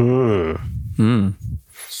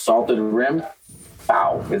 Salted rim.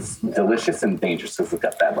 Wow, it's delicious and dangerous because it's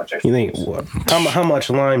got that much extra. You think what? How much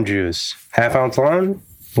lime juice? Half ounce lime?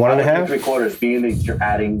 1.5? 3/4 being that you're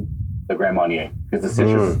adding the Grand Marnier because the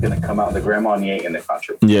citrus is going to come out in the Grand Marnier and the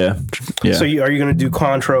Contru. Yeah. So are you going to do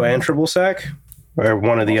Contro and triple sec? Or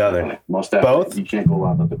one or the other? Most definitely. Both? You can't go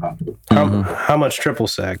wrong with the Contru. How much triple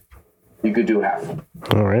sec? You could do half.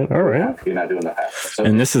 All right. You're not doing the half. So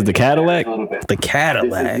And this is the Cadillac? A little bit. The This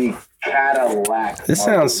Cadillac. is the Cadillac. This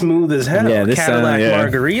sounds smooth as hell. Yeah, this Cadillac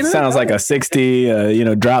margarita. sounds like a 60,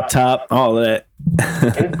 drop top, all of that.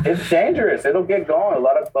 It's dangerous. It'll get going. A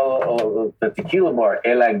lot of the tequila bar,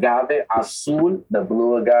 El Agave Azul, the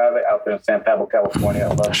blue agave out there in San Pablo, California. I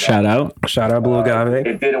love that. Shout out. Shout out Blue Agave.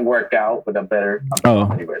 It didn't work out, but I'm better.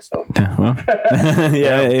 Anyway, so Well,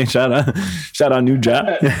 yeah, hey, shout out new job.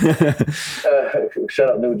 shut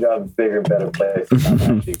up, new job, bigger, better place.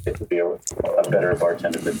 I'm actually get to be a better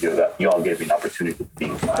bartender than you. That you all gave me an opportunity to be.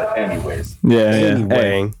 But anyways, Yeah. Anyway.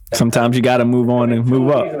 Hey, sometimes you got to move on and move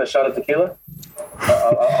up. And a shot of tequila.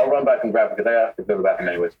 I'll run back and grab it because I have to go to the bathroom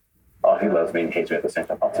anyways. Oh, he loves me and hates me at the same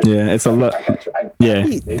time. Yeah, it's a lot. Yeah,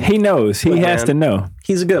 he knows. He has to know.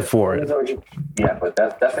 He's good for it. Yeah, but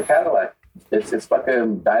that's the Cadillac. It's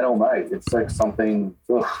fucking dynamite. It's like something.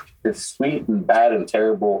 It's sweet and bad and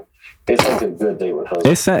terrible. It's like a good day with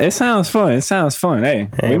those. It sounds fun. Hey,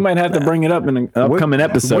 we might have to bring it up in an upcoming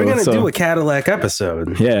episode. We're gonna do a Cadillac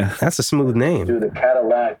episode. Yeah. That's a smooth name. Do the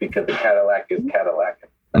Cadillac because the Cadillac is Cadillac.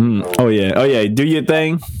 Oh yeah. Do your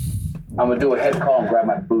thing. I'm gonna do a head call and grab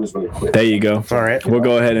my booze really quick. There you go. All right. We'll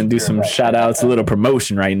go ahead and do some shout outs, a little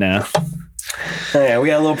promotion right now. Yeah, we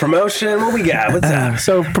got a little promotion. What we got? What's up?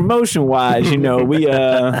 So promotion wise, we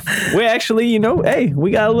actually, hey,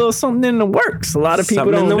 we got a little something in the works. A lot of people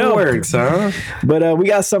Something don't in the know. works, huh? But we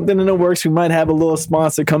got something in the works. We might have a little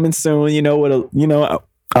sponsor coming soon.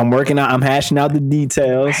 I'm working out. I'm hashing out the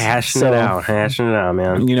details. Hashing it out,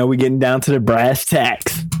 man. We getting down to the brass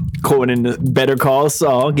tacks. According to Better Call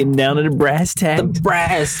Saul, getting down to the brass tacks.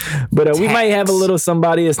 But we might have a little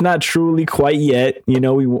somebody that's not truly quite yet.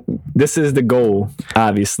 This is the goal,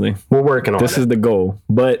 obviously. We're working on This it. is the goal.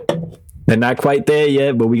 But They're not quite there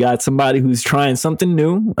yet, but we got somebody who's trying something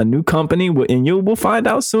new, a new company, and we'll find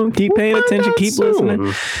out soon. Keep paying attention, keep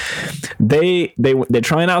listening. They're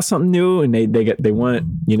trying out something new, and they want,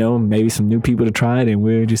 you know, maybe some new people to try it, and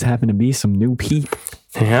we just happen to be some new people.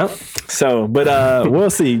 Yeah. So, but we'll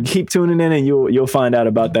see. Keep tuning in, and you'll find out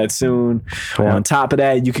about that soon. Yeah. On top of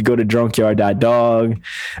that, you could go to drunkyard.dog.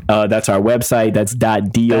 That's our website. That's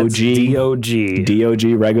 .dog.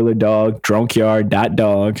 DOG, regular dog.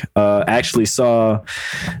 Drunkyard.dog. Actually saw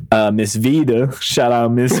Miss Vida. Shout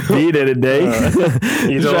out Miss Vida today.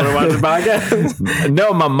 You don't want to watch the podcast?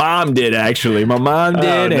 No, my mom did actually. My mom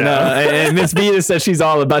did, and Miss Vida said she's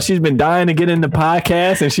been dying to get into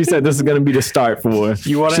podcasts, and she said this is going to be the start for her.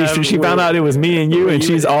 She found out it was me and you, and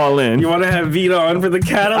she's all in. You want to have Vita on for the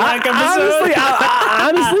Cadillac episode?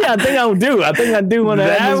 Honestly, I think I do. I think I do want to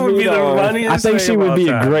have That would be the funniest. I think she would be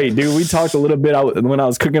great, dude. We talked a little bit when I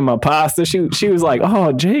was cooking my pasta. She was like,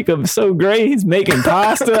 "Oh, Jacob, so great. He's making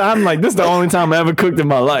pasta." I'm like, "This is the only time I ever cooked in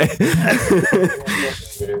my life."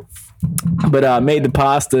 But I made the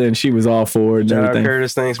pasta, and she was all for it. And shout everything. out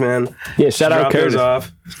Curtis, thanks, man. Yeah, shout out Curtis.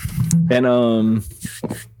 Off. And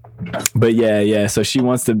but yeah. So she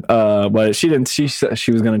wants to. But she didn't. She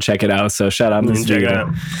was gonna check it out. So shout out Miss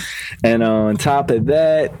Vita. And on top of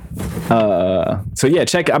that, so yeah,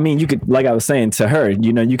 check. I mean, you could, like I was saying to her,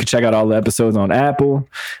 you know, you could check out all the episodes on Apple.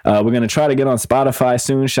 We're gonna try to get on Spotify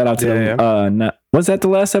soon. Shout out to was that the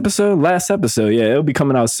last episode? Last episode, yeah, it'll be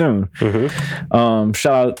coming out soon. Mm-hmm.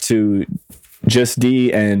 Shout out to Just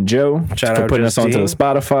D and Joe for putting us onto the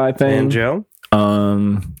Spotify thing. And Joe.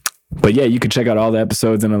 But yeah, you can check out all the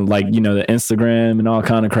episodes and like, you know, the Instagram and all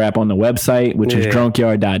kind of crap on the website, which is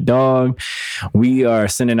drunkyard.dog. We are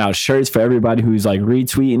sending out shirts for everybody who's like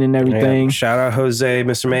retweeting and everything. Yeah. Shout out Jose,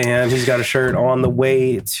 Mr. Mayhem. He's got a shirt on the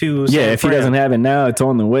way to if he doesn't have it now, it's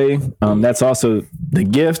on the way. That's also the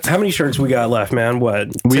gift. How many shirts we got left, man?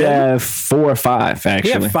 What? 10? We have 4 or 5,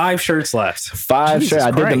 actually. We have 5 shirts left. 5 shirts.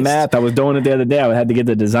 I did the math. I was doing it the other day. I had to get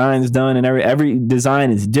the designs done, and every design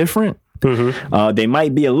is different. Mm-hmm. They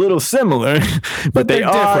might be a little similar, but they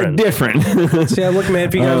are different. So yeah, look, man,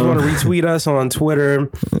 if you guys want to retweet us on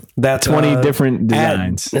Twitter, that's 20 different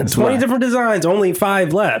designs. 20 different designs, only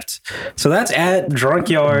 5 left. So that's at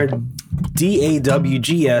Drunkyard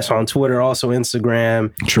DAWGS on Twitter, also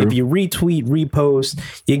Instagram. True. If you retweet, repost,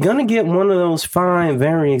 you're gonna get one of those 5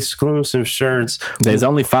 very exclusive shirts. There's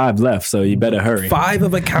only 5 left, so you better hurry. 5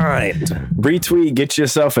 of a kind. Retweet, get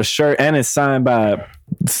yourself a shirt, and it's signed by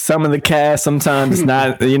some of the cast. Sometimes it's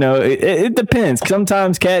not, you know, it depends.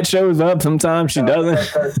 Sometimes Kat shows up, sometimes she doesn't.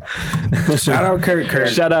 Shout out Kurt.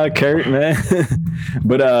 Shout out Kurt, man.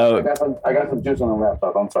 But I got some juice on the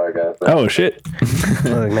laptop. I'm sorry, guys. Oh shit.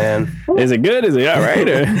 Look, man. Is it good? Is it all right?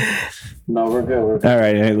 Or? No, we're good. All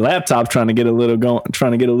right. Hey, laptop trying to get a little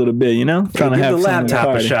bit, you know, trying to have the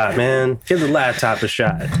laptop a shot, man. Give the laptop a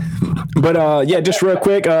shot. But yeah, just real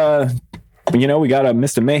quick, you know, we got a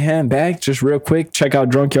Mr. Mayhem back. Just real quick, check out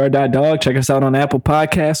drunkyard.dog. Check us out on Apple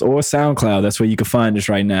Podcasts or SoundCloud. That's where you can find us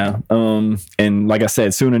right now. And like I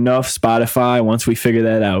said, soon enough, Spotify, once we figure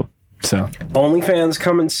that out. So OnlyFans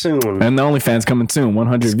coming soon. And the OnlyFans coming soon.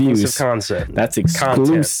 100 views. Concept. That's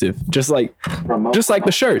exclusive. Content. Just like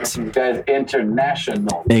the shirts. You guys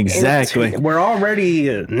international. Exactly. We're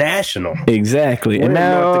already national. Exactly. We're and in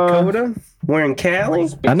now North Dakota. We're in Cali.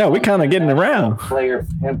 I know, we're kind of getting around. Player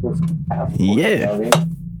Yeah.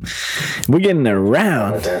 We're getting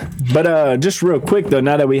around. But just real quick though,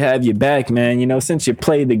 now that we have you back, man, you know, since you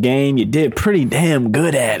played the game, you did pretty damn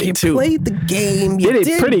good at it too. You played the game. You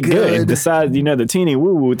did pretty good. Besides, you know, the teeny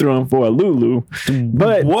woo woo threw him for a Lulu.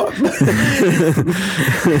 But what?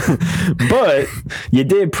 But you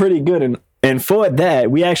did pretty good. And for that,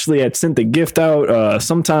 we actually had sent the gift out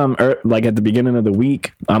sometime like at the beginning of the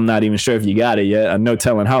week. I'm not even sure if you got it yet. I'm no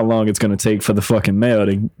telling how long it's going to take for the fucking mail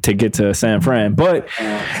to get to San Fran. But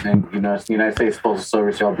United States Postal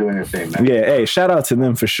Service, y'all doing your thing, man. Yeah, hey, shout out to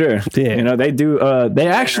them for sure. Yeah. You know, they do. They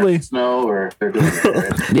actually snow or they're doing it.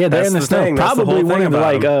 Right? Yeah, they're in the snow. Probably one of the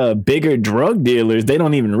like bigger drug dealers. They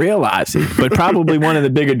don't even realize it, but probably one of the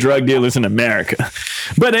bigger drug dealers in America.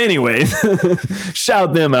 But anyways,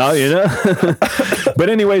 shout them out, you know. But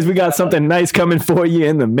anyways, we got something nice coming for you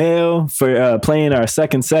in the mail for playing our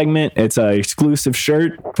second segment. It's an exclusive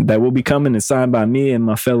shirt that will be coming and signed by me and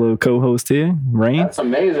my fellow co-host here, Rain. That's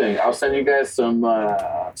amazing. I'll send you guys some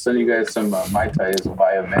Mai Tais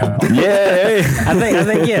via mail. Yeah, hey. I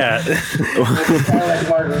think yeah.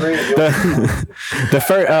 The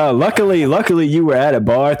first, luckily you were at a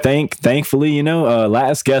bar. Thankfully, you know,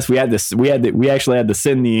 last guest we actually had to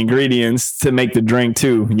send the ingredients to make the drink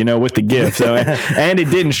too. You know, with the gift. gift. So, and it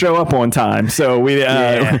didn't show up on time. So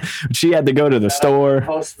she had to go to the store.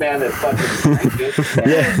 Postman that fucking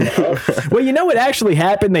Well, you know what actually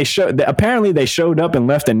happened? Apparently they showed up and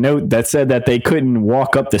left a note that said that they couldn't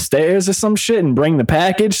walk up the stairs or some shit and bring the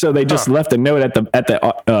package. So they just left a note at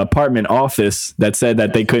the apartment office that said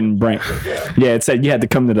that they couldn't bring. Yeah, it said you had to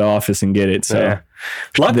come to the office and get it. So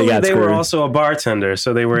luckily they were also a bartender,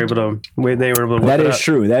 so they were able to. That is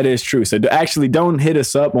true. That is true. So actually, don't hit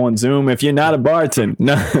us up on Zoom if you're not a bartender.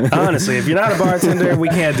 No. Honestly, if you're not a bartender, we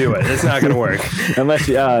can't do it. It's not going to work unless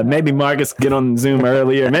maybe Marcus get on Zoom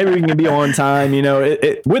earlier. Maybe we can be on time. You know,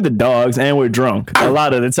 we're the dogs and we're drunk a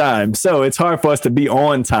lot of the time, so it's hard for us to be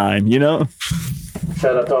on time. You know.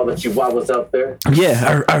 Shout out to all the Chihuahuas out there.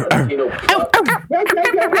 Yeah.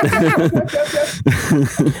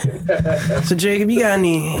 So Jacob, you got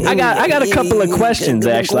any? I got a couple of questions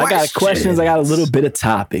actually. I got questions. I got a little bit of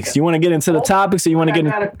topics. You want to get into the topics, or you want to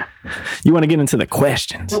get into the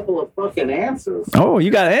questions? A couple of fucking answers. Oh, you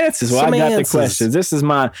got answers. Well, I got the questions. This is.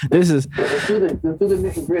 Let's do the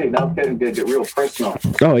nitty gritty. Now I'm getting get real personal.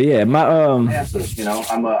 Oh yeah, my answers. You know,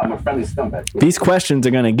 I'm a friendly scumbag. These questions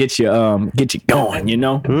are gonna get you going. You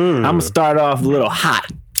know, I'm gonna start off a little hot.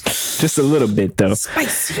 Just a little bit though.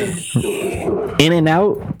 Spicy.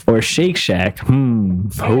 In-N-Out or Shake Shack?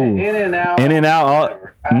 In-N-Out. In-N-Out.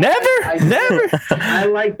 Never. I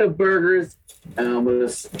like the burgers.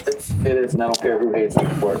 It is, and I don't care who hates them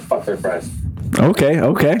for it. Fuck their fries. Okay.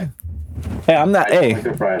 Hey, I'm not. Like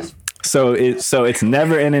their fries. So it's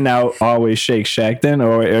never In-N-Out, always Shake Shack then,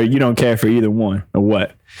 or you don't care for either one, or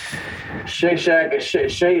what? Shake Shack. If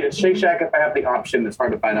I have the option, it's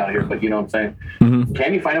hard to find out here, but you know what I'm saying. Mm-hmm.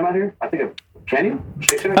 Can you find them out here? Can you?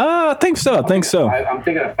 Shake Shack? I think so. I'm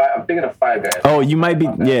thinking of Five Guys. Oh, you might be.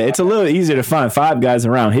 Yeah, it's a little easier to find Five Guys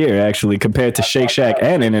around here actually compared to Shake Shack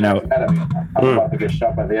and In-N-Out. I'm about to get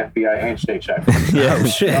shot by the FBI and Shake Shack. Yeah,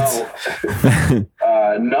 shit.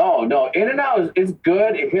 No. In-N-Out is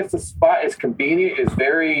good. It hits the spot. It's convenient. It's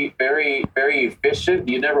very, very, very efficient.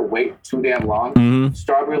 You never wait too damn long. Mm-hmm.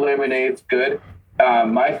 Strawberry lemonade's good.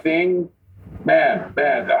 My thing, man,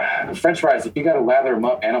 French fries. You got to lather them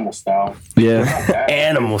up animal style. Yeah,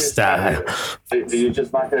 animal style. You're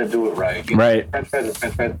just not gonna do it right. Right. French fries are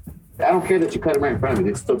French fries. I don't care that you cut them right in front of me.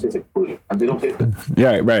 They still taste like booty. They don't taste good.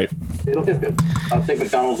 Yeah, right. They don't taste good. I'll take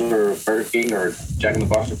McDonald's or Burger King or Jack in the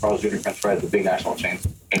Box or Carl's Jr. French fries, the big national chains,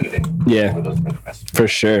 any day. Yeah, for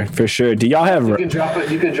sure. Do y'all have? You can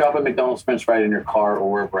drop a McDonald's French fry in your car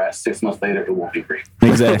or wherever at. 6 months later, it won't be great.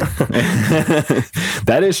 Exactly.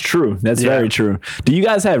 That is true. That's very true. Do you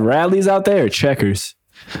guys have Rallies out there or Checkers?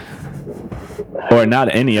 Or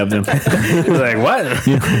not any of them. Like what?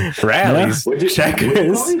 Rallies,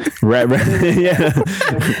 Checkers. Yeah.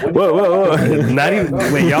 Whoa. Not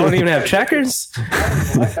even. Wait, y'all don't even have Checkers?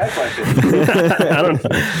 I don't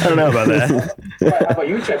know about that. How about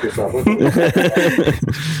you check yourself? I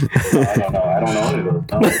don't know any of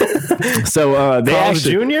those. So they Carl's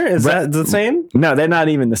Jr. Is that the same? No, they're not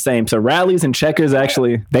even the same. So Rallies and Checkers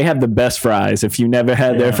actually they have the best fries. If you never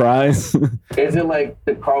had their fries, is it like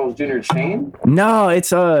the Carl's Jr. chain? No,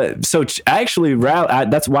 it's actually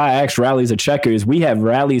that's why I asked Rallies or Checkers. We have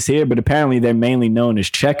Rallies here, but apparently they're mainly known as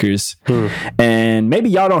Checkers. And maybe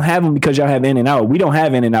y'all don't have them because y'all have In-N-Out. We don't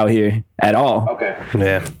have In-N-Out here at all. Okay.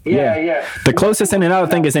 Yeah. The closest In-N-Out I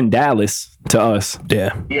think is in Dallas to us.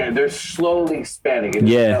 Yeah, they're slowly expanding.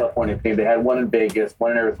 It's a California thing. They had one in Vegas,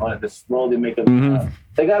 one in Arizona. They're slowly making.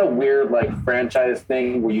 They got a weird franchise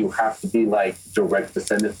thing where you have to be direct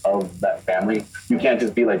descendant of that family. You can't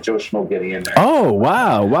just be like Joe Schmo getting in there. Oh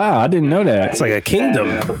wow! I didn't know that. It's like a kingdom.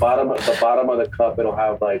 And at the bottom of the cup, it'll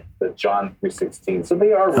have the John 3:16. So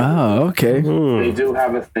they are. Oh, okay. They do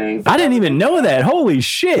have a thing. I didn't even know that. Holy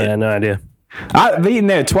shit! I had no idea. I've eaten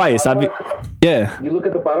there twice. You look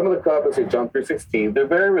at the bottom of the cup and say John 3:16. They're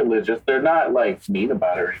very religious. They're not mean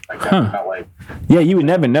about it or anything like that. They're not yeah, you would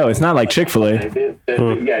never know. It's not like Chick-fil-A. Yeah,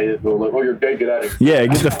 oh, you're gay, get out of here. Yeah,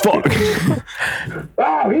 get the fuck.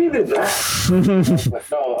 Oh, he did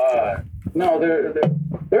that. No,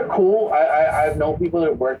 they're cool. I've known people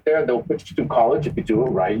that work there. They'll put you through college if you do it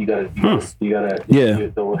right. You gotta.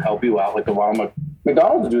 They'll help you out. Like the Walmart,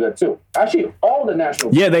 McDonald's do that too. Actually, all the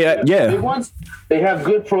national. Yeah, big ones. They have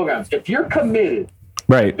good programs. If you're committed,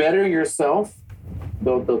 right, to better yourself,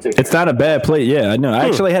 they'll take. It's not a bad place. Yeah, I know. I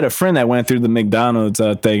actually had a friend that went through the McDonald's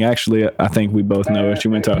thing. Actually, I think we both know her. She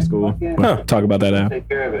went to our school. We'll talk about that after. Take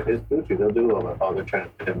care of it. It's Gucci. They'll do all that. Oh, they're trying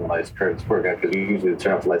to dim the lights. Kurt's poor guy, because you usually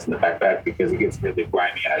turn off the lights in the back because he gets really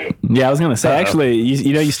grimy out here. Yeah, I was gonna say. Actually,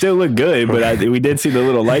 you still look good, but we did see the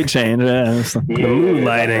little light change. The mood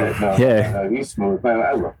lighting. Yeah. He's smooth. Man,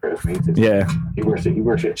 I love Kurt. Yeah. He works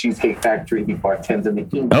at Cheesecake Factory. He bartends in the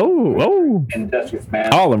King. Oh. Industrious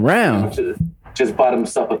man. All around. Just bought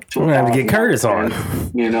himself a We're gonna have to get Curtis on.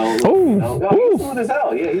 You know. He's smooth as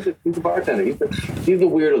hell. Yeah, he's a bartender. He's the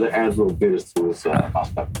weirdo that adds little bitters to his I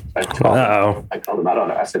called him. I don't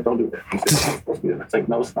know. I said, don't do that. He said, it's supposed to be that. It's like,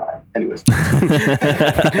 no, it's not. Anyways.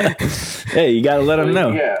 Hey, you gotta let him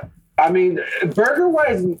know. Yeah. I mean, burger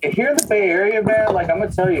wise, here in the Bay Area, man, like I'm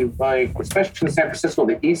gonna tell you, like especially in San Francisco,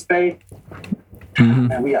 the East Bay,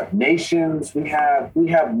 and we have Nations, we have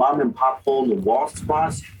mom and pop hole in the wall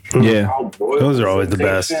spots. Yeah, those are always the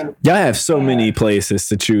best. Y'all have so many places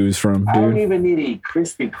to choose from, dude. I don't even need to eat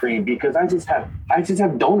Krispy Kreme because I just have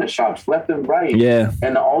donut shops left and right. Yeah,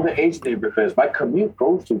 and all the Asian neighborhoods. My commute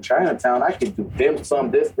goes to Chinatown. I can do dim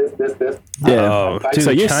sum, this. Yeah.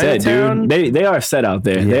 So you're set, dude. They are set out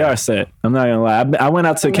there. Yeah. They are set. I'm not gonna lie. I went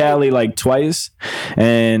out to Cali like twice,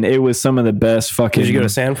 and it was some of the best fucking. Did you go to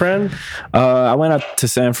San Fran? I went out to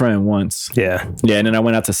San Fran once. Yeah, and then I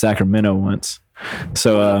went out to Sacramento once.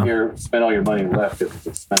 So spend all your money left if it's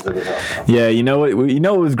expensive as hell. Yeah, you know what? You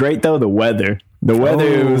know what was great though? The weather. The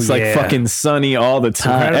weather was like fucking sunny all the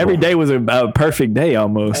time. Every day was a perfect day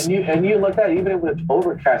almost. And you look at it, even if it's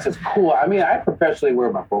overcast, it's cool. I mean, I professionally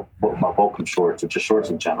wear my Volcom shorts, or just shorts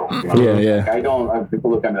in general. You know? Yeah. Like, I don't. People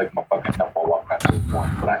look at me like I'm a fucking temple walk past this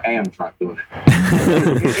morning, but I am drunk doing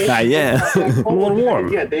it. A little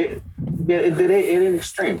warm. Yeah, it ain't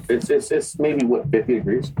extreme. It's maybe what 50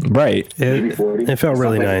 degrees. Right. Maybe 40. It felt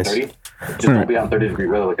really nice. 30. Just don't be on 30-degree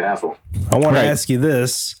weather like an asshole. I want to ask you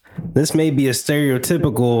this. This may be a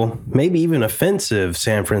stereotypical, maybe even offensive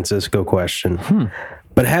San Francisco question.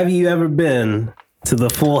 But have you ever been to the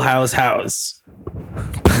Full House house?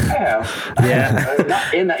 I have. Yeah.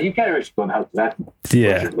 Not in that. You can't really go in the house.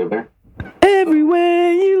 Yeah. Live there.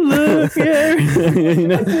 Everywhere you look, yeah. You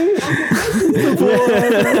know?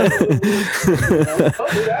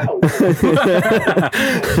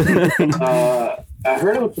 I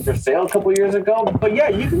heard it was for sale a couple years ago, but yeah,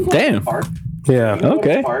 you can go to the park. Yeah.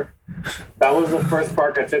 Okay. That was the first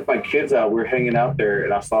park I took my kids out. We were hanging out there,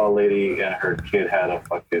 and I saw a lady, and her kid had a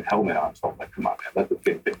fucking helmet on. So I'm like, come on, man, let the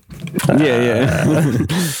kid be. Yeah. A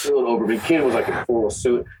little over. The kid was like in full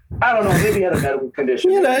suit. I don't know, maybe he had a medical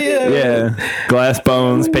condition. Yeah. Glass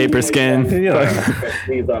bones, paper skin.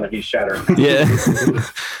 He's on it. He's shattered. Yeah.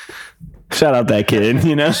 Shout out that kid,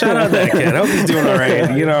 you know? Shout out that kid. I hope he's doing all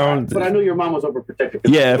right, you know. But I knew your mom was overprotective.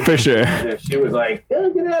 Yeah, for sure. Yeah, she was like, get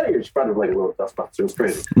out of here. She probably like a little dust box. It was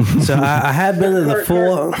crazy. So I have been to the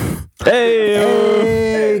full...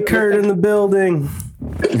 Hey, Kurt in the building.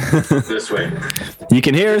 This way. You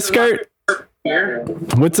can hear us, Kurt? Here?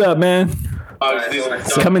 What's up, man?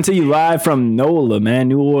 Coming to you live from NOLA, man,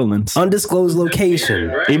 New Orleans. Undisclosed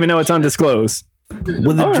location. Even though it's undisclosed.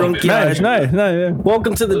 With the drunk yard. Nice, yeah.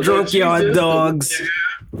 Welcome to the drunk yard, dogs.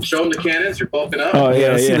 Show them the cannons. You're bulking up. Oh,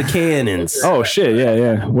 yeah. See the cannons. Oh, shit,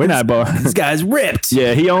 yeah. We're not bar. This guy's ripped.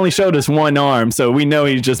 Yeah, he only showed us one arm, so we know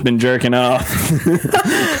he's just been jerking off.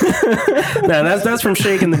 Nah, that's from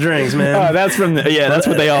shaking the drinks, man. Oh, that's from that's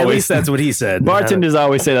what they always. At least that's what he said. Bartenders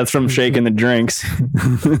always say that's from shaking the drinks.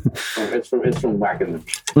 It's from whacking the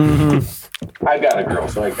beats. Mm-hmm. I got a girl,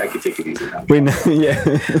 so I can take it easy now.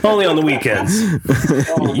 Only on the weekends.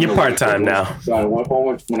 You're part time now. So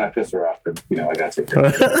when I piss her off, I got to take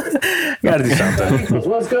her. Gotta do something.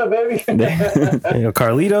 What's good, baby?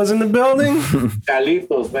 Carlito's in the building.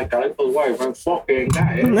 Carlito's wife. I'm fucking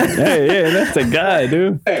guy. Hey, that's a guy,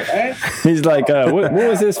 dude. Hey. He's like, what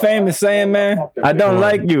was his famous saying, man? I don't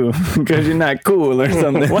like you because you're not cool or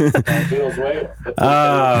something. Carlito's way.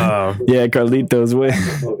 Yeah, Carlito's way.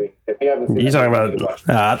 You're talking about?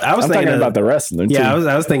 I was thinking about the wrestler. Too. Yeah,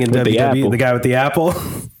 I was thinking WWE, the guy with the apple.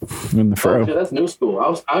 In the fro. Dude, that's new school. I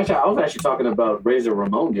was actually talking about Razor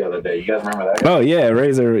Ramon the other day. You guys remember that guy? Oh yeah,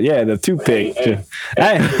 Razor. Yeah, the toothpick.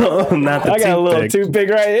 Not the I got a little toothpick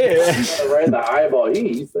right here. Right in the eyeball.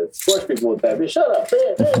 He used to squish people with that. Shut up.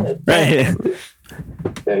 Right here.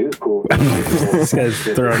 Yeah, he was cool. This guy's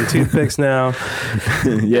throwing toothpicks now.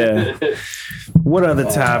 Yeah. What other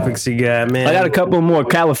topics you got, man? I got a couple more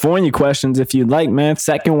California questions if you'd like, man.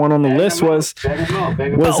 Second one on the list was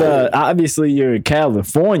obviously you're in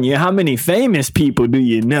California. How many famous people do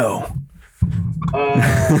you know?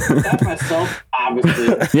 That myself,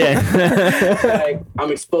 obviously. Yeah. Hashtag,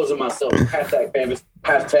 I'm exposing myself. Hashtag famous.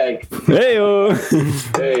 Hashtag.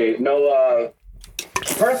 Hey, no.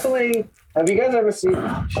 Personally, have you guys ever seen?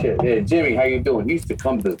 Shit, yeah, Jimmy, how you doing? He used to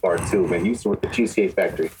come to this bar too, man. He used to work at the Cheesecake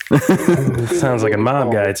Factory. Sounds like a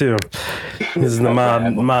mob guy too. This is the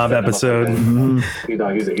mob episode. You know,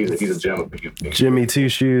 he's a gentleman. Jimmy Two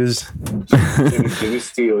Shoes. Jimmy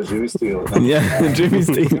Steele. Yeah, Jimmy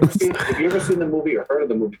Steele. Have you ever seen the movie or heard of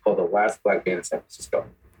the movie called The Last Black Man in San Francisco?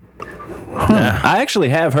 I actually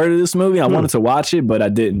have heard of this movie. I wanted to watch it, but I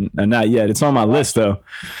didn't. Not yet. It's on my list though.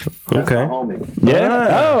 Okay. Yeah.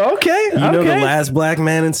 Oh, okay. You know the last black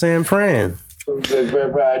man in San Fran.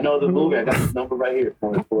 I know the movie. I got the number right here.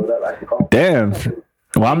 Pull it up. I can call. Damn.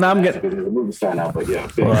 Well, I'm getting the movie sign out, but yeah.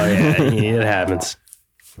 Well, yeah, it happens.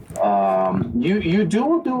 You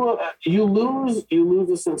lose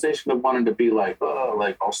the sensation of wanting to be like, oh,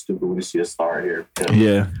 like all stupid when you see a star here.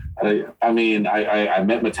 Yeah. I mean, I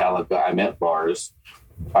met Metallica. I met Lars.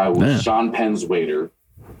 I was Sean Penn's waiter.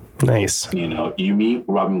 Nice. You know, you meet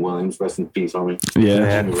Robin Williams. Rest in peace, homie.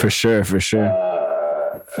 Yeah, for sure.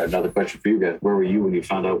 Another question for you guys: where were you when you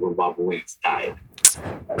found out when Robin Williams died?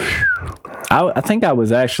 I think I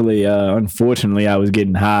was actually, unfortunately, I was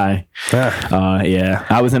getting high. Yeah,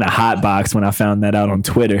 I was in a hot box when I found that out on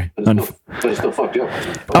Twitter. But it still fucked you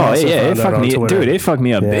up. Oh yeah, it fucked me, dude. It fucked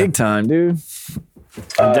me up big time, dude.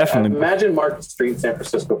 Definitely. Imagine Market Street, San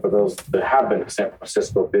Francisco. For those that have been to San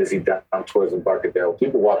Francisco, busy down towards Embarcadero,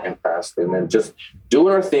 people walking past and then just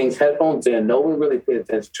doing our things, headphones in. No one really paid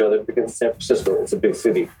attention to each other because San Francisco, it's a big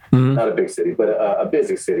city, not a big city, but a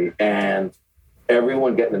busy city, and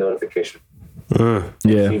everyone getting the notification.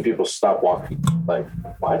 Yeah, seeing people stop walking. Like,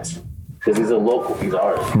 what? Because he's a local. He's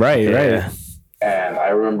ours. Right. And I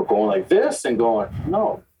remember going like this and going,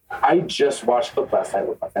 no, I just watched Clip last night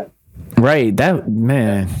with my family. Right, that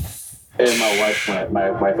man. And my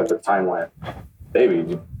wife at the time went, baby, did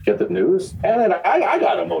you get the news? And then I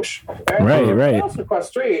got emotional. Right. I was across the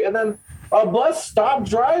street, and then a bus stopped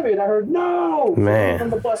driving. I heard no, man, from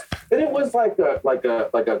the bus, and it was like a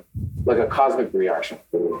cosmic reaction.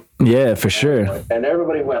 Yeah, for sure. And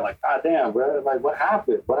everybody went like, "God damn, bro! Like, what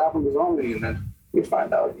happened? What happened was only?" And then we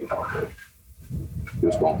find out, you know, that he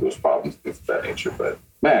was going through his problems, things of that nature. But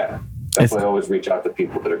man. That's why I always reach out to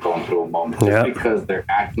people that are going through a moment. Just because they're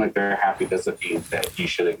acting like they're happy doesn't mean that you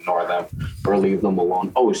should ignore them or leave them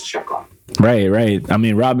alone. Always check on them. Right. I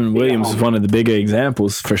mean, Robin Williams is one of the bigger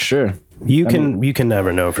examples for sure. You can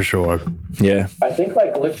never know for sure. Yeah. I think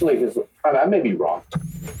like literally I may be wrong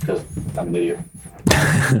because I'm an idiot.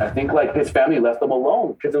 I think like his family left him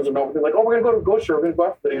alone because it was a normal thing. Like, oh, we're gonna go to Ghost Shore. We're gonna go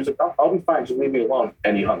after that. He was like, I'll be fine. Just leave me alone.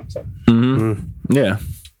 And he hung himself. Mm-hmm. Yeah.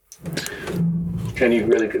 Can you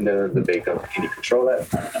really consider the debate of can you control that?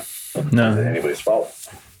 No. Is it anybody's fault?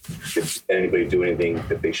 Did anybody do anything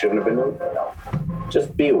that they shouldn't have been doing? No.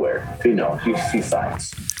 Just be aware. You see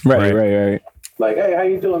signs. Right. Like, hey, how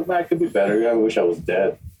you doing? Man, I could be better. I wish I was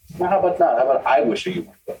dead. Now, how about not? How about I wish you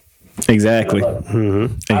were dead? Exactly. I love you.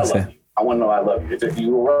 I want to know I love you.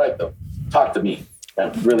 You were right though. Talk to me.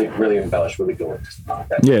 And really, really embellish. Really go with this.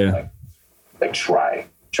 Yeah. Like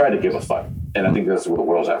try to give a fuck. And I think that's where the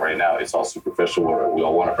world's at right now. It's all superficial. We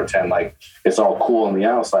all want to pretend like it's all cool on the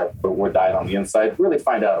outside, but we're dying on the inside. Really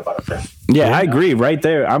find out about it. Yeah, I agree. Right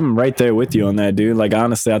there. I'm right there with you on that, dude. Like,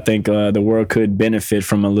 honestly, I think the world could benefit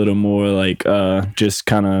from a little more like just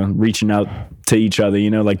kind of reaching out to each other, you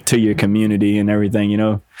know, like to your community and everything, you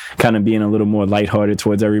know, kind of being a little more lighthearted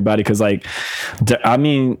towards everybody. Cause like, I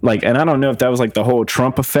mean, like, and I don't know if that was like the whole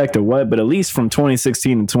Trump effect or what, but at least from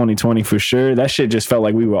 2016 to 2020 for sure, that shit just felt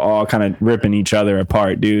like we were all kind of ripping each other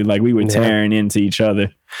apart, dude. Like we were tearing into each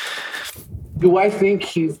other. Do I think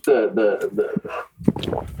he's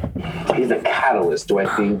he's a catalyst? Do I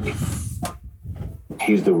think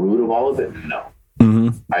he's the root of all of it? No. Mm-hmm.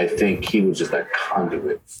 I think he was just a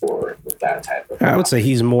conduit for that type of. I would say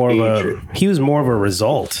he was more of a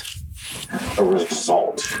result. A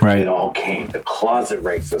result. Right. It all came. The closet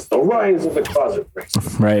racist. The rise of the closet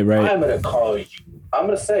racist. Right. I'm going to call you. I'm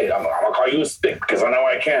going to say it. I'm going to call you a stick because I know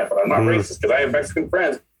I can't, but I'm not racist because I have Mexican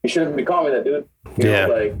friends. You shouldn't be calling me that, dude.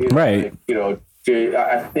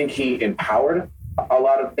 I think he empowered a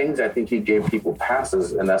lot of things. I think he gave people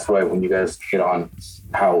passes, and that's why when you guys hit on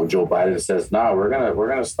how Joe Biden says, "No, we're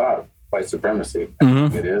gonna stop white supremacy,"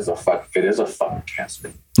 Mm-hmm. it is a fucking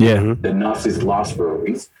cancer. Yeah, the Nazis lost for a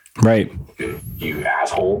reason. Right, you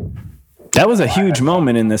asshole. That was a huge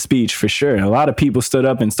moment in the speech for sure. A lot of people stood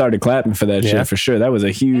up and started clapping for that shit for sure. That was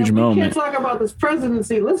a huge moment. We can't talk about this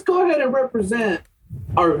presidency. Let's go ahead and represent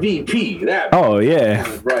our VP. That Oh yeah,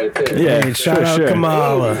 right there. yeah. Hey, shout for out sure.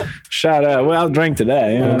 Kamala. Shout out. Well, I'll drink to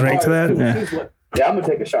that. Yeah. Drink to that? Yeah, I'm gonna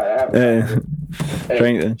take a shot. I have a hey,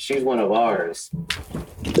 drink. she's one of ours.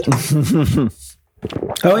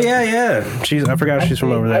 Oh yeah. I forgot she's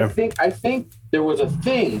from over there. I think there was a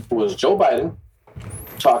thing. It was Joe Biden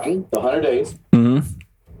talking the 100 days. Mm-hmm.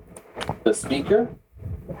 The speaker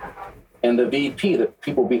and the VP, the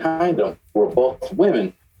people behind them, were both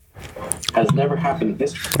women. Has never happened in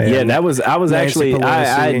history. Yeah, that was. I was Nancy actually.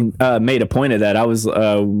 Pelosi. I made a point of that. I was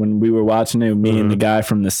when we were watching it. Me and the guy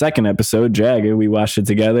from the second episode, Jagger. We watched it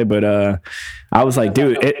together. But I was like,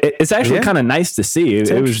 dude, it's actually kind of nice to see.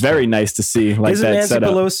 It was very nice to see. Like Isn't that Nancy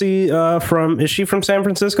setup. Pelosi from? Is she from San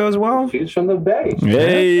Francisco as well? She's from the Bay.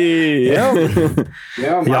 Hey,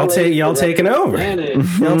 Yeah, Y'all taking over.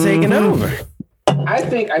 Y'all taking over. I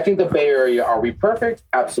think the Bay Area, are we perfect?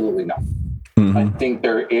 Absolutely not. I think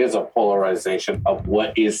there is a polarization of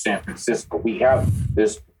what is San Francisco. We have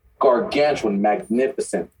this gargantuan,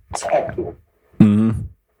 magnificent tech boom,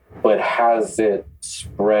 but has it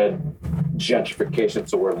spread gentrification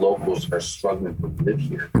to where locals are struggling to live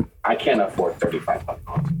here? I can't afford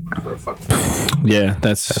 $3,500 for a fucking. yeah,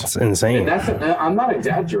 that's It's insane. And I'm not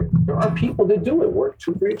exaggerating. There are people that do it, work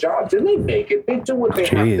 2-3 jobs, and they make it. They do what they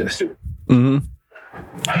have to do.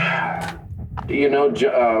 You know,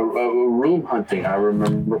 room hunting. I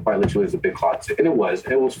remember quite literally was a big closet, and it was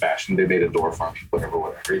fashion. They made a door for me,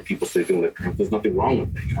 whatever. People say you live. There's nothing wrong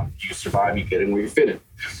with it. You know, you survive, you get in where you fit in.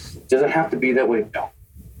 Does it have to be that way? No.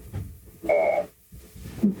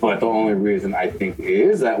 But the only reason I think it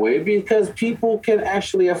is that way because people can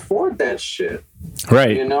actually afford that shit.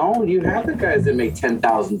 right. You know, you have the guys that make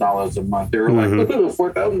 $10,000 a month. They're like,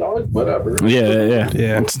 $4,000, whatever.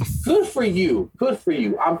 Yeah. Good for you. Good for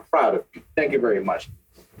you. I'm proud of you. Thank you very much.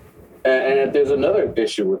 And there's another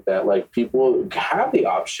issue with that. Like, people have the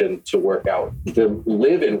option to work out, to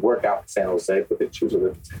live and work out in San Jose, but they choose to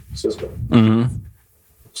live in San Francisco.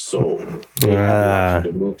 So they have the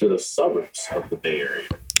option to move to the suburbs of the Bay Area.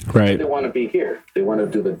 Right. They want to be here. They want to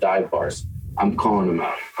do the dive bars. I'm calling them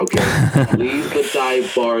out. Okay, leave the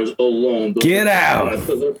dive bars alone. Get out.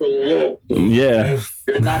 They're for low. Yeah.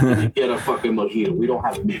 You're not gonna get a fucking mojito. We don't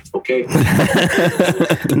have a mix. Okay.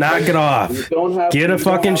 Knock it off. Get a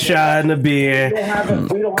fucking shot in a beer.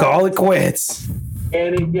 Call it quits.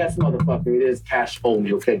 And yes, motherfucker, it is cash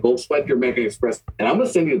only. Okay, go swipe your American Express, and I'm gonna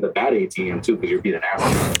send you the bad ATM too, because you're being an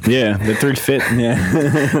asshole. Yeah, the 3-fit. Yeah.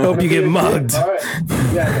 Hope you get mugged. All right.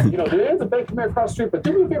 Yeah, you know there is a Bank of America across the street, but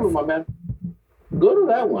do me a favor, my man. Go to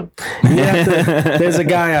that one. There's a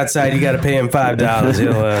guy outside. You got to pay him $5.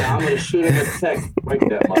 He'll. I'm gonna shoot him a text. Break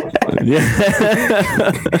that motherfucker.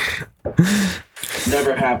 Yeah.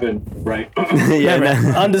 Never happened, right?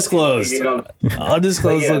 Undisclosed. You know,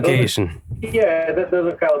 Undisclosed location. Those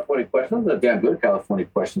are California questions. Those are damn good California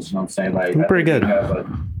questions. You know what I'm saying? Like, Pretty good.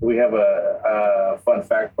 We have a fun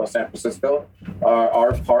fact about San Francisco.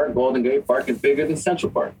 Our park, Golden Gate Park, is bigger than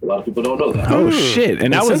Central Park. A lot of people don't know that. Oh shit!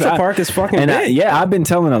 And that was Central Park is fucking big. I've been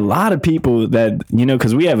telling a lot of people that, you know,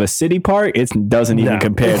 because we have a city park, it doesn't even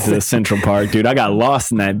compare to the Central Park, dude. I got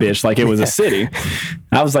lost in that bitch like it was a city.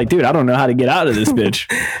 I was like, dude, I don't know how to get out of this bitch.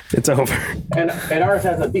 It's over. And ours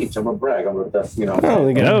has a beach. I'm gonna brag. That's, you know. Oh,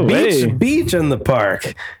 they got hey. beach in the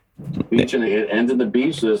park. Beach, and it ends in the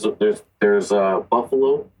beach. There's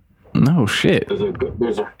Buffalo. No shit.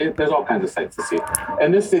 There's all kinds of sights to see.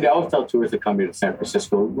 And this city, I always tell tourists that come here to San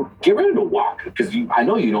Francisco, get ready to walk, because I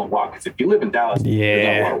know you don't walk. Because if you live in Dallas, you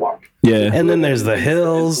don't want to walk. Yeah. And then there's the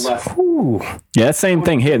hills. Ooh. Yeah, same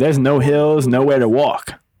thing here. There's no hills, nowhere to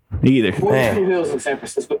walk either. 42 hills in San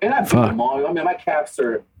Francisco, and I've been to them all. I mean, my calves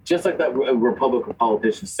are just like that Republican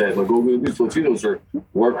politician said. Like, oh, these Latinos are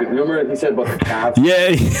working. Remember he said about the calves? Yeah.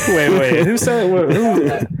 Wait. Who said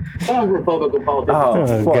it? Some Republican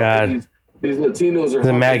politician. Oh, God. These Latinos are. Is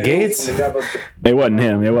it Matt Gaetz? It wasn't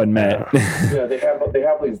him. It wasn't Matt. Yeah, they have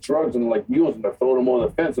these drugs and like mules, and they're throwing them on the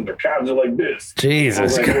fence, and their calves are like this.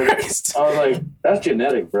 Jesus Christ! I was like, that's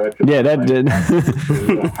genetic, bro. Yeah, that did.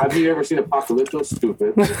 Have you ever seen Apocalypto?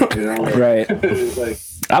 Stupid. You know, like, Right. It's like,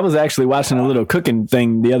 I was actually watching a little cooking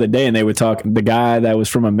thing the other day, and they were talking. The guy that was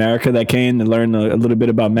from America that came to learn a little bit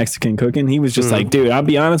about Mexican cooking, he was just like, "Dude, I'll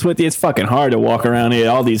be honest with you, it's fucking hard to walk around here,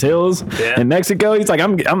 all these hills in Mexico." He's like,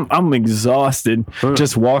 "I'm exhausted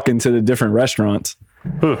just walking to the different restaurants."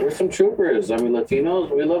 We're some troopers. I mean,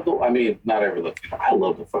 Latinos, we love not every Latino. I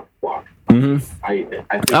love to fucking walk. I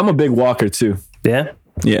think I'm a big walker too. Yeah.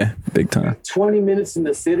 Yeah, big time. 20 minutes in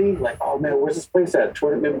the city, like, oh man, where's this place at?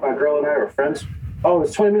 20 minutes. My girl and I are friends. Oh,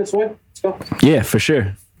 it's 20 minutes away. Let's go. Yeah, for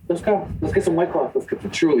sure. let's go. Let's get some White Claw. Let's get the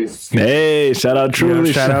Trulies. Hey, shout out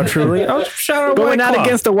Truly. Shout out Truly. Oh, shout out But we're White not Claw.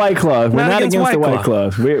 against the White Claw. We're not against the White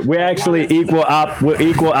Claw. We're actually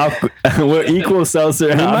we're equal seltzer.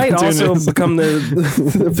 We might also opportunists. become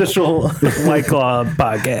the official White Claw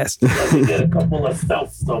podcast. Let me get a couple of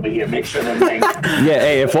seltzers over here. Make sure they're named. Yeah,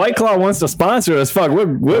 hey, if White Claw wants to sponsor us, fuck,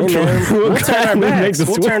 we'll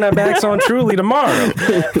turn our backs on Truly tomorrow.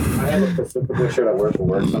 I have a Pacific shirt I wear for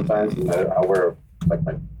work sometimes, and I wear like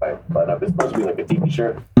my button up. It's supposed to be like a TV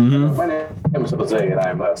shirt. Mm-hmm. My name is Jose, and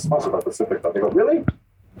I'm sponsored by Pacific. They go, really?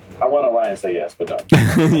 I want to lie and say yes, but no.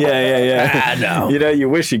 yeah. No. You know, you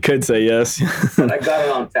wish you could say yes. And I got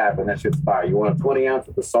it on tap, and that shit's fire. You want a 20 ounce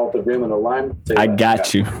with the salted rim and the lime? Say I that.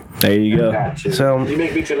 got you. There you go. Got you. So- you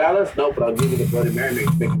make micheladas? No, but I'll give you the Bloody Mary. Make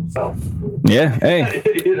it yourself. Yeah, hey,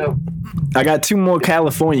 You know. I got 2 more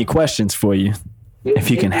California questions for you.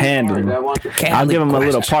 If you can handle them. I'll give them a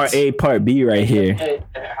little part A, part B right here. Hey,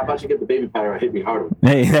 how about you get the baby powder and hit me harder?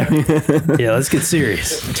 Hey, Yeah, let's get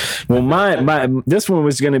serious. well, this one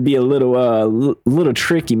was going to be a little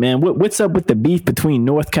tricky, man. What's up with the beef between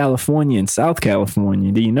North California and South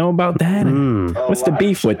California? Do you know about that? What's the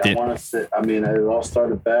beef with it? It all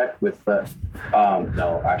started back with the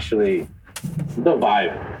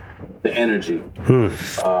vibe, the energy,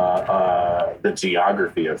 the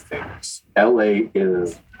geography of things. LA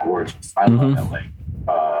is gorgeous. I love LA.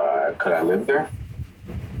 Could I live there?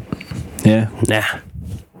 Yeah. Nah.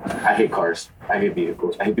 I hate cars. I hate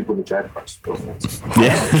vehicles. I hate people that drive cars.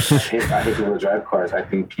 Yeah. I hate people that drive cars. I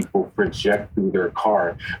think people project through their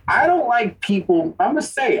car. I don't like people. I'm gonna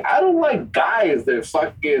say I don't like guys that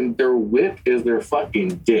fucking their whip is their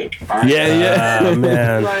fucking dick. All right? Yeah.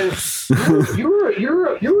 Man. Like,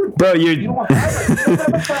 you're Bro, you don't have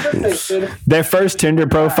a conversation. their first Tinder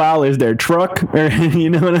profile is their truck, or you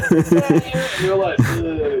know what I mean? You're like,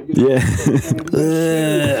 Yeah.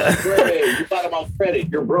 you bought them on credit.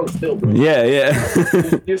 You're broke still, bro. Yeah.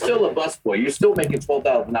 You're still a busboy. You're still making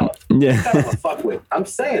 $12,000. Yeah. Kind of a fuck with. I'm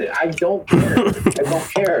saying it. I don't care. I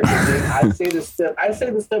don't care. I say this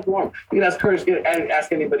stuff wrong. You can ask Curtis.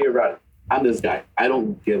 Ask anybody about it. I'm this guy. I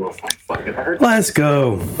don't give a fuck. If I hurt Let's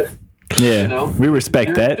go. Yeah. You know? We respect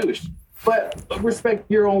you're a that. douche. But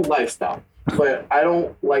respect your own lifestyle. But I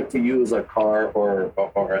don't like to use a car or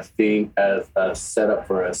a thing as a setup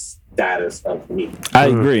for a status of me. I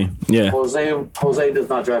agree. Yeah. Jose does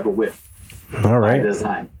not drive a whip. All right.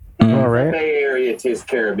 Design. All right. Bay Area takes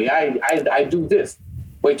care of me. I do this.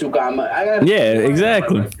 Wait till Yeah,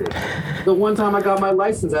 exactly. The one time I got my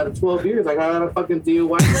license out of 12 years, I got out of fucking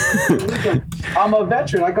DUI. I'm a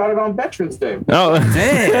veteran. I got it on Veterans Day. Oh,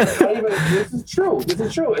 Damn. This is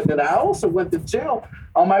true. And then I also went to jail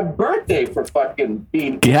on my birthday for fucking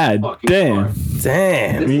being God fucking damn. car.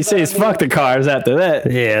 Damn. You say it's fuck the cars after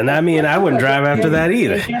that. Yeah, and I mean, I wouldn't drive after that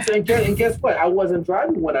either. And guess what? I wasn't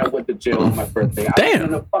driving when I went to jail on my birthday. I Damn. was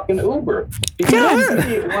in a fucking Uber.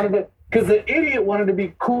 Because the idiot wanted to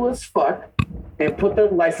be cool as fuck and put the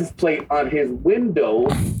license plate on his window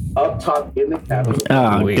up top in the cabin.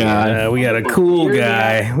 Oh, God. We got a cool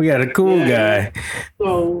guy. We got a cool guy.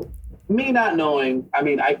 So, me not knowing, I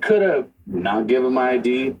mean, I could have not given my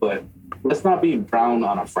ID, but let's not be brown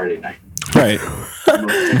on a Friday night. Right.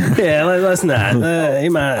 Yeah, let's not. He I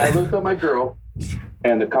might. looked at my girl,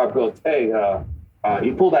 and the cop goes, hey,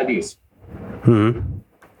 he pulled IDs.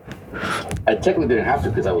 I technically didn't have to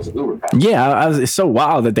because I was an Uber cop. Yeah, it's so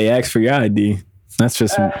wild that they asked for your ID. That's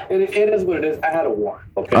just. It is what it is. I had a warrant.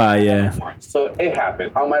 Okay. Yeah. So it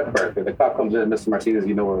happened on my birthday. The cop comes in, Mr. Martinez,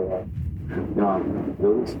 you know where,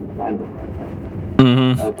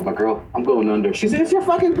 I looked at my girl. I'm going under. She said, "It's your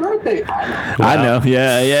fucking birthday." I know.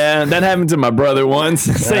 Yeah. That happened to my brother once.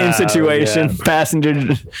 Same situation. yeah.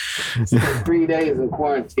 Passenger. 3 days in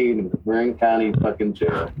quarantine in the Marin County fucking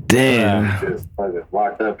jail. Damn. Just fucking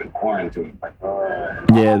locked up in quarantine. Like,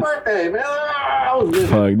 Yeah. my birthday, man. I was living.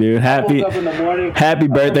 Fuck, dude. I woke up in the morning. Happy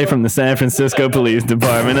birthday from the San Francisco Police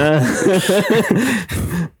Department,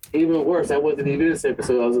 huh? Even worse, I wasn't even in San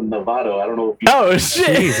Francisco. I was in Nevada. I don't know if you. Oh,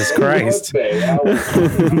 shit. Jesus Christ. I was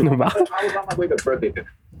on my way to birthday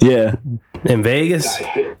dinner. Yeah. In Vegas?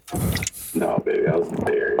 No, baby, I was in the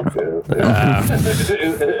Bay Area.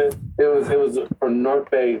 It was from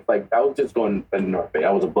North Bay. Like I was just going in North Bay.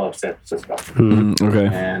 I was above San Francisco, Okay.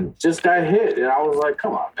 and just got hit. And I was like,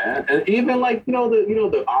 "Come on, man!" And even like the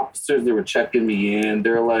officers that were checking me in,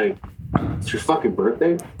 they're like, "It's your fucking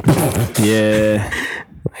birthday." Yeah.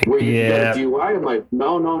 Were you Yeah. got a DUI? I'm like,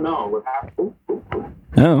 no. What happened?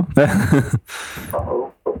 Oh.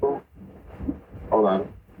 Uh-oh. Hold on.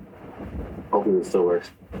 Hopefully it still works.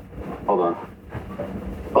 Hold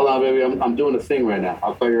on, baby. I'm doing a thing right now.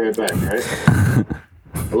 I'll call you right back, all right?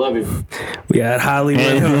 I love you. We got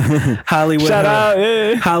Hollywood. Shout out,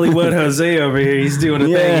 yeah. Hollywood Jose over here. He's doing a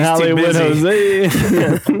thing. He's Hollywood too busy.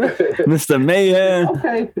 Jose, Mr. Mayhem.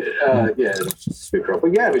 Okay. Yeah, speak girl.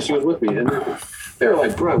 But yeah, but she was with me, and they were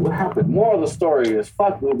like, "Bro, what happened?" Moral of the story is,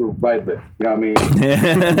 fuck Uber right there. You know what I mean?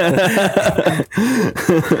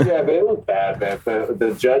 Yeah, but it was bad, man.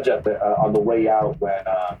 The judge on the way out when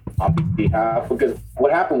on behalf, because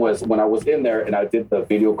what happened was when I was in there and I did the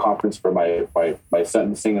video conference for my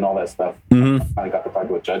sentencing and all that stuff. Mm-hmm. I got to talk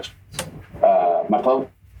to a judge. My public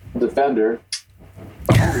defender.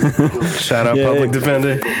 Shout out public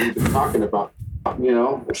defender. We've been talking about,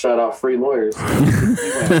 shout out free lawyers.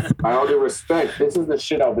 I all due respect, this is the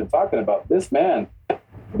shit I've been talking about. This man,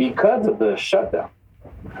 because of the shutdown,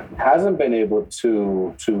 hasn't been able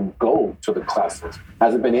to go to the classes,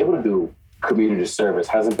 hasn't been able to do community service,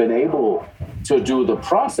 hasn't been able to do the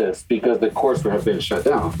process because the courts have been shut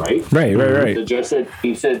down, right? Right. The judge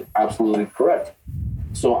said absolutely correct.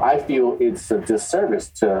 So I feel it's a disservice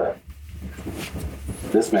to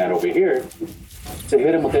this man over here to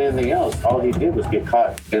hit him with anything else. All he did was get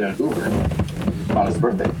caught in an Uber on his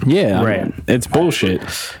birthday. Yeah, right. It's bullshit.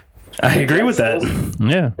 I agree with that.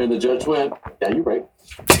 Yeah. And the judge went, "Yeah, you're right."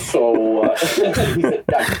 So he said,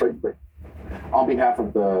 "Yeah, you're right. On behalf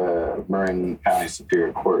of the Marin County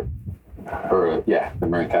Superior Court, the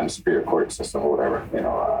Marin County Superior Court system or whatever,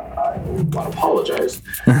 I want to apologize.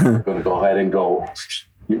 I'm going to go ahead and go,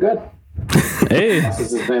 you're good. Hey.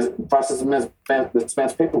 Process this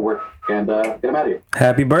man's paperwork and get him out of here."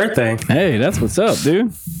 Happy birthday. Hey, that's what's up,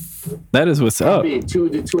 dude. That is what's up. Maybe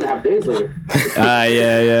 2.5 days later.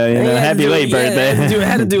 Yeah. Happy late birthday.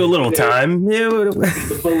 Had to do a little time.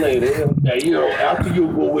 Belated. After you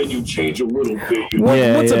go in, you change a little bit.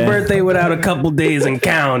 What's a birthday without a couple days in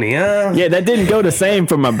county, huh? Yeah, that didn't go the same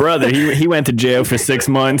for my brother. He went to jail for 6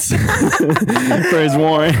 months for his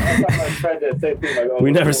warrant.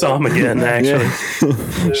 We never saw him again, actually.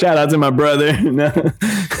 Yeah. Shout out to my brother.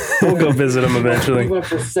 We'll go visit him eventually. He went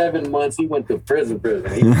for 7 months. He went to prison.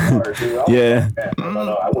 He was hard, dude. Yeah.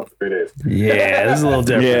 No, I went for 3 days. Yeah, this is a little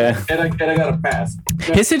different. Yeah. And I got a pass.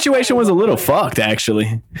 His situation was a little fucked,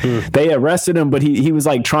 actually. They arrested him, but he was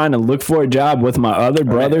like trying to look for a job with my other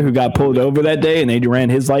brother who got pulled over that day, and they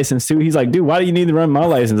ran his license too. He's like, "Dude, why do you need to run my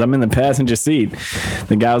license? I'm in the passenger seat."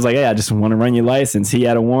 The guy was like, "Hey, I just want to run your license." He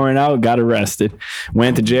had a warrant out, got arrested,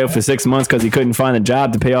 went to jail for 6 months because he couldn't find a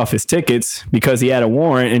job to pay off his tickets because he had a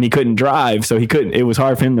warrant and he couldn't drive, so it was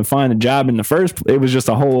hard for him to find a job in the first place. It was just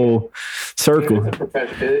a whole circle.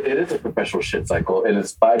 It is a professional shit cycle, and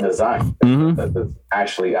it's by design. That's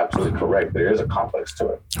actually absolutely correct. There is a complex to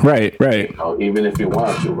it. Right. Even if you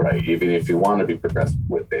want to, right? Even if you want to be progressive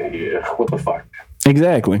with it, what the fuck?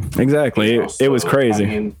 Exactly. It was crazy. I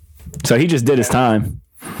mean, so he just did his time.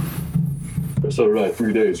 So like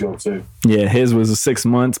 3 days, you know what I'm saying? Yeah, his was 6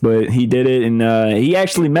 months, but he did it, and he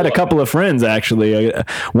actually met a couple of friends. Actually,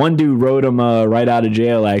 one dude wrote him right out of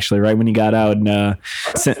jail. Actually, right when he got out, and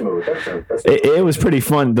it was pretty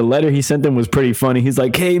fun. The letter he sent them was pretty funny. He's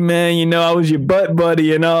like, "Hey man, I was your butt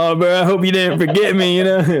buddy and all, bro. I hope you didn't forget me,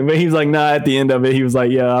 But he was like, "Nah." At the end of it, he was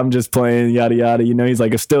like, "Yeah, I'm just playing, yada yada." He's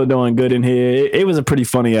like, "I'm still doing good in here." It was a pretty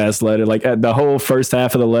funny ass letter. Like the whole first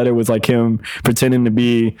half of the letter was like him pretending to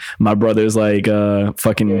be my brother's like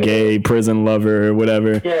fucking gay prison lover or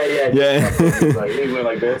whatever. Yeah. He went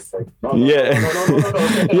like this. Like, no.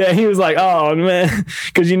 Yeah, he was like, "Oh man,"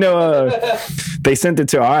 because they sent it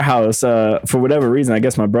to our house for whatever reason. I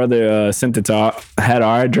guess my brother sent it to had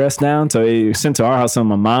our address down, so he sent to our house. And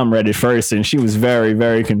my mom read it first, and she was very,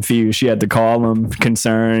 very confused. She had to call him,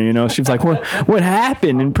 concerned. She was like, "What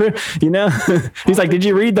happened?" And he's like, "Did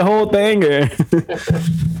you read the whole thing?" Or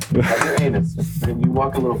you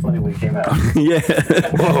walk a little funny when you came out. Yeah.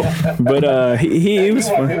 Whoa. But he was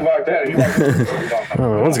fun.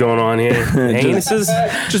 What's going on here? Anuses?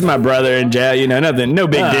 Just my brother in jail, nothing, no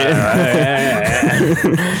big deal.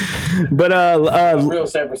 But real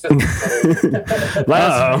San Francisco.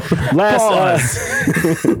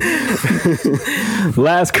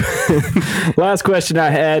 last question I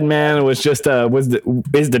had, man, was just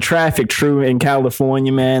is the traffic true in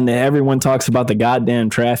California, man? That everyone talks about the goddamn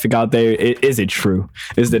traffic out there. Is it true?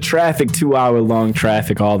 Is the traffic 2 hour long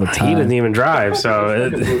traffic all the time? He doesn't even drive, so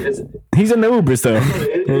he's in the Ubers though.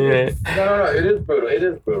 No, it is brutal. It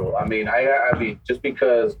is brutal. I mean, I mean, just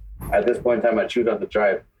because at this point in time I choose not to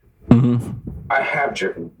drive. I have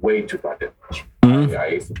driven way too goddamn much. I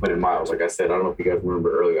used to put in miles. Like I said, I don't know if you guys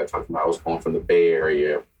remember earlier, I talked about I was going from the Bay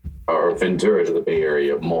Area or Ventura to the Bay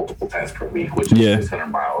Area multiple times per week, which is 600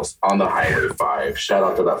 miles on the Highway 5. Shout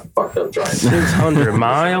out to that fucked up drive. 600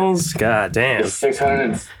 miles? God damn. It's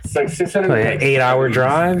 600. Like an 8-hour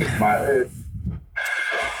drive?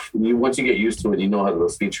 Once you get used to it, you know how to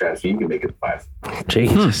speed traffic, you can make it 5.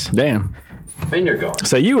 Jesus. Damn. Then you're going.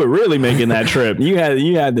 So you were really making that trip. You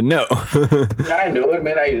had to know. I knew it,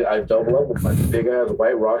 man. I double up with my big ass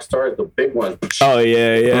white rock stars, the big ones. Oh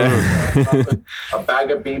yeah. A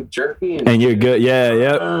bag of beef jerky, and you're good. Yeah,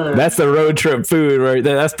 yep. That's the road trip food right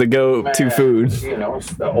there. That's the go-to food. You know,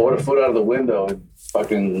 order food out of the window and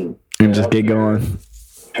fucking and just get going.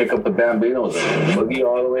 Pick up the Bambinos and boogie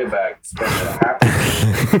all the way back. Spend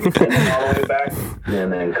all the way back,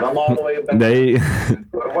 and then come all the way back.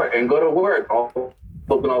 And go to work. All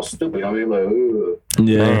looking all stupid. I mean, like, ooh.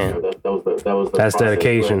 Yeah. That was the That's process.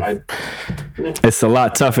 Dedication. It's a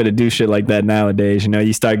lot tougher to do shit like that nowadays. You know,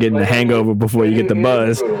 you start getting the hangover before you get the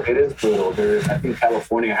buzz. It is brutal. I think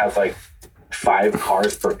California has like 5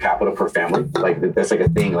 cars per capita per family. Like that's like a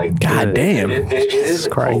thing. Like God damn. It is a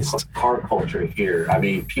car culture here. I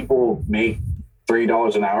mean, people make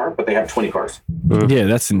 $3 an hour, but they have 20 cars. Yeah,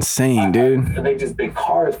 that's insane, dude.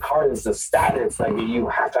 Cars is the status. Like you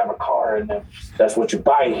have to have a car, and then that's what you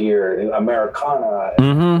buy here in Americana.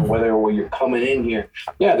 Mm-hmm. Whether you're coming in here,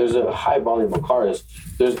 there's a high volume of cars.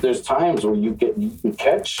 There's times where you can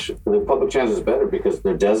catch the public transit is better because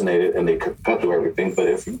they're designated and they cut through everything. But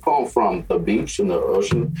if you come from the beach and the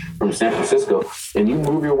ocean from San Francisco and you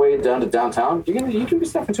move your way down to downtown, you can be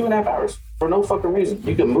stuck for 2.5 hours for no fucking reason.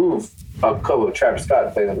 You can move a cover with Travis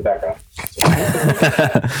Scott playing in the background.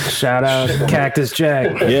 Shout out Cactus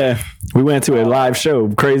Jack. Yeah, we went to a live show,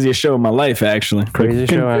 craziest show of my life, actually.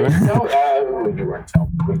 Craziest show ever.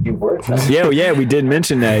 You were telling. Yeah, we did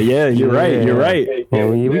mention that. Yeah, you're right. You're right. Yeah,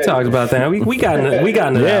 we talked about that. We got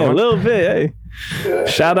into that one. A little bit. Hey.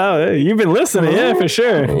 Shout out. Hey, you've been listening. Yeah, for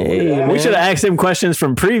sure. Hey, we should have asked him questions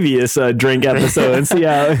from previous drink episode and see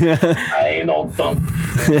how. I ain't no dumb.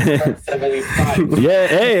 75. Yeah,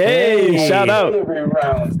 hey, shout out.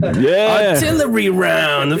 Yeah. Artillery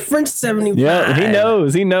round. The French 75. Yeah,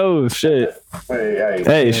 he knows. Shit.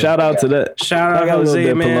 Hey, shout out to that. Shout out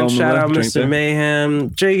Jose, man. Shout out Mr.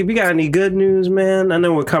 Mayhem. Jacob, you got any good news, man? I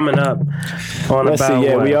know we're coming up on Let's about see,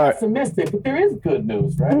 yeah, we are optimistic, but there is good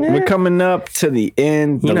news, right? We're coming up to the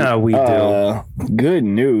end. You know how we do. Good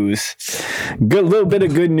news. Good little bit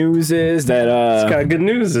of good news is that it's got good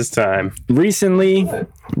news this time. Recently,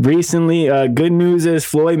 good news is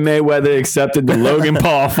Floyd Mayweather accepted the Logan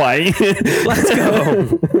Paul fight. Let's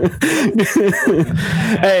go.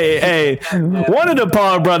 Hey, one of the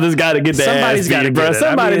Paul brothers got to get their ass beat, bro.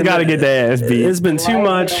 Somebody's got to get their ass beat. It's been too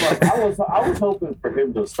much. I was hoping for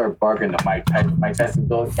him to start barking to Mike Tyson. Mike Tyson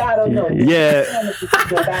goes, I don't know. Yeah.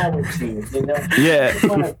 Yeah.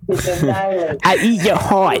 I eat your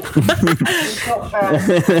heart.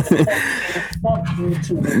 Fuck you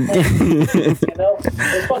too.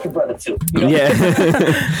 Fuck your brother too. Yeah.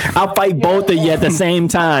 I'll fight both of you at the same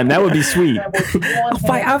time. That would be sweet.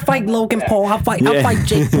 I'll fight Logan Paul. I'll fight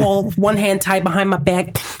Jake Paul. One hand tied behind my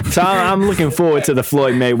back. So I'm looking forward to the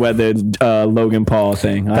Floyd Mayweather Logan Paul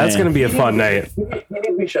thing. That's gonna be a fun night. He need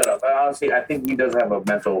to be shut up. Honestly, I think he does have a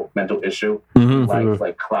mental issue,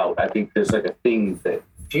 like clout. I think there's like a thing that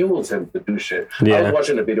fuels him to do shit. Yeah. I was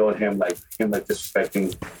watching a video of him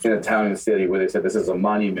disrespecting in a town in the city where they said this is a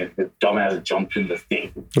monument. His dumbass jumped in the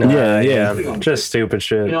thing. Yeah. Just stupid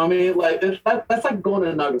shit. You know what I mean? Like that's like going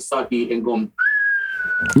to Nagasaki and going.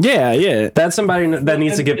 Yeah. That's somebody that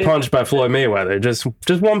needs to get punched by Floyd Mayweather. Just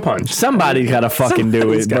one punch. Somebody's gotta fucking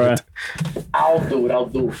do it, bro. I'll do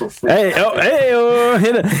it for free. Hit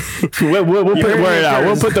it. We'll put the word out.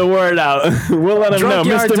 We'll put the word out. We'll let him know.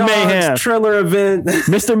 Mr. Mayhem. Triller event.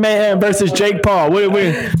 Mr. Mayhem versus Jake Paul.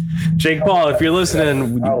 Jake Paul, if you're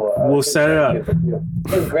listening, we'll set it up. His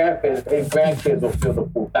grandkids will feel the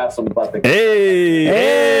poop. That's what I'm about to get.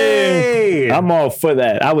 Hey! I'm all for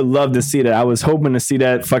that. I would love to see that. I was hoping to see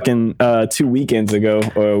that fucking 2 weekends ago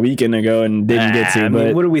or a weekend ago and didn't get to.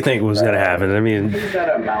 But what do we think was going to happen? I mean, he's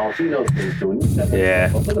got a mouth. He knows what he's doing. Yeah.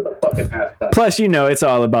 Look at the fucking halftime. Plus, it's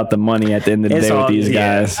all about the money at the end of the day with these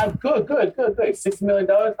guys. Good. $60 million.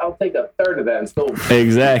 I'll take a third of that and still.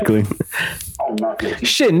 Exactly.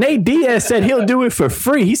 Shit, Nate Diaz said he'll do it for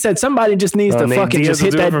free. He said somebody just needs to fucking just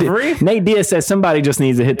hit that. Nate Diaz said somebody just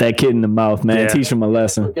needs to hit that kid in the mouth, man. Teach him a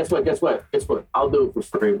lesson. Guess what? I'll do it for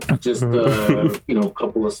free. Just a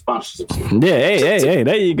couple of sponsorships. Yeah, hey,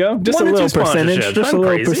 there you go. Just a little percentage. Just a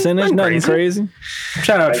little percentage. Nothing crazy.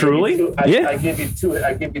 Shout out Truly. I give you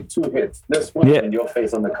two hits. This one and your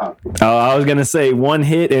face on the concrete. Oh, I was gonna say one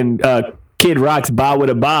hit and Kid Rock's "Bob with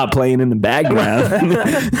a Bob" playing in the background.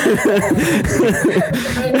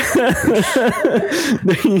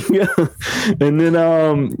 There you go. And then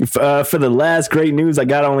for the last great news, I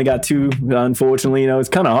only got two. Unfortunately, it's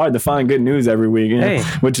kind of hard to find good news every week,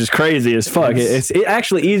 which is crazy as fuck. It's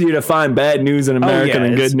actually easier to find bad news in America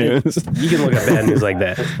than good news. You can look at bad news like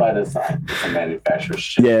that. Just by design, it's a manufacturer's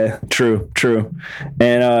shit. Yeah, true.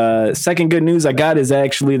 And second good news I got is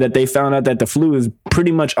actually that they found out that the flu is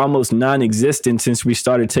pretty much almost non-existent since we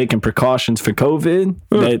started taking precautions for COVID.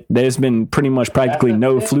 That there's been pretty much practically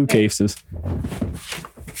no flu cases.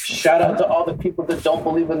 Shout out to all the people that don't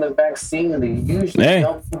believe in the vaccine. They usually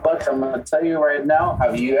don't. But I'm going to tell you right now,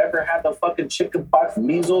 have you ever had the fucking chickenpox,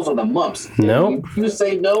 measles, or the mumps? No. If you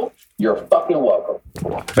say no, you're fucking welcome.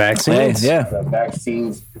 Vaccines? The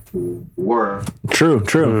vaccines were. True.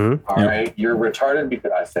 Mm-hmm. All right. You're retarded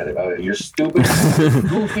because I said it. You're stupid.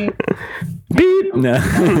 Goofy. Beep. No.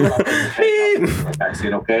 Beep.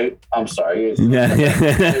 Vaccine, okay? I'm sorry. Yeah.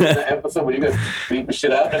 The episode where you guys beat the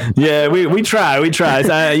shit out. Yeah, we try.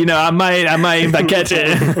 So, I might if I catch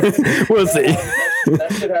it. We'll see.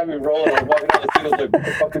 That shit had me rolling. I'm walking down the street, I was like,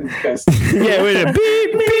 fucking best. Yeah, with a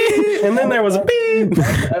beep, beep. And then there was a beep.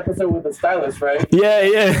 The episode with the stylist, right?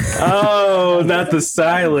 Yeah. Oh, not the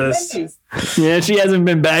stylist. Yeah, she hasn't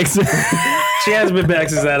been back since. She has been back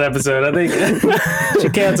since that episode. I think she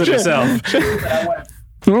canceled herself.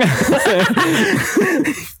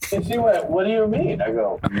 And she went, what do you mean? I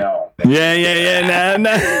go, no. Yeah. Nah.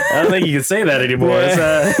 I don't think you can say that anymore.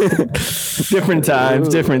 Yeah. Different times.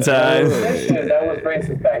 That was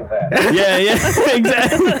racist back then. Yeah,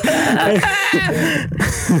 exactly. I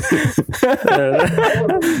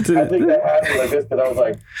think that happened like this because I was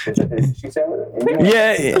like, did she say what?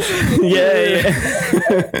 Yeah.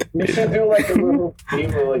 You should do like a little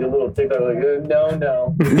TikTok, like,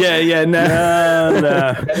 no. Yeah, no.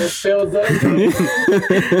 And it fills up.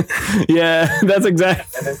 Yeah, that's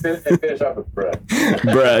exactly. And then finish off with bruh.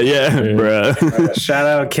 Bruh. Shout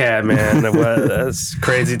out Kat, man. That's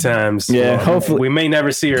crazy times. Yeah, Well, hopefully we may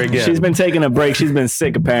never see her again. She's been taking a break. She's been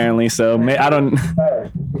sick apparently, so I don't. She's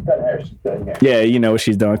cutting hair. She's cutting hair. Yeah, you know what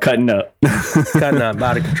she's doing, cutting up. cutting up,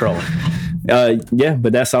 out of control. Yeah,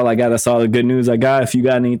 but that's all I got. That's all the good news I got. If you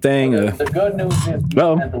got anything, the good news is we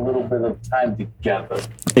spent a little bit of time together.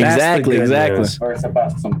 Exactly. First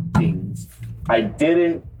about some things. I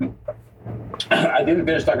didn't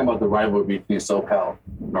finish talking about the rivalry between SoCal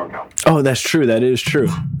and NorCal. Oh, that's true. That is true.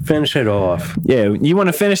 Finish it off. Yeah, you want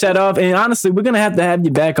to finish that off? And honestly, we're gonna have to have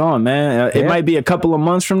you back on, man. It might be a couple of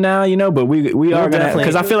months from now, but we are gonna,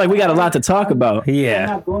 because I feel like we got a lot to talk about. Yeah, I'm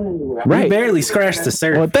not going anywhere. right. We barely scratched the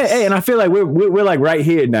surface. Well, and I feel like we're like right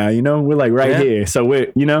here now. We're like right here. So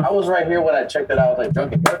we're I was right here when I checked it out. I was like,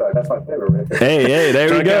 Drunken Hair Dog. That's my favorite right there. Hey,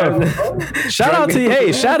 there we go. Shout out to you.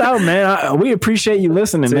 Hey, shout out, man. We appreciate you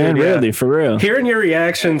listening, man. Yeah. Really, for real. Hearing your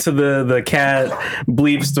reaction to the cat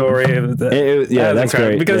bleep story. That's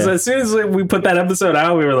great. Because as soon as we put that episode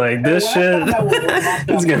out, we were like, this shit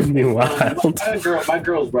is going to be wild. My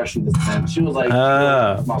girl's Russian descent. She was like,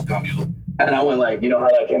 Moscow Mule. And I went like, you know how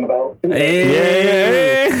that came about?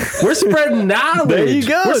 Hey. We're spreading knowledge. There you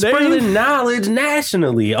go. We're spreading knowledge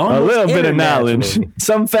nationally. A little bit of knowledge.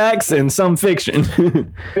 Some facts and some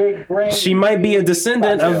fiction. Big brain. She might be a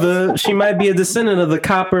descendant of the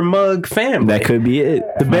Copper Mug family. That could be it.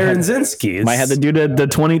 The Berenzinskis. Might have to do the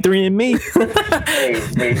 23andMe.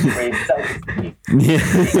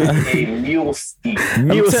 A Mulski.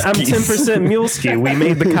 I'm 10% Mulski. We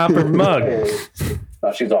made the Copper Mug.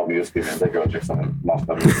 No, she's all Mulski, man. That girl drinks something.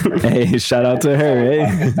 Hey, shout out to her.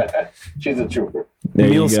 Hey. She's a trooper.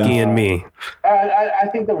 Mulski and me. I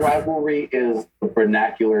think the rivalry is the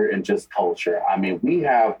vernacular and just culture. I mean, we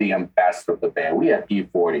have the ambassador of the band. We have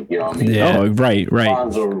E40. You know what I mean? Yeah. Oh, right.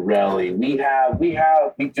 Fonzarelli.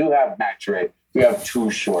 We do have Mac Dre. We have Too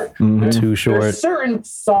Short. Mm-hmm. Too Short. There's certain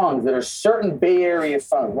songs that are certain Bay Area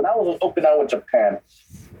songs. When I was in Okinawa, Japan,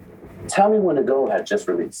 Tell Me When to Go had just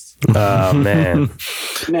released. Oh, man.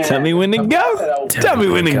 Tell me when to go. Tell me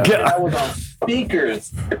when to go. I was on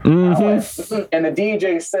speakers. Mm-hmm. And the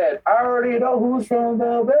DJ said, I already know who's from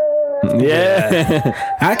the band.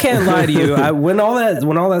 Yeah. I can't lie to you. When all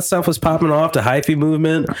that stuff was popping off, the hyphy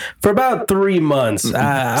movement, for about 3 months,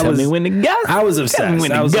 I Tell me when to go. I was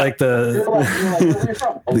obsessed. I was like You're like, where are you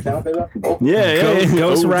from? Yeah.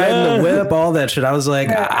 Ghost riding the whip, all that shit. I was like,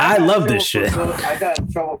 I love this shit. I got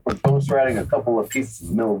in trouble for ghost riding a couple of pieces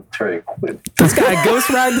of military equipment. This guy ghost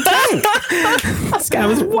riding the tank. This guy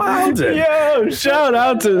was wild. Yo, shout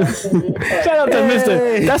out to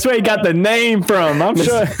Mr. That's where he got the name from. I'm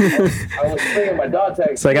sure. I was bringing my dog tag.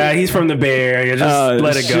 It's like, he's from the Bay Area. Just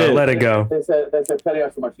let it go. shit. Let it go. They said, Petty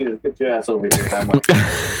Officer Martinez, get your ass over here. I'm like,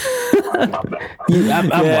 I'm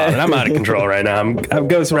wild. I'm out of control right now. I'm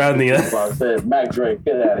ghost riding the. I said, Mac Drake,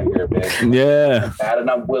 get out of here, man. Yeah. And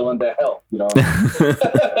I'm willing to help, you know.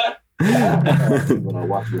 When I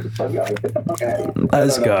watch this,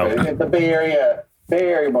 Let's go. The Bay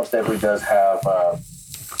Area most definitely does have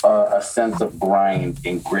a sense of grind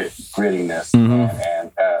and grittiness,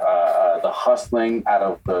 and the hustling out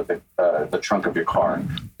of the trunk of your car,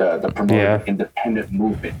 the promoting independent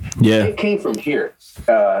movement. Yeah. It came from here.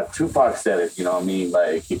 Tupac said it. You know what I mean?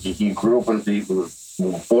 Like he grew up he was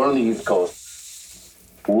born on the East Coast,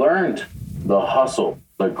 learned the hustle,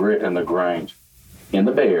 the grit, and the grind in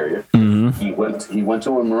the Bay Area. He went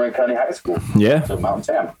to a Marin County High School. Yeah. To Mountain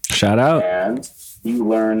Sam. Shout out. And he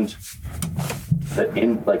learned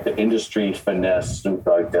the industry finesse, Snoop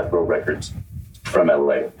Dogg, Death Row Records from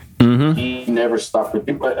LA. He never stopped with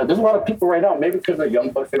people. There's a lot of people right now, maybe because they're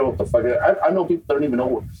young bucks, they don't know what the fuck. I know people that don't even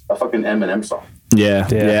know a fucking Eminem song. Yeah.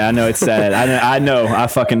 I know it's sad. I know. I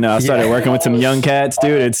fucking know. I started working with some young cats,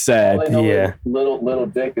 dude. It's sad. Yeah. Little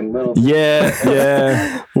Dick and Little.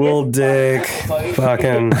 Yeah. Lil Dick.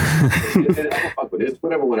 Fucking. It's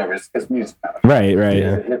whatever. It's music. Right.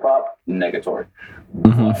 Hip hop, negatory.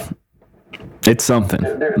 It's something.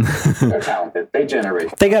 They're talented. They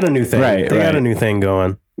generate. They got a new thing. Right, They got right. a new thing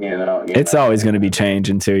going. It's always going to be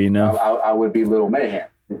changing too, you know. I would be Little Mayhem.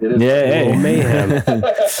 Yeah, hey. Mayhem.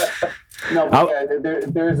 No, but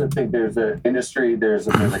there is a thing. There's an industry. There's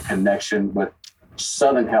a connection with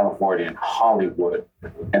Southern California and Hollywood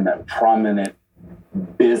and that prominent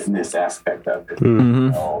business aspect of it. You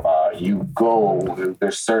know, you go.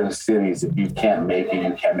 There's certain cities that you can't make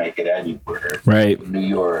it anywhere. Right. New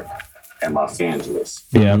York and Los Angeles.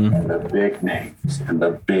 Yeah. And the big names and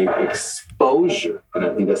the big exposure. And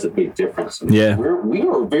I think that's a big difference. Yeah.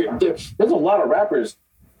 There's a lot of rappers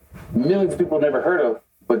millions of people never heard of,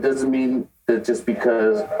 but doesn't mean that just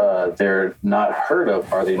because they're not heard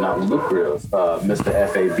of are they not lucrative. Mr.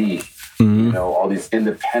 FAB, you know, all these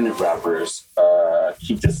independent rappers,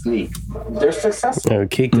 Keek the Sneak, they're successful. Oh,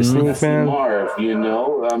 Keek the Sneak, man. Marv, you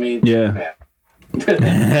know, I mean, Yeah.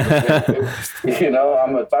 You know,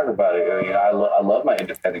 I'm gonna talk about it. You know, I love my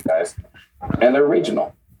independent guys, and they're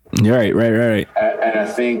regional. You're right. And I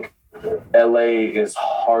think LA is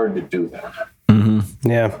hard to do that.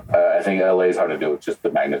 Yeah. I think LA is hard to do with just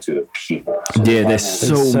the magnitude of people. Yeah, there's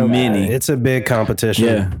so many. It's a big competition.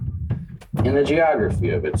 Yeah. In the geography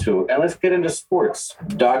of it too. And let's get into sports.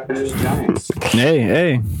 Dodgers, Giants.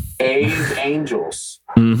 Hey. A's, Angels.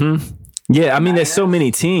 Yeah, I mean, there's so many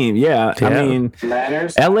teams. Yeah, I mean,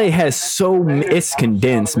 Niners. LA has it's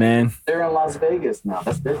condensed, man. They're in Las Vegas now.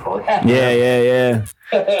 That's their fault. Yeah.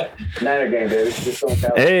 Niner game, baby. Just don't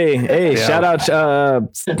count. Hey, shout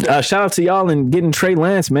out to y'all and getting Trey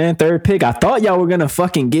Lance, man. Third pick. I thought y'all were gonna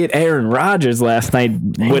fucking get Aaron Rodgers last night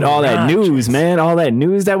with all that news, man. All that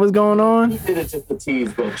news that was going on. He did it just to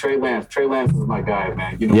tease, but Trey Lance is my guy,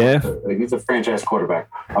 man. You know, Yeah. He's a franchise quarterback.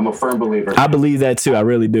 I'm a firm believer. I believe that too. I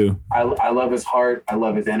really do. I love his heart. I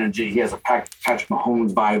love his energy. He has a Patrick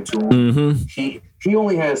Mahomes vibe to him. He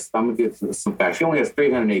only has, I'm going to get some facts. He only has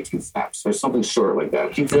 318 snaps or something short like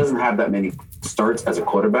that. He doesn't have that many starts as a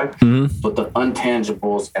quarterback, but the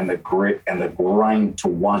intangibles and the grit and the grind to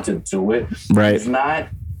want to do it. Right. He's not,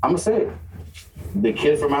 I'm going to say it. The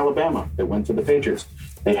kid from Alabama that went to the Patriots,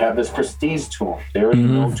 they have this prestige to them. They already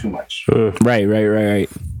know too much. Right.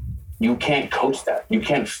 You can't coach that. You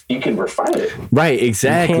can refine it. Right,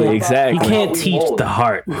 exactly. You can't teach the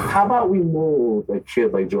heart. How about we mold a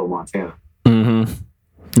kid like Joe Montana?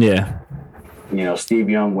 Yeah. You know, Steve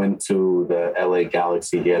Young went to the LA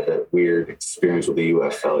Galaxy. He had that weird experience with the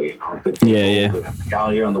UFL, you know. The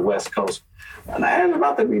guy here on the West Coast. And that's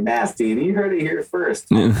about to be nasty. And you heard it here first.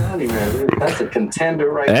 I'm telling you, man, that's a contender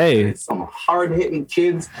right there. Some hard-hitting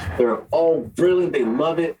kids. They're all brilliant. They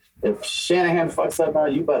love it. if Shanahan fucks up now,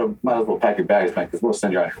 you might as well pack your bags, man, because we'll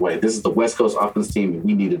send you on your way. This is the West Coast offense team, and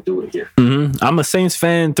we need to do it here. Mm-hmm. I'm a Saints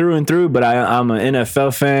fan through and through, but I'm an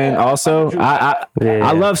NFL fan also.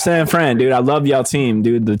 I love San Fran, dude. I love y'all team,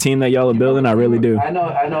 dude. The team that y'all are building, I really do. I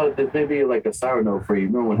know that maybe like a sour note for you.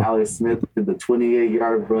 Remember when Alex Smith did the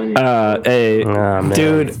 28-yard run?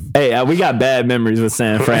 Dude, we got bad memories with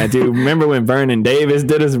San Fran, dude. Remember when Vernon Davis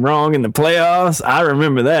did us wrong in the playoffs? I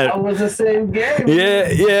remember that. That was the same game.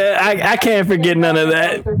 Yeah. I can't forget none of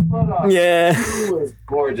that. Yeah. It was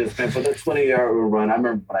gorgeous, man. For the 20-yard run, I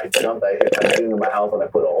remember when I jumped, I hit in my house and I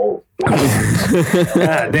put a hole.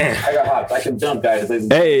 God damn. I got hops. I can jump, guys.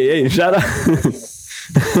 Hey, shout out.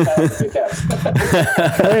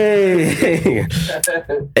 Hey.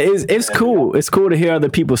 It's cool. It's cool to hear other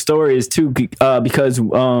people's stories too, because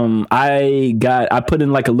I put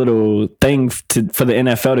in like a little thing for the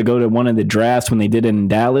NFL to go to one of the drafts when they did it in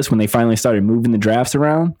Dallas when they finally started moving the drafts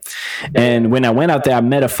around. And when I went out there, I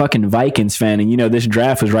met a fucking Vikings fan, and this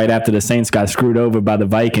draft was right after the Saints got screwed over by the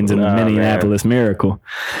Vikings in the Minneapolis Miracle.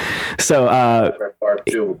 So yeah.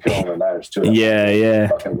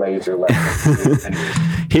 Fucking laser, like,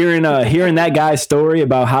 hearing that guy's story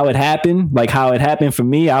about how it happened, like how it happened for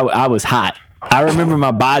me, I was hot. I remember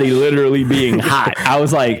my body literally being hot. I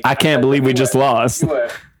was like, I can't believe we just lost.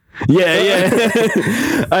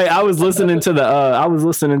 Yeah. I was listening to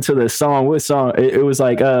the song. What song? It was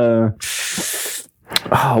like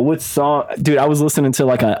what song, dude? I was listening to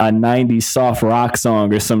like a 90s soft rock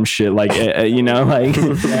song or some shit, like like you went right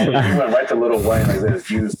to Lil Wayne, like this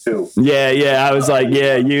used to. Yeah. I was like,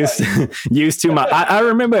 used to. I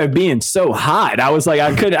remember it being so hot. I was like,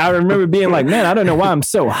 I remember being like, man, I don't know why I'm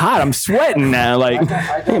so hot. I'm sweating now. Like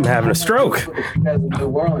I'm having a stroke. Because of New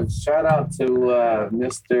Orleans. Shout out to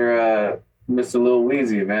Mr. Lil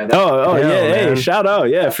Weezy, man. Yeah. Hey, shout out.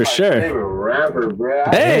 Yeah, for sure. Favorite rapper, bro.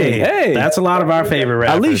 Hey. That's a lot of our favorite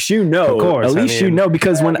rappers. At least you know. Of course. At least you know,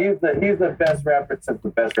 because when he's the best rapper since the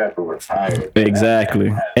best rapper retired.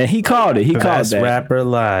 Exactly. And he called it. He called best that. rapper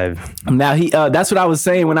alive. Now that's what I was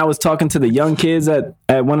saying when I was talking to the young kids at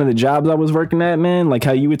one of the jobs I was working at, man. Like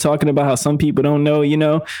how you were talking about how some people don't know,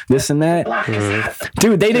 this and that.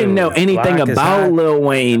 Dude, they didn't know anything about Lil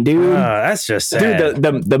Wayne, dude. That's just sad.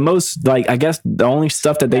 Dude, the most, like, I guess the only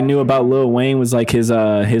stuff that they knew about Lil Wayne was like his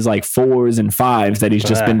like 4s and 5s that he's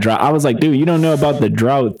just been dropped. I was like, dude, you don't know about the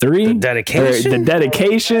Drought 3? The dedication? The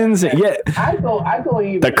dedications? Yeah. I go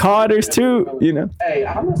even the Carters too, Hey,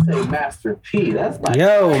 I'm gonna say Master P. That's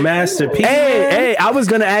my Master P. Hey, I was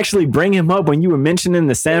gonna actually bring him up when you were mentioning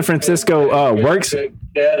the San Francisco works.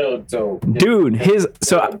 Dude, his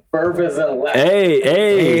so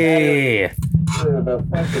hey. The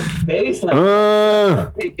fucking bass, like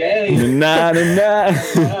nah.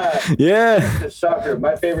 Yeah. Shocker.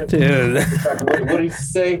 My favorite dude. What do you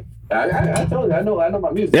say? I told you, I know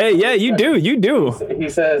my music. Hey, yeah, you do. He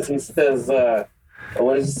says,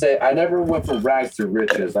 what does he say? I never went from rags to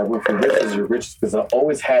riches. I went from riches to riches because I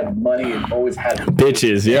always had money and always had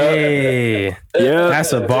bitches. Yeah.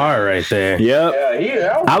 That's a bar right there. Yep.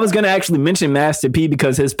 Yeah. I was gonna actually mention Master P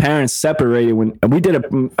because his parents separated when we did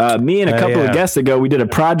me and a couple of guests ago. We did a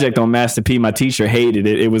project on Master P. My teacher hated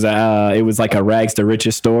it. It was like a rags to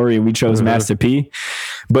riches story, and we chose Master P.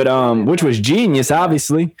 But which was genius,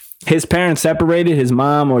 obviously. His parents separated. His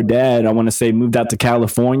mom or dad, I want to say, moved out to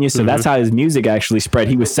California. So that's how his music actually spread.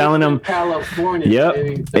 He was selling them. California.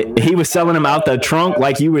 Yep. He was selling them out the trunk,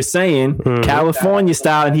 like you were saying, California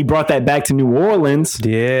style, and he brought that back to New Orleans.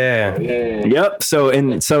 Yeah. Yep. So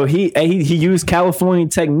he used California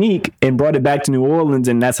technique and brought it back to New Orleans,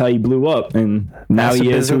 and that's how he blew up. And now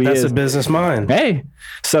he is who he is. That's a business mind. Hey.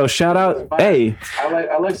 So shout out. Hey.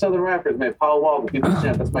 I like Southern rappers, man. Paul Wall, the People's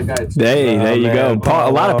Champ. That's my guy. Hey, there you go. Paul,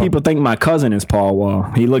 a lot of people think my cousin is Paul Wall.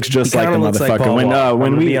 He looks just like the motherfucker.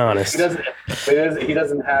 When we be honest, he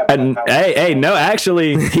doesn't have. Hey, no,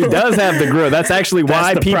 actually, he does have the grill. That's actually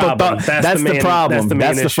why people thought that's the problem.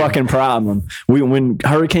 That's the fucking problem. When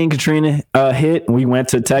Hurricane Katrina hit, we went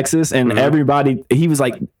to Texas, and everybody. He was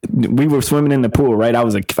like, we were swimming in the pool, right? I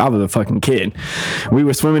was a fucking kid. We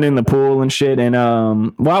were swimming in the pool and shit, and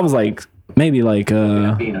I was like. Maybe like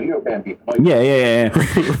Bambino. You're a Bambino. Yeah.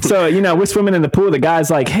 So we're swimming in the pool. The guy's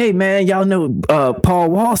like, "Hey man, y'all know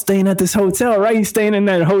Paul Wall staying at this hotel, right? He's staying in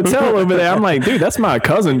that hotel over there." I'm like, "Dude, that's my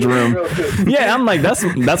cousin's room." Yeah, I'm like,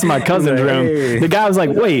 "That's my cousin's room." The guy was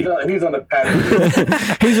like, "Wait." He's on the patio.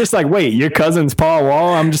 He's just like, "Wait, your cousin's Paul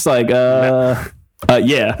Wall?" I'm just like,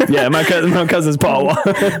 Yeah. My cousin's Paul Wall.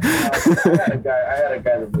 I had a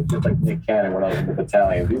guy that was just like Nick Cannon when I was in the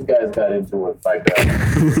battalion. These guys got into it like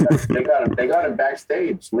they got him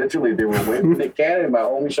backstage. Literally, they were waiting for Nick Cannon. My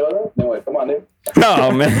homie showed up. They went, "Come on, Nick."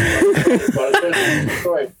 Oh man.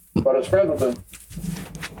 But his friend with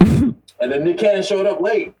him. And then Nick Cannon showed up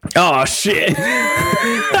late. Oh shit.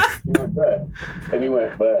 He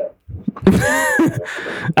went, but.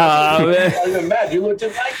 Oh man. Are you mad? You look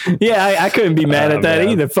just like me. Yeah, I couldn't be mad at that man.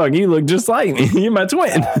 either. Fuck, you look just like me. You're my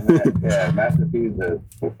twin. Yeah, Master P's a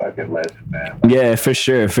fucking legend, man. Yeah, for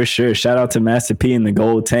sure. Shout out to Master P and the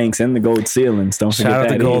gold tanks and the gold ceilings. Don't forget Shout out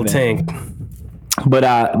that to Gold either. Tank.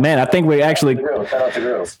 But man, I think we're actually. Shout out to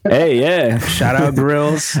girls. Hey, yeah. Shout out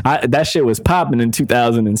Grills. That shit was popping in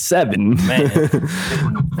 2007.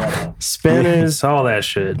 Spinners, all that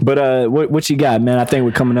shit. But what you got, man? I think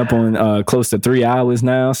we're coming up on close to 3 hours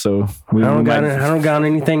now. So I don't got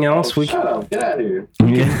anything else. Shut up. Get out of here.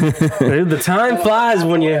 Dude, the time flies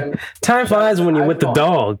when you're with the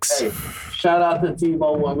dogs. Hey, shout out to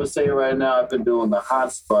T-Mobile. I'm going to say right now, I've been doing the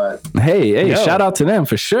hotspot. Hey, Yo. Shout out to them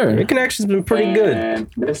for sure. Your connection's been pretty good. And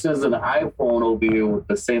this is an iPhone over here with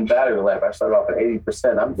the same battery life. I started off at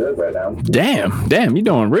 80%. I'm good right now. Damn, you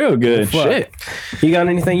doing real good. Fuck. Shit. You got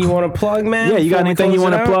anything you want to plug, man? Yeah, you got before we anything you close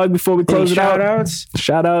want it to out? plug before we close Any it out? shout outs?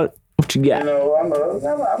 Shout out. What you You got? know, I'm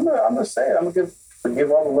gonna say it. I'm gonna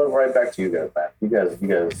give all the love right back to you guys, man. You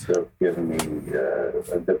guys have given me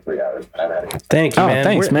a good 3 hours. I've had it. Thank you, Oh, man.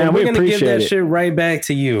 thanks, man. We're We gonna give appreciate that it. shit right back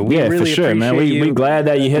to you. We Yeah, really for sure, man. appreciate We you glad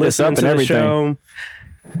that you hit us up listening and to the everything.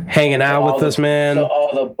 show, hanging out with us, man. To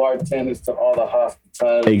all the bartenders, to all the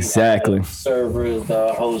hospitality, Exactly. servers,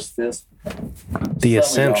 the hostess, The some of y'all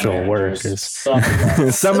essential managers, workers. Some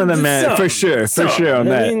Some of them, man, for sure on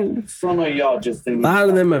that. I mean, some of y'all just think a lot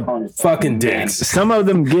of them are fucking dicks. Some of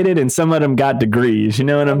them get it, and some of them got degrees. You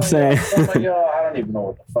know what I'm saying? Some of y'all, I don't even know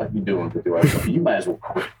what the fuck you doing to do it. You might as well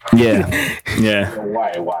quit. Yeah.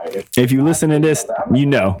 Why? If you listen to this, you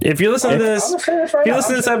know. If you listen to I'm this, gonna say this right if you now.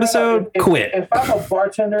 listen to this I'm saying right now, episode, quit. If I'm a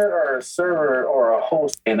bartender or a server or a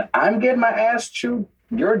host and I'm getting my ass chewed,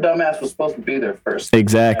 your dumbass was supposed to be there first.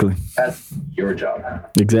 Exactly. That's your job.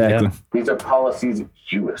 Exactly. Yeah. These are policies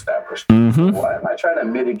you established. Mhm. Why am I trying to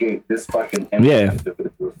mitigate this fucking Yeah.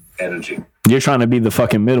 energy? You're trying to be the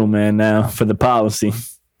fucking middleman now for the policy.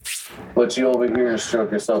 But you over here and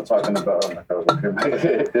stroke yourself talking about yourself talking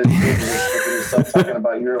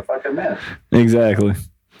about you're a fucking man. Exactly.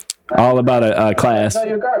 All about a class. No,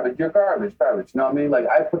 you're garbage. You're garbage. You know what I mean? Like,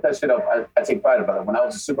 I put that shit up. I take pride about it. When I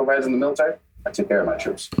was a supervisor in the military, I took care of my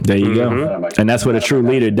troops. There you go. And that's what a true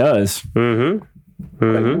leader does. Mm-hmm.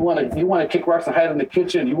 Like, you want to kick rocks and hide in the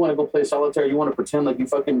kitchen. You want to go play solitaire. You want to pretend like you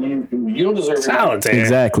fucking you don't deserve it. Solitaire.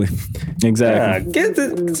 Exactly. Get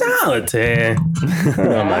the solitaire.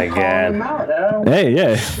 Oh my I'm calling him god. out, Hey,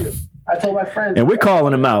 yeah. I told my friends, And we're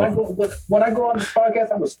calling him out. When I go on this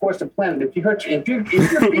podcast, I'm gonna scorch the planet. If your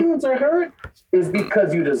feelings are hurt, it's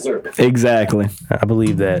because you deserve it. Exactly. I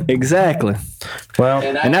believe that. Exactly. Well,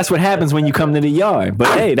 And that's what happens when you come to the yard. But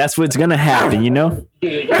hey, that's what's gonna happen, you know?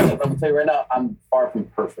 Yeah. I'm gonna tell you right now, I'm far from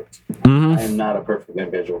perfect. Mm-hmm. I am not a perfect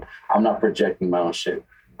individual. I'm not projecting my own shit.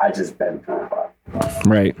 I just been through a lot,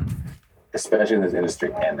 Right. especially in this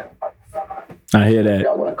industry. And I hear that.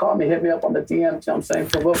 y'all want to call me? Hit me up on the DM. You know what I'm saying?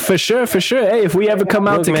 Provoke me. For sure. Hey, if we ever come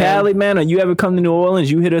out Look, to man. Cali, man, or you ever come to New Orleans,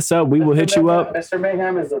 you hit us up. We will hit you up. Mr.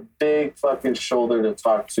 Mayhem is a big fucking shoulder to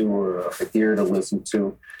talk to or a ear to listen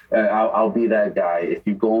to. And I'll be that guy. If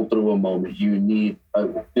you're going through a moment, you need,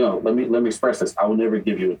 let me express this. I will never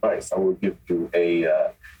give you advice. I will give you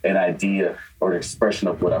an idea or an expression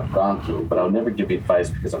of what I've gone through, but I'll never give you advice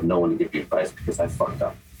because I'm no one to give you advice because I fucked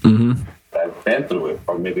up. Mm-hmm. I've been through it,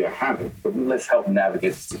 or maybe I haven't. But let's help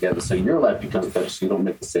navigate this together so your life becomes better, so you don't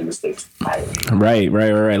make the same mistakes. Right.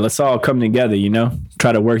 Let's all come together, you know?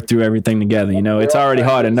 Try to work through everything together, you know? It's already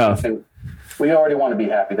hard enough. We already want to be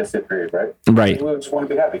happy. That's it, period, right? Right. We just want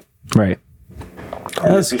to be happy. Right.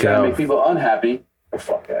 let's If you're trying to go. make people unhappy, the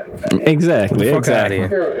fuck out of here. Exactly. Fuck outta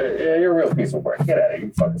here. You're a real piece of work. Get out of here,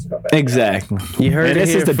 you fucking scumbag. Exactly. You heard And it this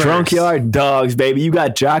here is the first. Drunk Yard Dogs, baby. You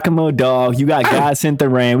got Giacomo Dog. You got God Sent the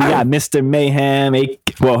Rain. We got Mr. Mayhem.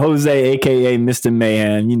 Jose, a.k.a. Mr.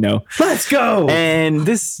 Mayhem, you know. Let's go. And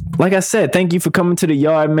this, like I said, thank you for coming to the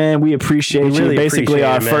yard, man. We appreciate We you. really Basically, appreciate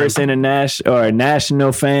our it, man. first international or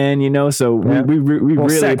national fan, you know. So Yeah. we Well,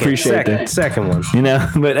 really appreciate that. Second one. You know,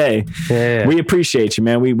 but hey, Yeah. we appreciate you,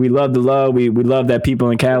 man. We love the love. We love that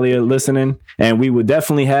people in Cali are listening, and we would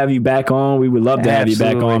definitely have you back on. We would love to have you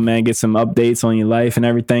back Absolutely. on, man. Get some updates on your life and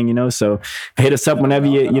everything, you know. So hit us up whenever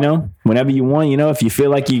whenever you want. You know, if you feel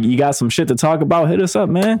like you got some shit to talk about, hit us up,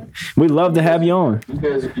 man. We'd love to have you on.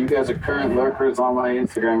 You guys are current lurkers on my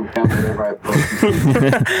Instagram account. Whenever I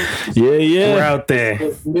post. Yeah. We're out there.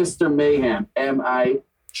 It's Mr. Mayhem, MISSS.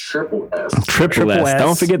 Triple S.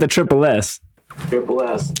 Don't forget the triple S. Triple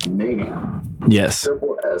S Mayhem. Yes.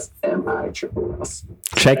 Triple S MISSS.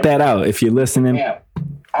 Check that out if you're listening. Yeah.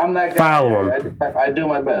 I'm that guy. Follow him. I do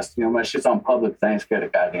my best. You know, my shit's on public. Thanks, get a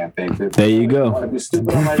goddamn thing. There you go. Want to be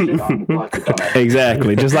stupid on my shit? I'm block it.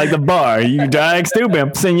 Exactly. Just like the bar. You drag stupid,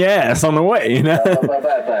 I'm send your ass on the way. You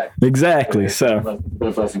know? Exactly. So.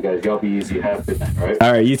 Blessing, guys. Y'all be easy. Have a good night, right?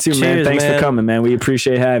 All right. You too, man. Cheers, Thanks man. for coming, man. We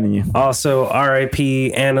appreciate having you. Also,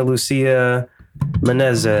 R.I.P. Ana Lucia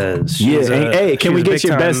Menezes. She's Hey, can we get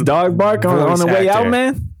your best dog bark on the way out,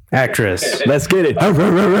 man? Actress. Let's get it. All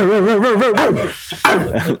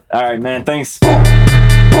right, man. Thanks.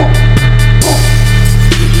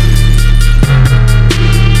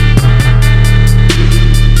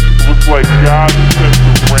 Looks like God sent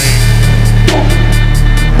the rain.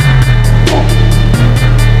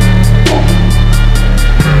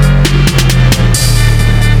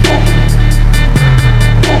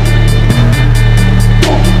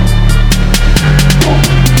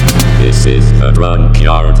 This is the Drunk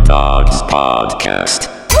Yard Dogs Podcast.